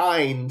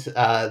behind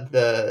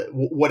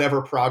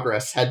whatever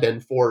progress had been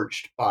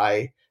forged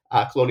by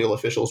colonial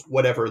officials,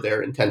 whatever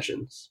their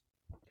intentions.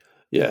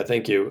 Yeah,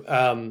 thank you.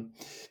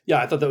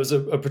 I thought that was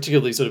a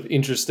particularly sort of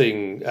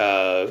interesting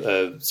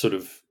sort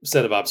of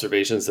set of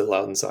observations that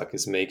Lautensack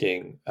is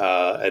making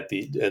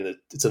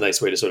it's a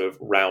nice way to sort of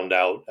round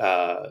out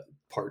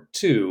part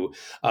 2,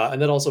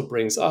 and that also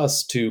brings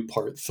us to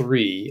part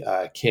 3,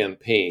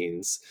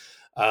 campaigns.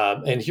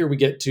 And here we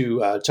get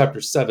to chapter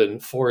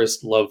 7,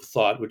 Forest Love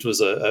Thought, which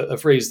was a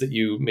phrase that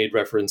you made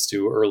reference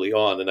to early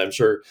on. And I'm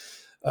sure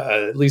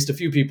at least a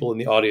few people in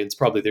the audience,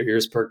 probably their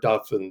ears perked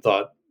up and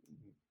thought,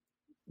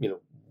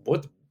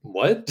 what?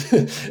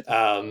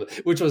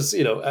 Which was,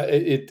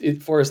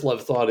 Forest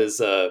Love Thought is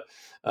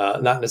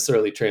not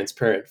necessarily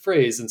transparent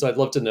phrase. And so I'd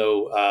love to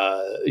know,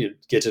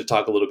 get to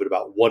talk a little bit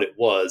about what it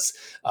was,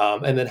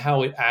 and then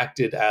how it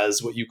acted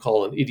as what you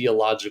call an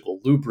ideological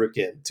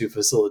lubricant to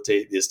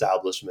facilitate the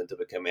establishment of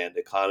a command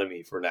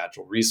economy for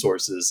natural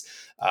resources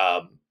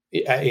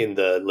in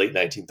the late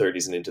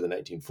 1930s and into the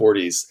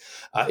 1940s.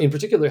 In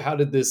particular, how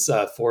did this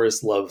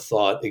Forest Love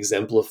Thought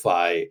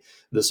exemplify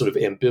the sort of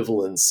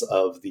ambivalence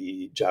of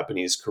the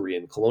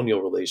Japanese-Korean colonial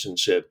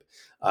relationship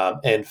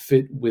and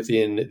fit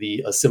within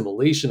the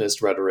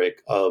assimilationist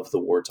rhetoric of the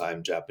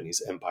wartime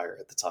Japanese empire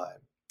at the time?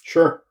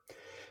 Sure.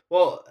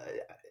 Well,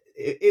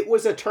 it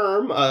was a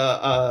term,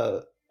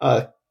 a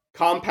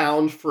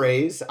compound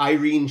phrase,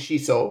 Irene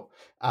Shiso,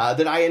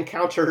 that I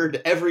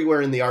encountered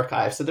everywhere in the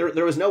archive. So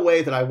there was no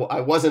way that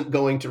I wasn't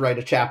going to write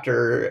a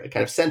chapter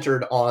kind of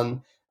centered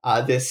on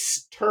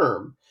this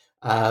term.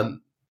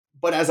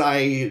 But as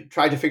I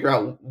tried to figure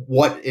out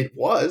what it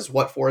was,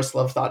 what Forest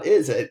Love Thought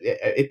is,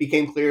 it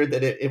became clear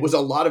that it was a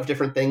lot of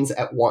different things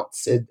at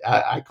once.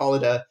 I call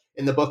it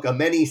in the book, a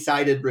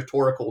many-sided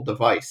rhetorical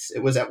device.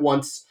 It was at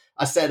once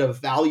a set of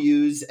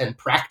values and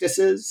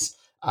practices,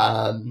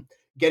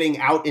 getting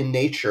out in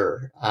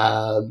nature,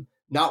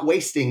 not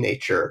wasting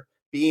nature,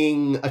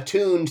 being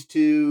attuned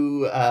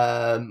to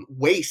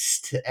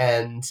waste,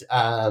 and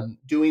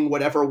doing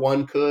whatever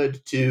one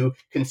could to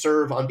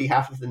conserve on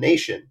behalf of the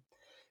nation.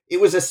 It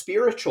was a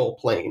spiritual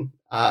plane,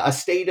 a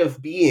state of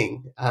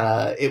being.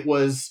 It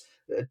was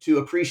to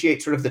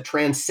appreciate sort of the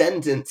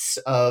transcendence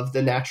of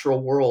the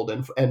natural world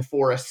and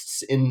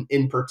forests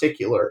in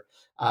particular,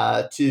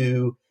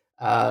 to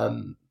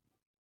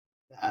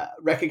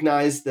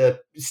recognize the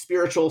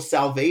spiritual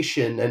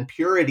salvation and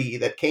purity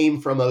that came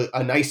from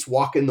a nice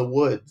walk in the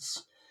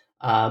woods.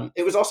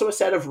 It was also a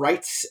set of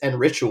rites and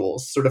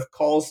rituals, sort of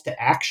calls to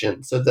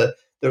action. So the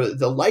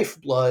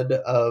lifeblood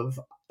of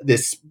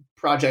this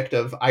project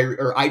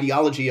or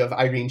ideology of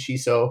Irene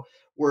Shiso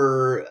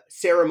were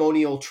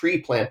ceremonial tree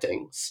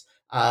plantings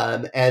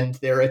and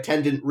their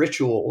attendant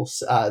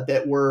rituals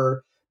that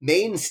were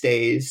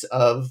mainstays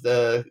of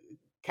the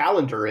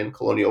calendar in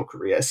colonial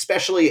Korea.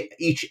 Especially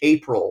each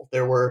April,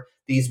 there were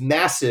these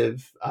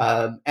massive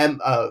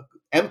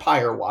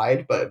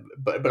empire-wide,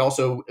 but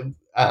also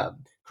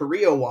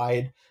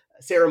Korea-wide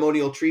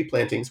ceremonial tree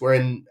plantings,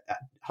 wherein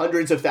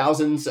hundreds of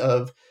thousands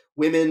of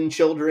women,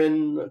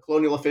 children,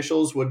 colonial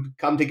officials would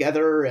come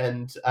together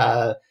and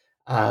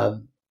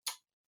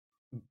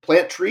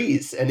plant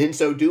trees, and in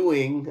so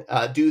doing,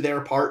 do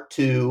their part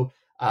to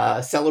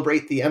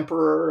celebrate the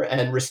emperor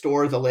and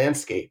restore the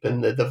landscape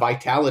and the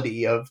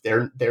vitality of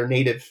their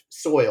native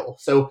soil.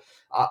 So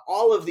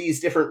all of these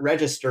different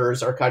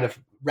registers are kind of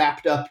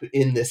wrapped up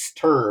in this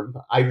term,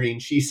 Irene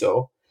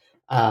Shiso.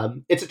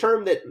 It's a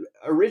term that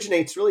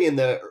originates really in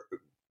the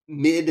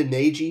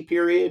mid-Meiji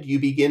period. You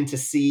begin to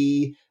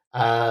see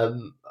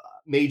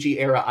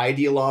Meiji-era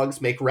ideologues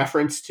make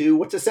reference to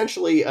what's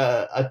essentially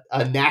a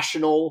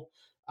national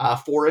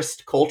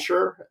forest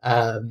culture.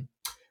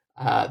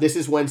 This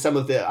is when some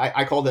of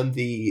I call them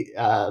the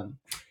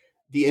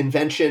the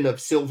invention of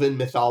Sylvan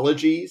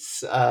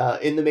mythologies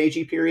in the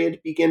Meiji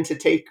period begin to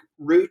take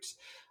root.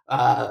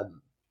 But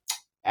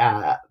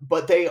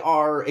they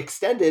are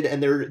extended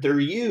and they're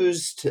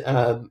used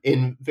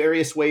in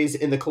various ways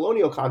in the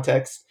colonial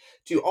context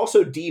to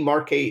also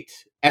demarcate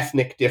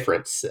ethnic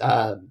difference.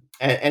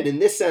 And in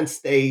this sense,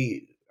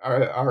 they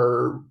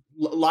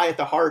lie at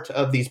the heart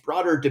of these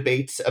broader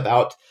debates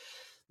about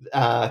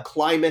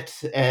climate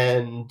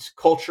and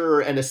culture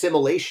and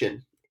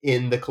assimilation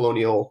in the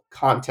colonial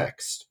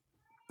context.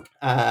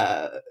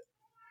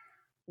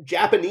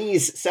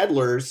 Japanese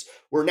settlers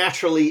were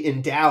naturally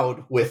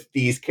endowed with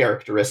these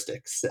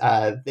characteristics.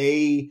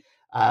 They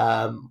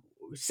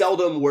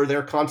seldom were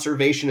their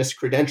conservationist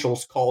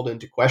credentials called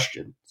into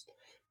question.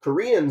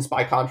 Koreans,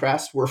 by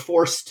contrast, were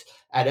forced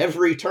at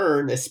every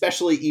turn,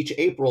 especially each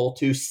April,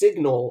 to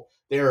signal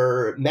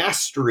their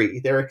mastery,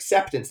 their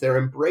acceptance, their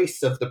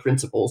embrace of the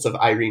principles of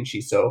Irene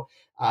Shiso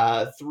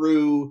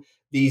through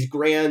these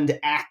grand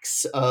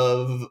acts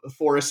of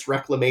forest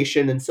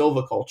reclamation and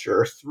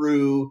silviculture,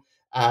 through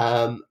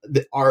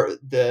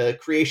the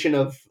creation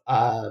of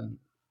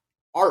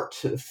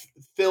art,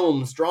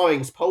 films,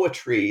 drawings,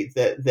 poetry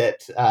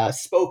that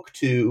spoke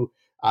to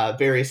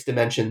various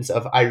dimensions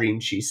of Irene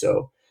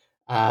Shiso,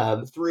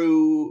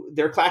 through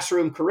their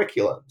classroom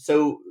curriculum.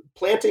 So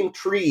planting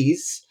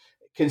trees,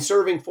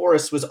 conserving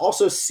forests was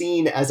also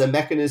seen as a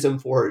mechanism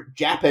for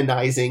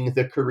Japanizing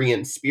the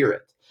Korean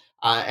spirit.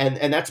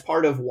 And that's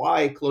part of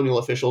why colonial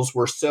officials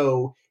were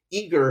so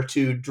eager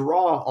to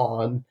draw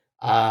on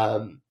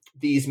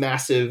these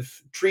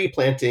massive tree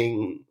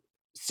planting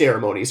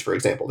ceremonies, for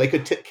example. They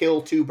could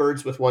kill two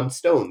birds with one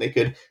stone. They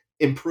could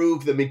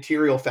improve the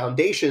material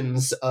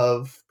foundations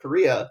of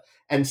Korea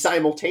and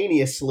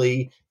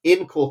simultaneously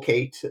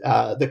inculcate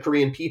the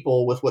Korean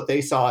people with what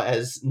they saw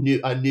as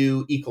a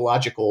new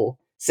ecological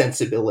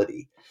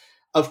sensibility.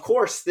 Of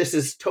course, this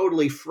is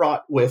totally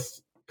fraught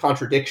with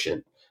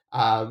contradiction.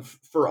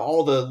 For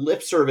all the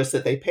lip service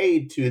that they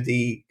paid to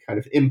the kind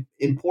of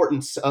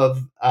importance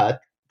of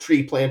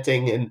tree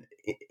planting and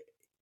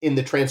in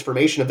the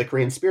transformation of the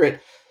Korean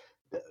spirit,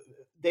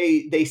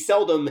 they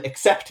seldom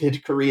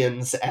accepted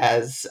Koreans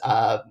as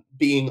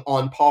being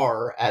on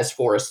par as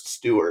forest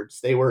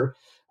stewards. They were,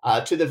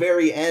 to the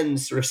very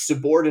end, sort of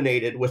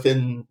subordinated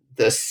within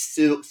the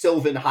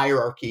Sylvan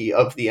hierarchy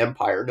of the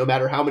empire. No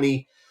matter how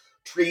many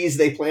trees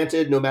they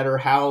planted, no matter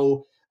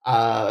how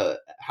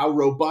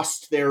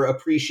robust their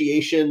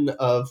appreciation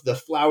of the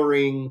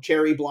flowering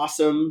cherry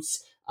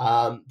blossoms,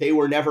 they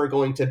were never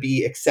going to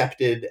be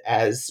accepted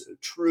as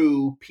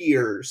true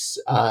peers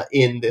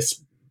in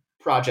this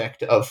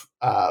project of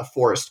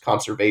forest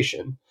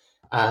conservation.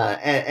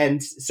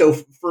 And so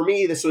for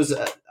me, this was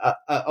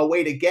a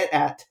way to get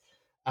at,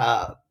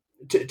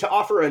 to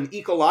offer an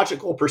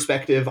ecological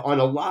perspective on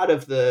a lot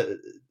of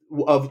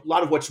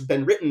what's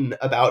been written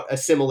about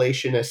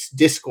assimilationist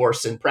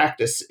discourse and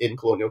practice in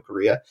colonial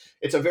Korea.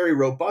 It's a very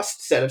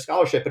robust set of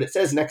scholarship, but it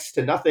says next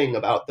to nothing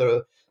about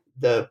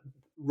the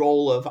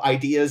role of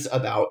ideas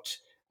about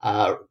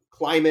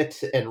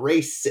climate and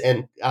race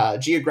and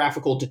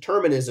geographical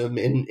determinism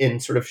in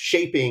sort of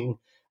shaping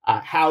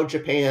how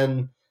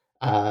Japan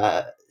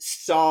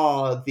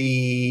saw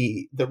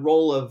the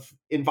role of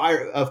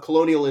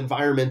colonial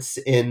environments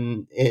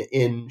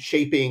in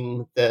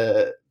shaping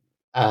the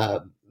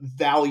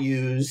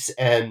values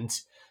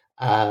and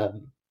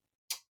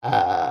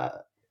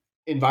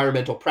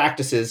environmental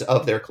practices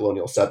of their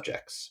colonial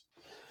subjects.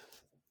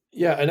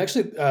 Yeah, and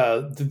actually,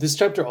 this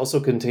chapter also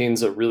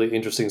contains a really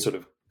interesting sort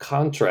of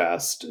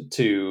contrast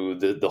to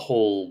the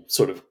whole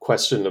sort of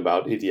question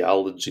about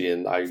ideology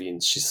and Irene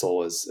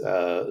Shiso,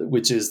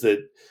 which is that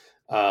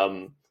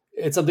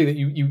it's something that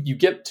you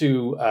get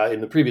to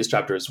in the previous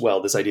chapter as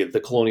well. This idea that the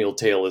colonial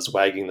tail is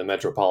wagging the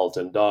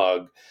metropolitan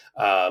dog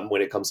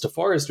when it comes to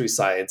forestry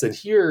science, and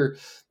here.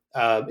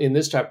 In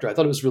this chapter, I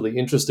thought it was really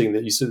interesting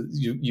that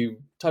you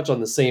touch on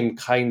the same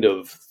kind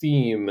of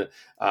theme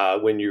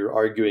when you're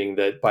arguing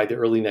that by the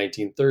early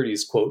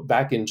 1930s, quote,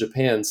 back in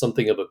Japan,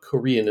 something of a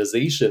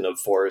Koreanization of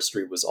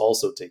forestry was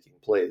also taking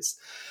place.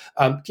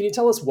 Can you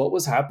tell us what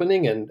was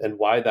happening and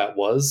why that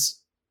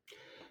was?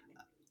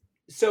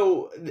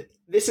 So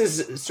this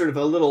is sort of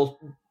a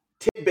little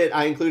tidbit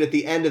I include at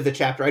the end of the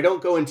chapter. I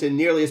don't go into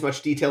nearly as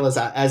much detail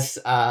as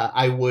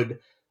I would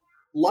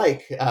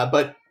like,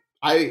 but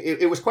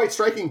it was quite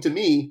striking to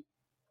me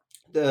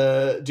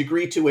the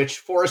degree to which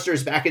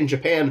foresters back in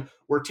Japan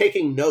were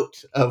taking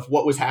note of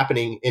what was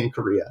happening in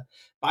Korea.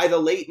 By the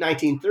late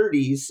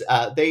 1930s,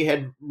 they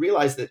had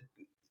realized that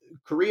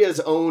Korea's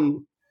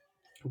own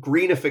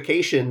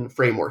greenification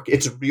framework,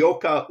 its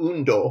Ryoka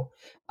Undo,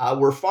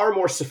 were far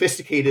more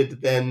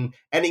sophisticated than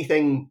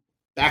anything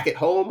back at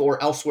home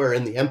or elsewhere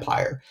in the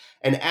empire.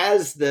 And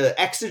as the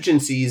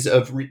exigencies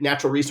of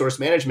natural resource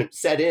management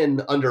set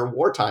in under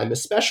wartime,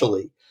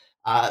 especially,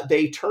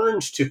 they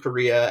turned to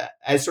Korea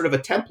as sort of a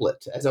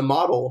template, as a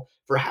model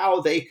for how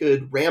they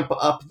could ramp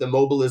up the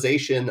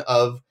mobilization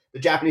of the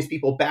Japanese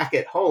people back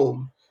at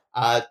home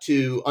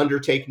to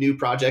undertake new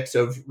projects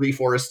of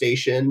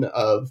reforestation,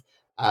 of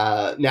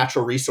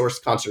natural resource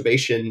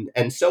conservation,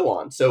 and so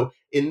on. So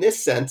in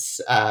this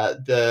sense,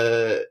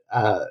 the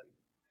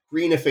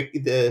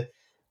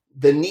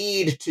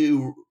need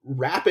to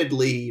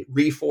rapidly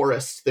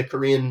reforest the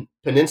Korean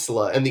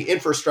peninsula and the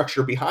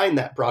infrastructure behind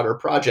that broader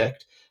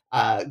project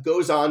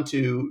goes on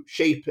to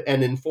shape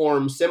and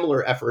inform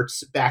similar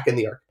efforts back in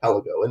the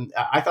archipelago. And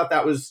I thought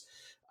that was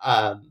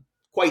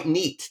quite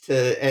neat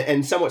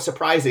and somewhat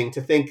surprising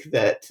to think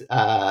that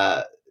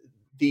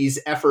these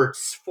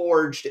efforts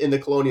forged in the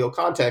colonial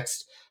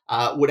context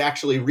would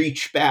actually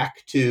reach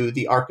back to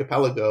the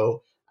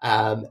archipelago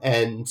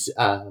and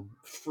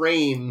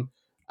frame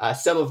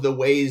some of the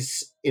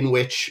ways in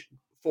which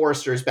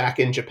foresters back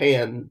in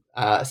Japan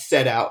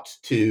set out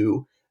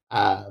to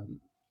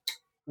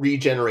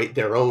regenerate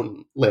their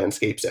own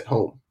landscapes at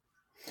home.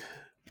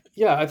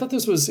 Yeah, I thought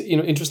this was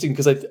interesting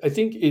because I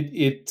think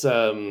it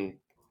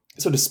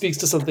sort of speaks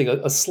to something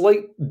a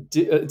slight.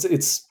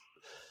 It's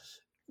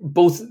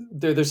both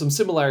there's some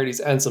similarities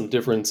and some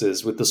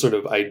differences with the sort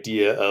of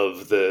idea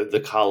of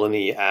the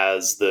colony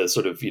as the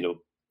sort of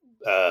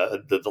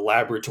the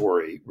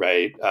laboratory,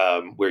 right?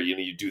 Where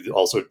you do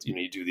all sorts,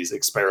 you do these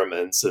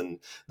experiments, and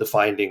the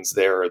findings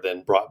there are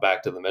then brought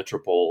back to the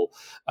metropole.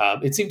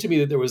 It seemed to me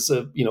that there was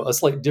a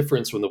slight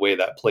difference from the way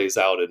that plays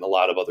out in a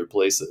lot of other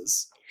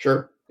places.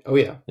 Sure. Oh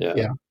yeah.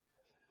 Yeah.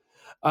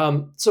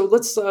 So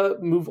let's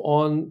move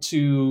on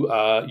to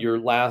your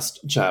last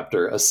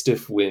chapter, A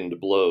Stiff Wind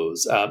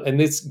Blows. And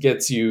this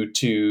gets you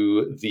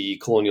to the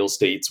colonial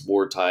states'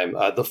 wartime,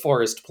 the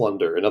forest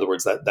plunder. In other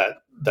words,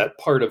 that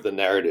part of the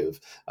narrative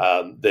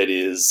that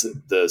is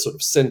the sort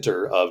of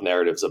center of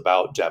narratives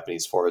about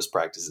Japanese forest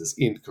practices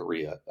in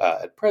Korea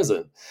at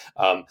present,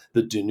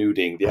 the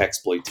denuding, the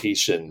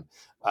exploitation.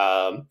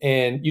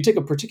 And you take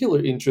a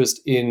particular interest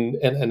in,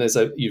 and as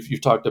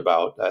you've talked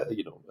about,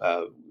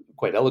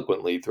 quite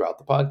eloquently throughout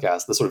the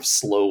podcast, the sort of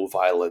slow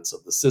violence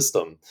of the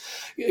system.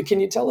 Can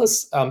you tell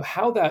us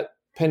how that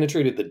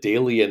penetrated the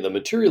daily and the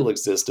material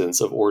existence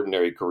of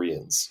ordinary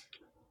Koreans?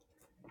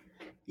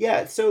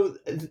 Yeah, so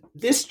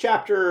this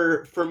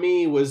chapter for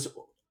me was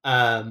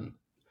an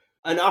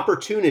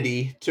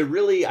opportunity to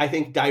really, I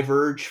think,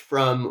 diverge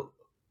from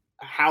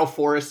how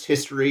forest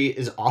history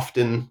is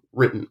often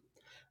written,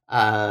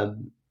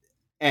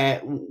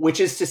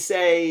 which is to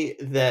say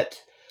that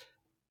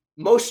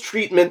most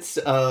treatments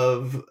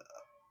of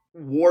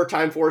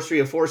wartime forestry,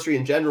 of forestry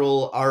in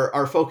general,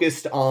 are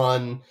focused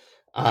on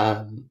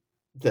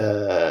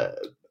the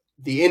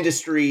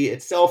industry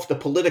itself, the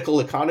political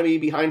economy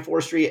behind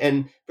forestry,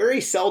 and very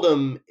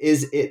seldom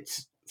is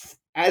it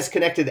as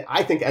connected,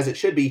 I think, as it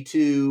should be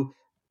to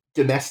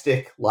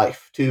domestic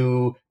life,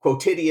 to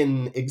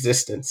quotidian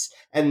existence.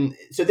 And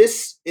so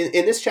this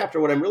in this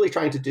chapter, what I'm really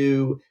trying to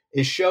do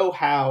is show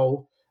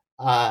how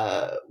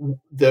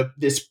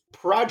this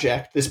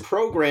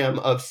program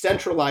of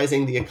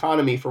centralizing the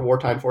economy for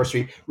wartime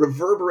forestry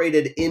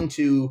reverberated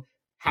into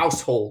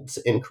households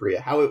in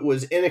Korea, how it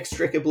was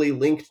inextricably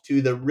linked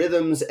to the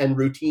rhythms and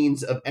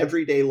routines of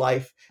everyday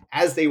life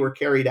as they were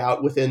carried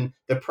out within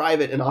the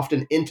private and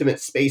often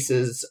intimate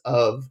spaces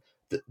of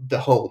the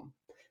home.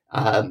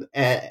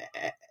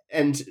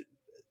 And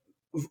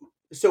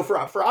so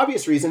for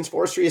obvious reasons,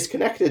 forestry is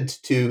connected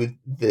to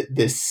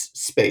this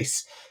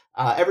space.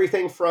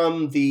 Everything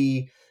from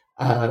the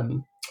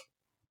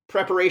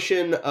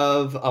preparation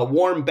of a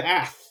warm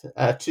bath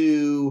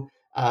to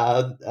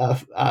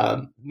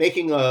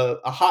making a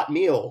hot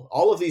meal,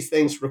 all of these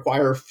things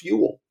require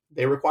fuel.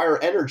 They require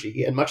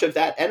energy, and much of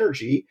that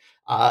energy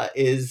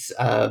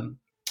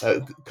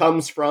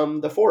comes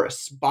from the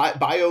forests.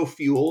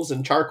 Biofuels,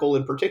 and charcoal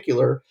in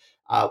particular,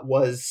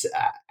 was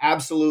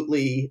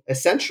absolutely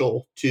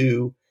essential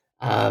to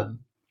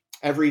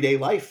everyday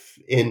life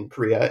in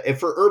Korea, and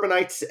for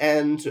urbanites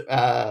and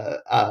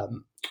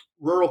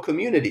rural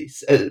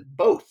communities,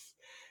 both.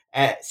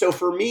 So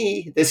for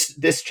me,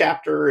 this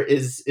chapter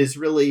is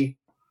really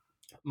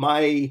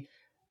my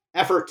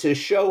effort to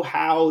show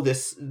how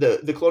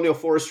the colonial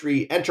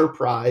forestry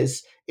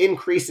enterprise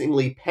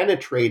increasingly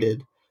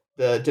penetrated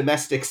the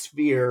domestic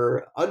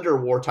sphere under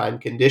wartime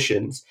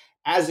conditions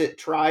as it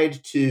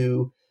tried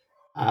to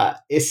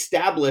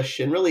establish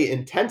and really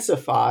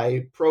intensify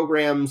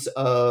programs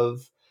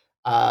of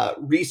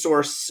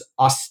resource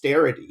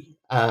austerity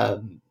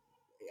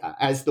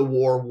as the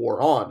war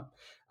wore on.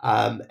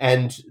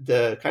 And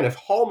the kind of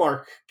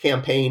hallmark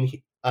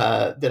campaign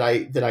that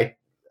I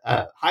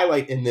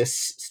highlight in this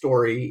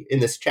story, in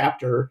this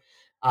chapter,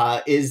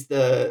 is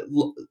the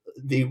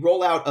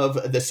rollout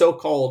of the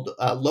so-called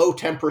low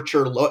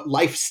temperature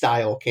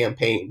lifestyle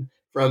campaign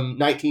from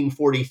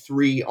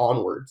 1943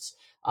 onwards.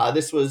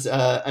 This was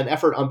an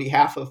effort on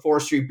behalf of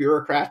forestry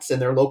bureaucrats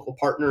and their local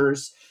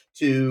partners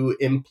to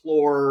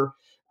implore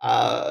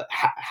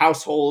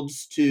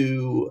households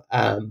to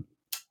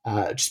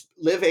just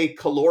live a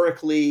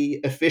calorically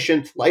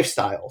efficient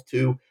lifestyle,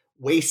 to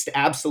waste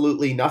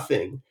absolutely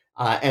nothing,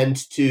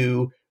 and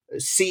to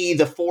see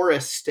the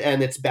forest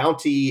and its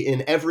bounty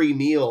in every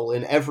meal,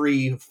 in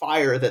every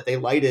fire that they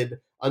lighted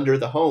under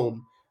the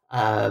home,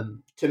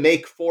 to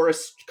make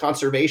forest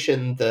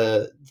conservation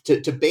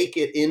to bake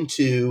it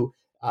into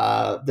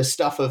the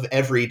stuff of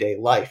everyday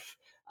life,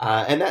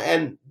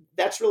 and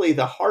that's really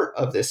the heart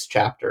of this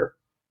chapter.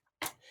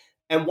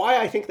 And why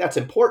I think that's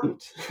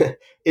important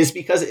is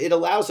because it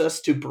allows us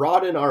to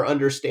broaden our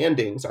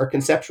understandings, our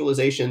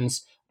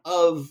conceptualizations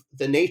of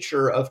the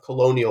nature of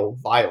colonial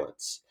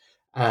violence.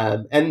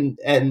 And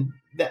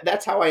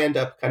that's how I end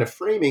up kind of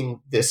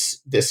framing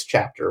this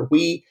chapter.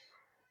 We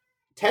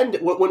tend,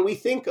 when we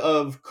think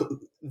of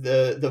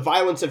the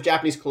violence of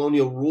Japanese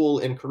colonial rule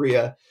in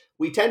Korea,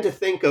 we tend to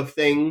think of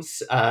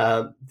things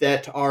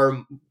that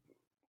are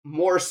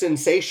more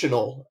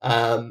sensational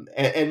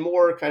and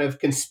more kind of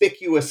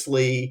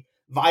conspicuously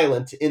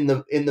violent in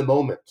the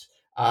moment.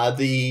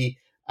 The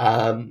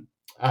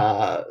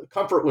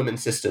comfort women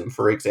system,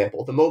 for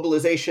example, the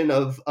mobilization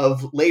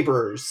of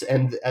laborers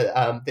and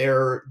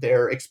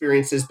their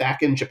experiences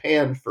back in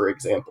Japan, for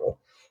example.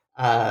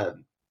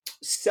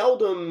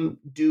 Seldom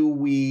do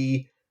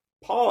we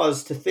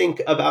pause to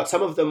think about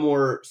some of the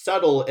more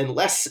subtle and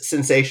less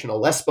sensational,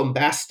 less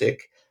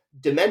bombastic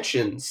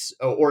dimensions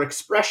or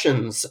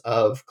expressions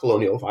of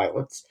colonial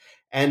violence.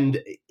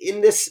 And in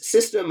this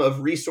system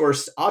of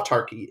resource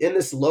autarky, in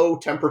this low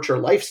temperature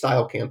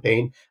lifestyle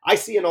campaign, I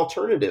see an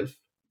alternative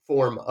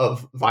form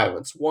of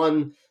violence,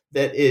 one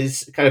that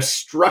is kind of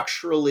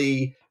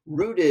structurally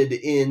rooted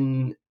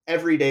in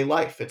everyday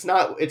life. It's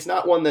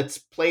not one that's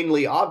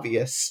plainly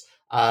obvious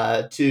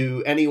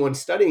to anyone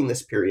studying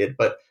this period,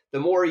 but the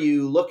more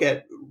you look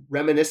at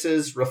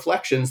reminiscences,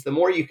 reflections, the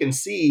more you can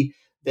see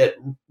that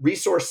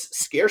resource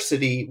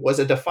scarcity was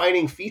a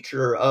defining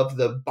feature of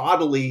the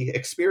bodily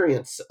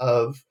experience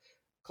of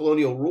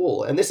colonial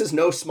rule. And this is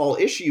no small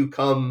issue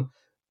come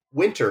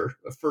winter.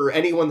 For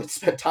anyone that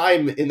spent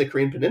time in the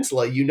Korean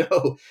Peninsula, you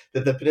know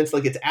that the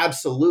peninsula gets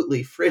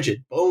absolutely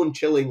frigid,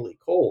 bone-chillingly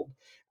cold.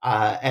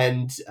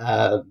 And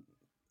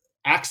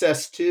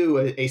access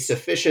to a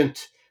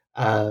sufficient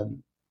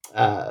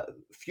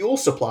fuel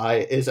supply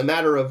is a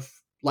matter of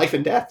life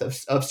and death,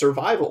 of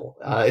survival,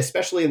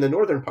 especially in the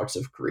northern parts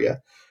of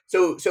Korea.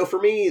 So for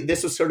me,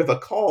 this was sort of a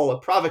call, a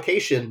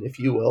provocation, if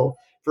you will,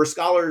 for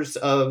scholars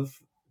of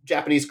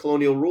Japanese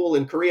colonial rule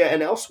in Korea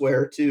and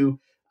elsewhere to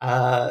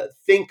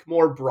think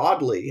more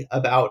broadly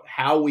about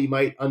how we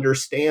might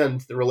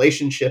understand the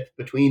relationship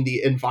between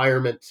the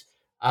environment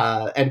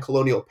and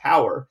colonial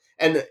power.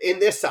 And in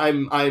this,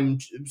 I'm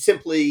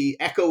simply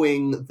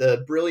echoing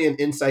the brilliant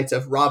insights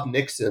of Rob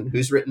Nixon,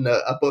 who's written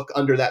a book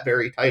under that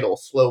very title,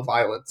 Slow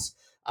Violence,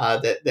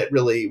 that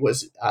really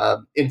was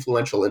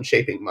influential in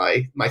shaping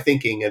my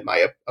thinking and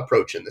my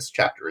approach in this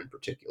chapter in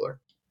particular.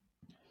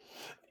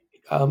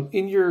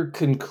 In your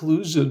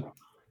conclusion,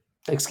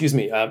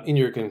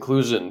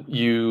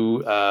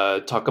 you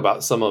talk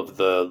about some of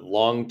the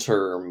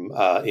long-term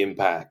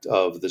impact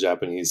of the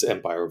Japanese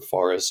Empire of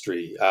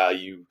Forestry.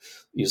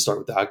 You start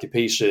with the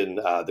occupation,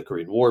 the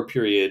Korean War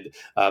period,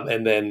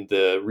 and then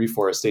the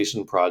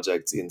reforestation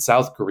projects in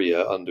South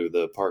Korea under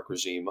the Park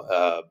regime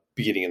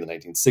beginning in the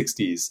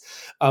 1960s.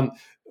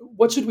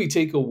 What should we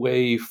take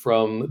away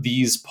from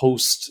these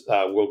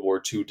post-World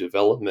War II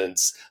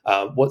developments?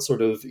 What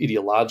sort of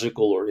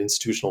ideological or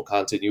institutional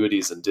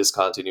continuities and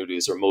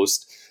discontinuities are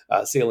most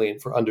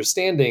salient for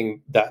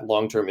understanding that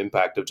long-term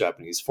impact of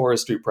Japanese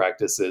forestry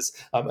practices,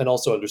 and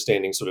also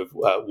understanding sort of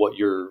what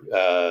your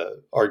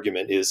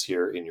argument is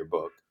here in your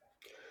book?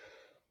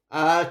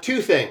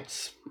 Two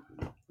things.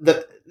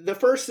 The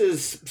first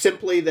is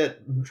simply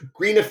that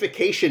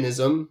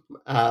greenificationism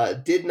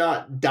did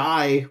not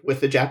die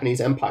with the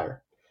Japanese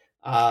Empire.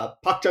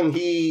 Park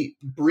Chung-hee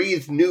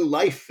breathed new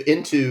life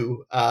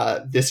into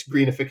this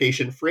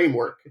greenification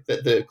framework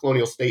that the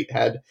colonial state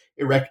had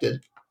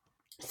erected,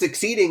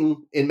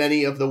 succeeding in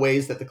many of the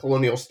ways that the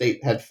colonial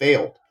state had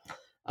failed.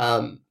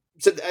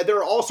 So there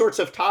are all sorts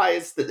of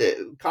ties,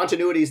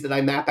 continuities that I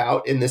map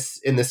out in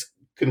this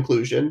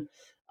conclusion.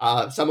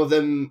 Some of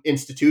them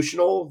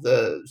institutional.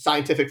 The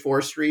scientific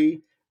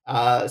forestry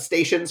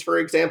stations, for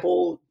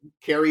example,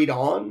 carried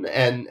on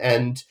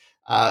and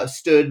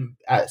stood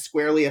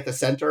squarely at the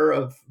center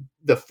of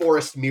the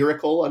forest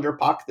miracle under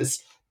Pak,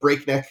 this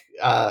breakneck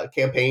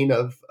campaign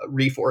of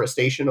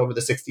reforestation over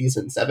the 60s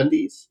and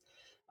 70s.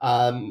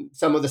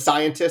 Some of the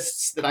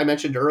scientists that I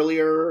mentioned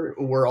earlier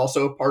were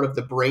also part of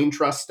the brain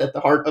trust at the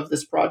heart of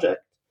this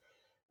project.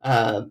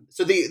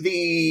 So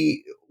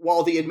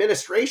while the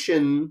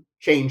administration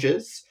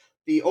changes,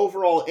 the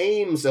overall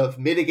aims of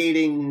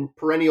mitigating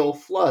perennial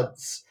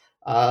floods,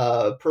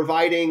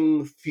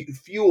 providing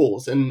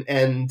fuels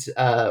and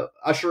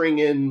ushering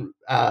in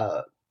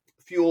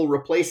fuel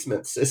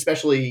replacements,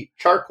 especially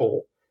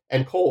charcoal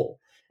and coal,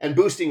 and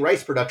boosting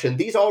rice production,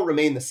 these all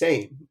remain the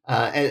same.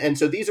 And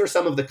so these are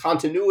some of the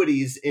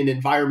continuities in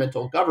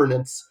environmental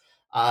governance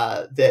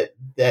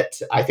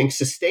that I think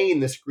sustain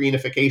this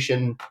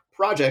greenification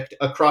project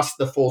across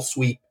the full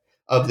sweep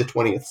of the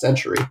 20th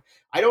century.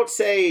 I don't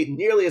say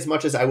nearly as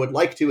much as I would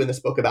like to in this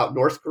book about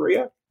North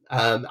Korea.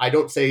 I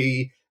don't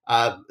say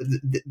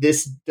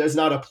this does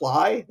not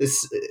apply,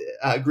 this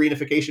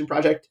greenification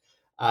project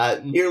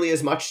nearly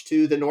as much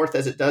to the north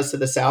as it does to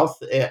the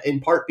south, in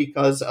part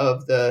because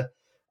of the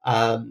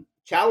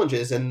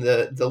challenges and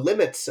the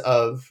limits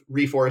of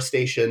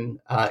reforestation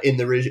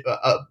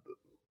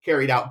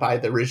carried out by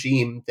the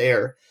regime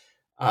there.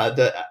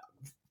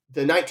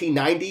 The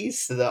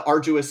 1990s, the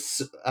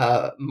arduous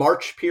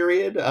March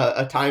period,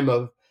 a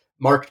time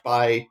marked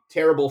by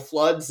terrible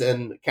floods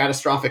and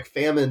catastrophic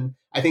famine,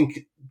 I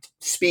think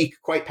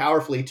speak quite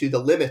powerfully to the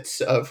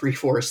limits of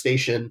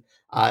reforestation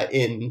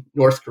in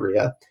North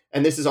Korea.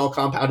 And this is all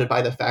compounded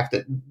by the fact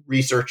that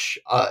research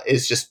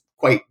is just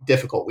quite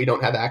difficult. We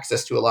don't have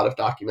access to a lot of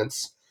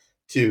documents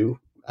to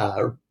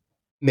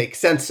make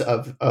sense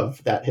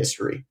of that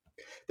history.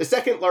 The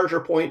second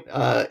larger point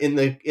in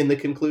the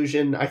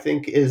conclusion, I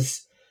think,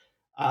 is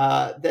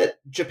that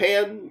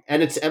Japan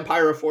and its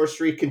empire of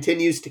forestry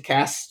continues to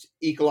cast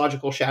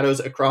ecological shadows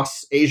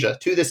across Asia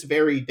to this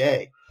very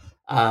day.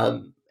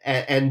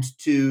 And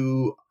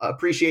to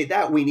appreciate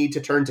that, we need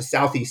to turn to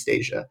Southeast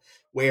Asia,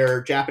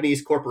 where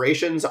Japanese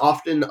corporations,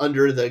 often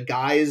under the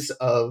guise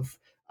of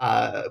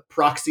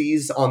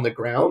proxies on the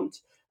ground,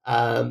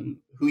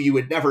 who you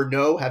would never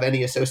know have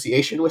any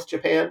association with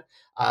Japan,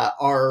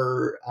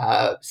 are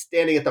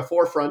standing at the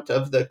forefront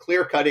of the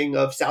clear cutting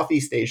of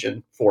Southeast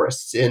Asian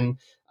forests in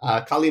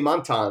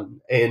Kalimantan,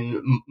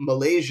 in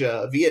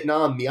Malaysia,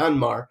 Vietnam,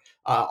 Myanmar.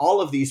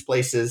 All of these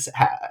places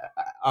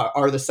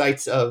are the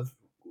sites of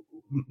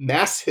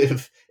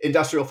massive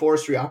industrial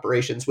forestry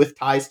operations with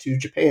ties to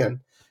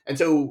Japan. And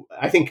so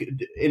I think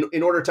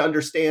in order to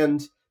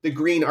understand the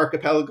Green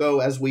Archipelago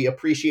as we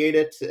appreciate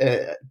it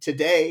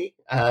today,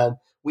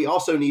 we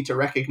also need to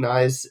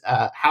recognize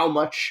how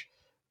much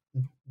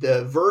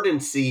the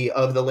verdancy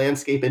of the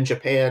landscape in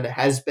Japan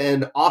has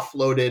been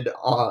offloaded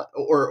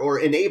or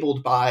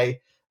enabled by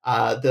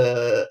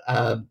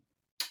the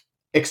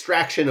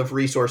extraction of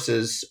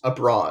resources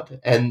abroad.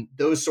 And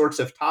those sorts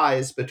of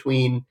ties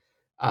between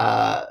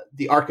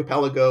the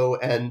archipelago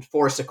and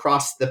forests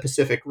across the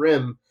Pacific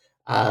Rim,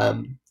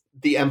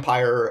 the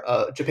empire,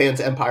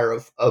 Japan's empire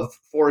of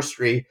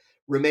forestry,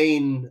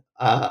 remain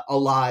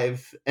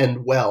alive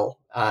and well.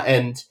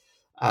 And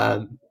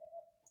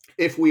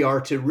if we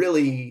are to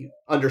really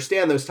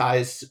understand those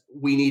ties,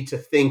 we need to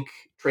think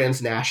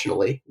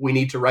transnationally. We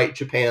need to write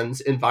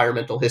Japan's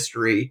environmental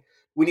history.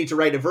 We need to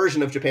write a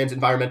version of Japan's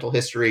environmental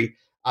history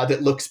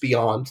that looks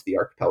beyond the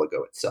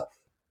archipelago itself.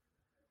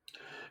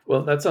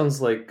 Well, that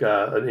sounds like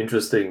an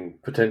interesting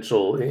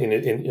potential in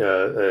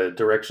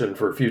direction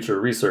for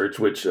future research,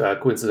 which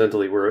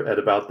coincidentally we're at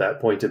about that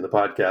point in the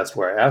podcast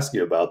where I ask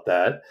you about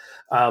that.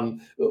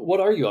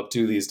 What are you up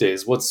to these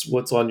days?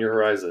 What's on your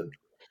horizon?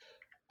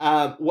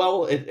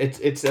 Well,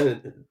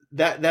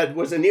 that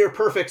was a near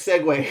perfect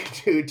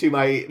segue to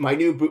my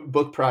new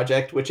book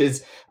project, which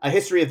is a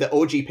history of the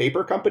Oji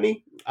Paper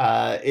Company.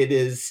 It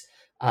is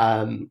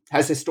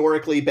has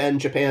historically been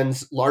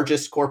Japan's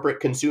largest corporate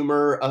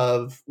consumer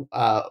of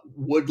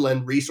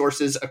woodland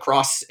resources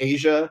across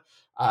Asia.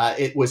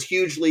 It was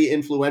hugely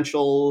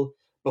influential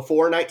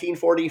before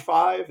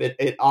 1945.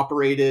 It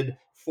operated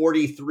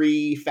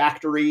 43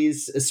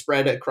 factories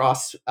spread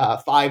across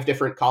 5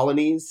 different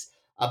colonies.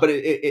 But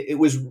it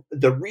was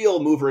the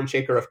real mover and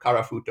shaker of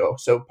Karafuto.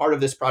 So part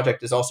of this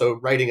project is also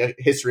writing a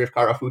history of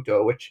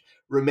Karafuto, which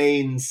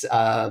remains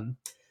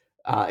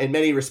in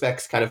many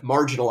respects kind of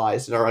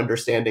marginalized in our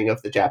understanding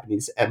of the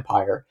Japanese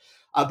empire.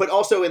 But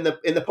also in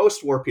the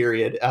post-war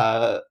period,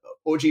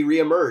 Oji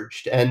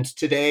reemerged and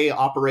today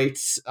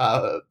operates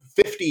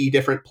 50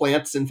 different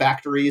plants and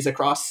factories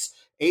across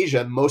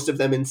Asia, most of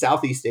them in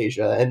Southeast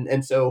Asia.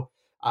 And so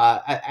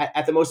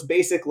at the most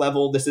basic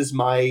level, this is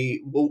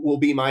will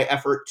be my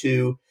effort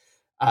to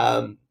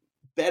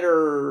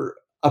better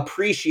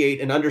appreciate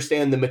and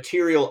understand the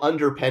material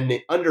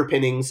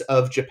underpinnings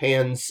of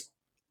Japan's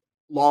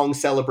long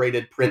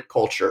celebrated print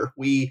culture.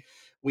 We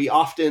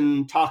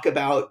often talk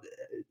about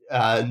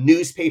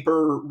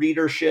newspaper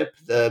readership,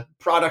 the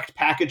product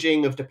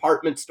packaging of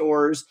department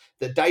stores,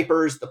 the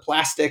diapers, the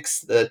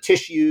plastics, the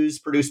tissues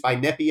produced by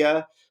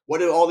Nepia. What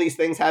do all these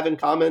things have in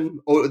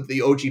common?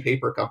 The Oji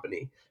Paper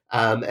Company.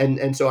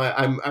 And so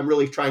I'm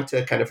really trying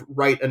to kind of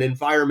write an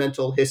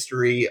environmental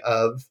history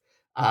of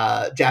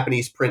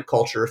Japanese print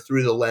culture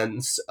through the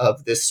lens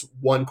of this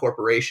one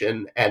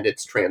corporation and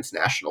its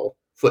transnational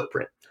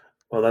footprint.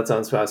 Well, that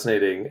sounds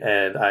fascinating,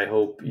 and I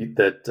hope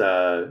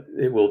that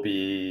it will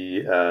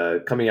be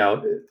coming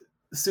out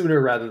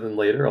sooner rather than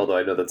later. Although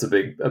I know that's a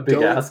big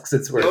ask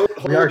since we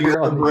are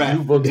here on the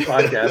New Books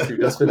podcast. You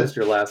just finished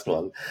your last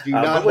one,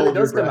 but when it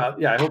does come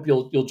out, I hope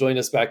you'll join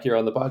us back here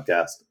on the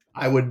podcast.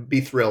 I would be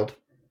thrilled.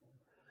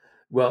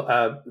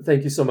 Well,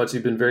 thank you so much.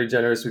 You've been very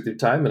generous with your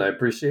time, and I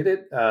appreciate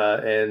it.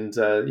 And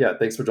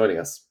thanks for joining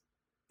us.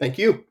 Thank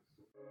you.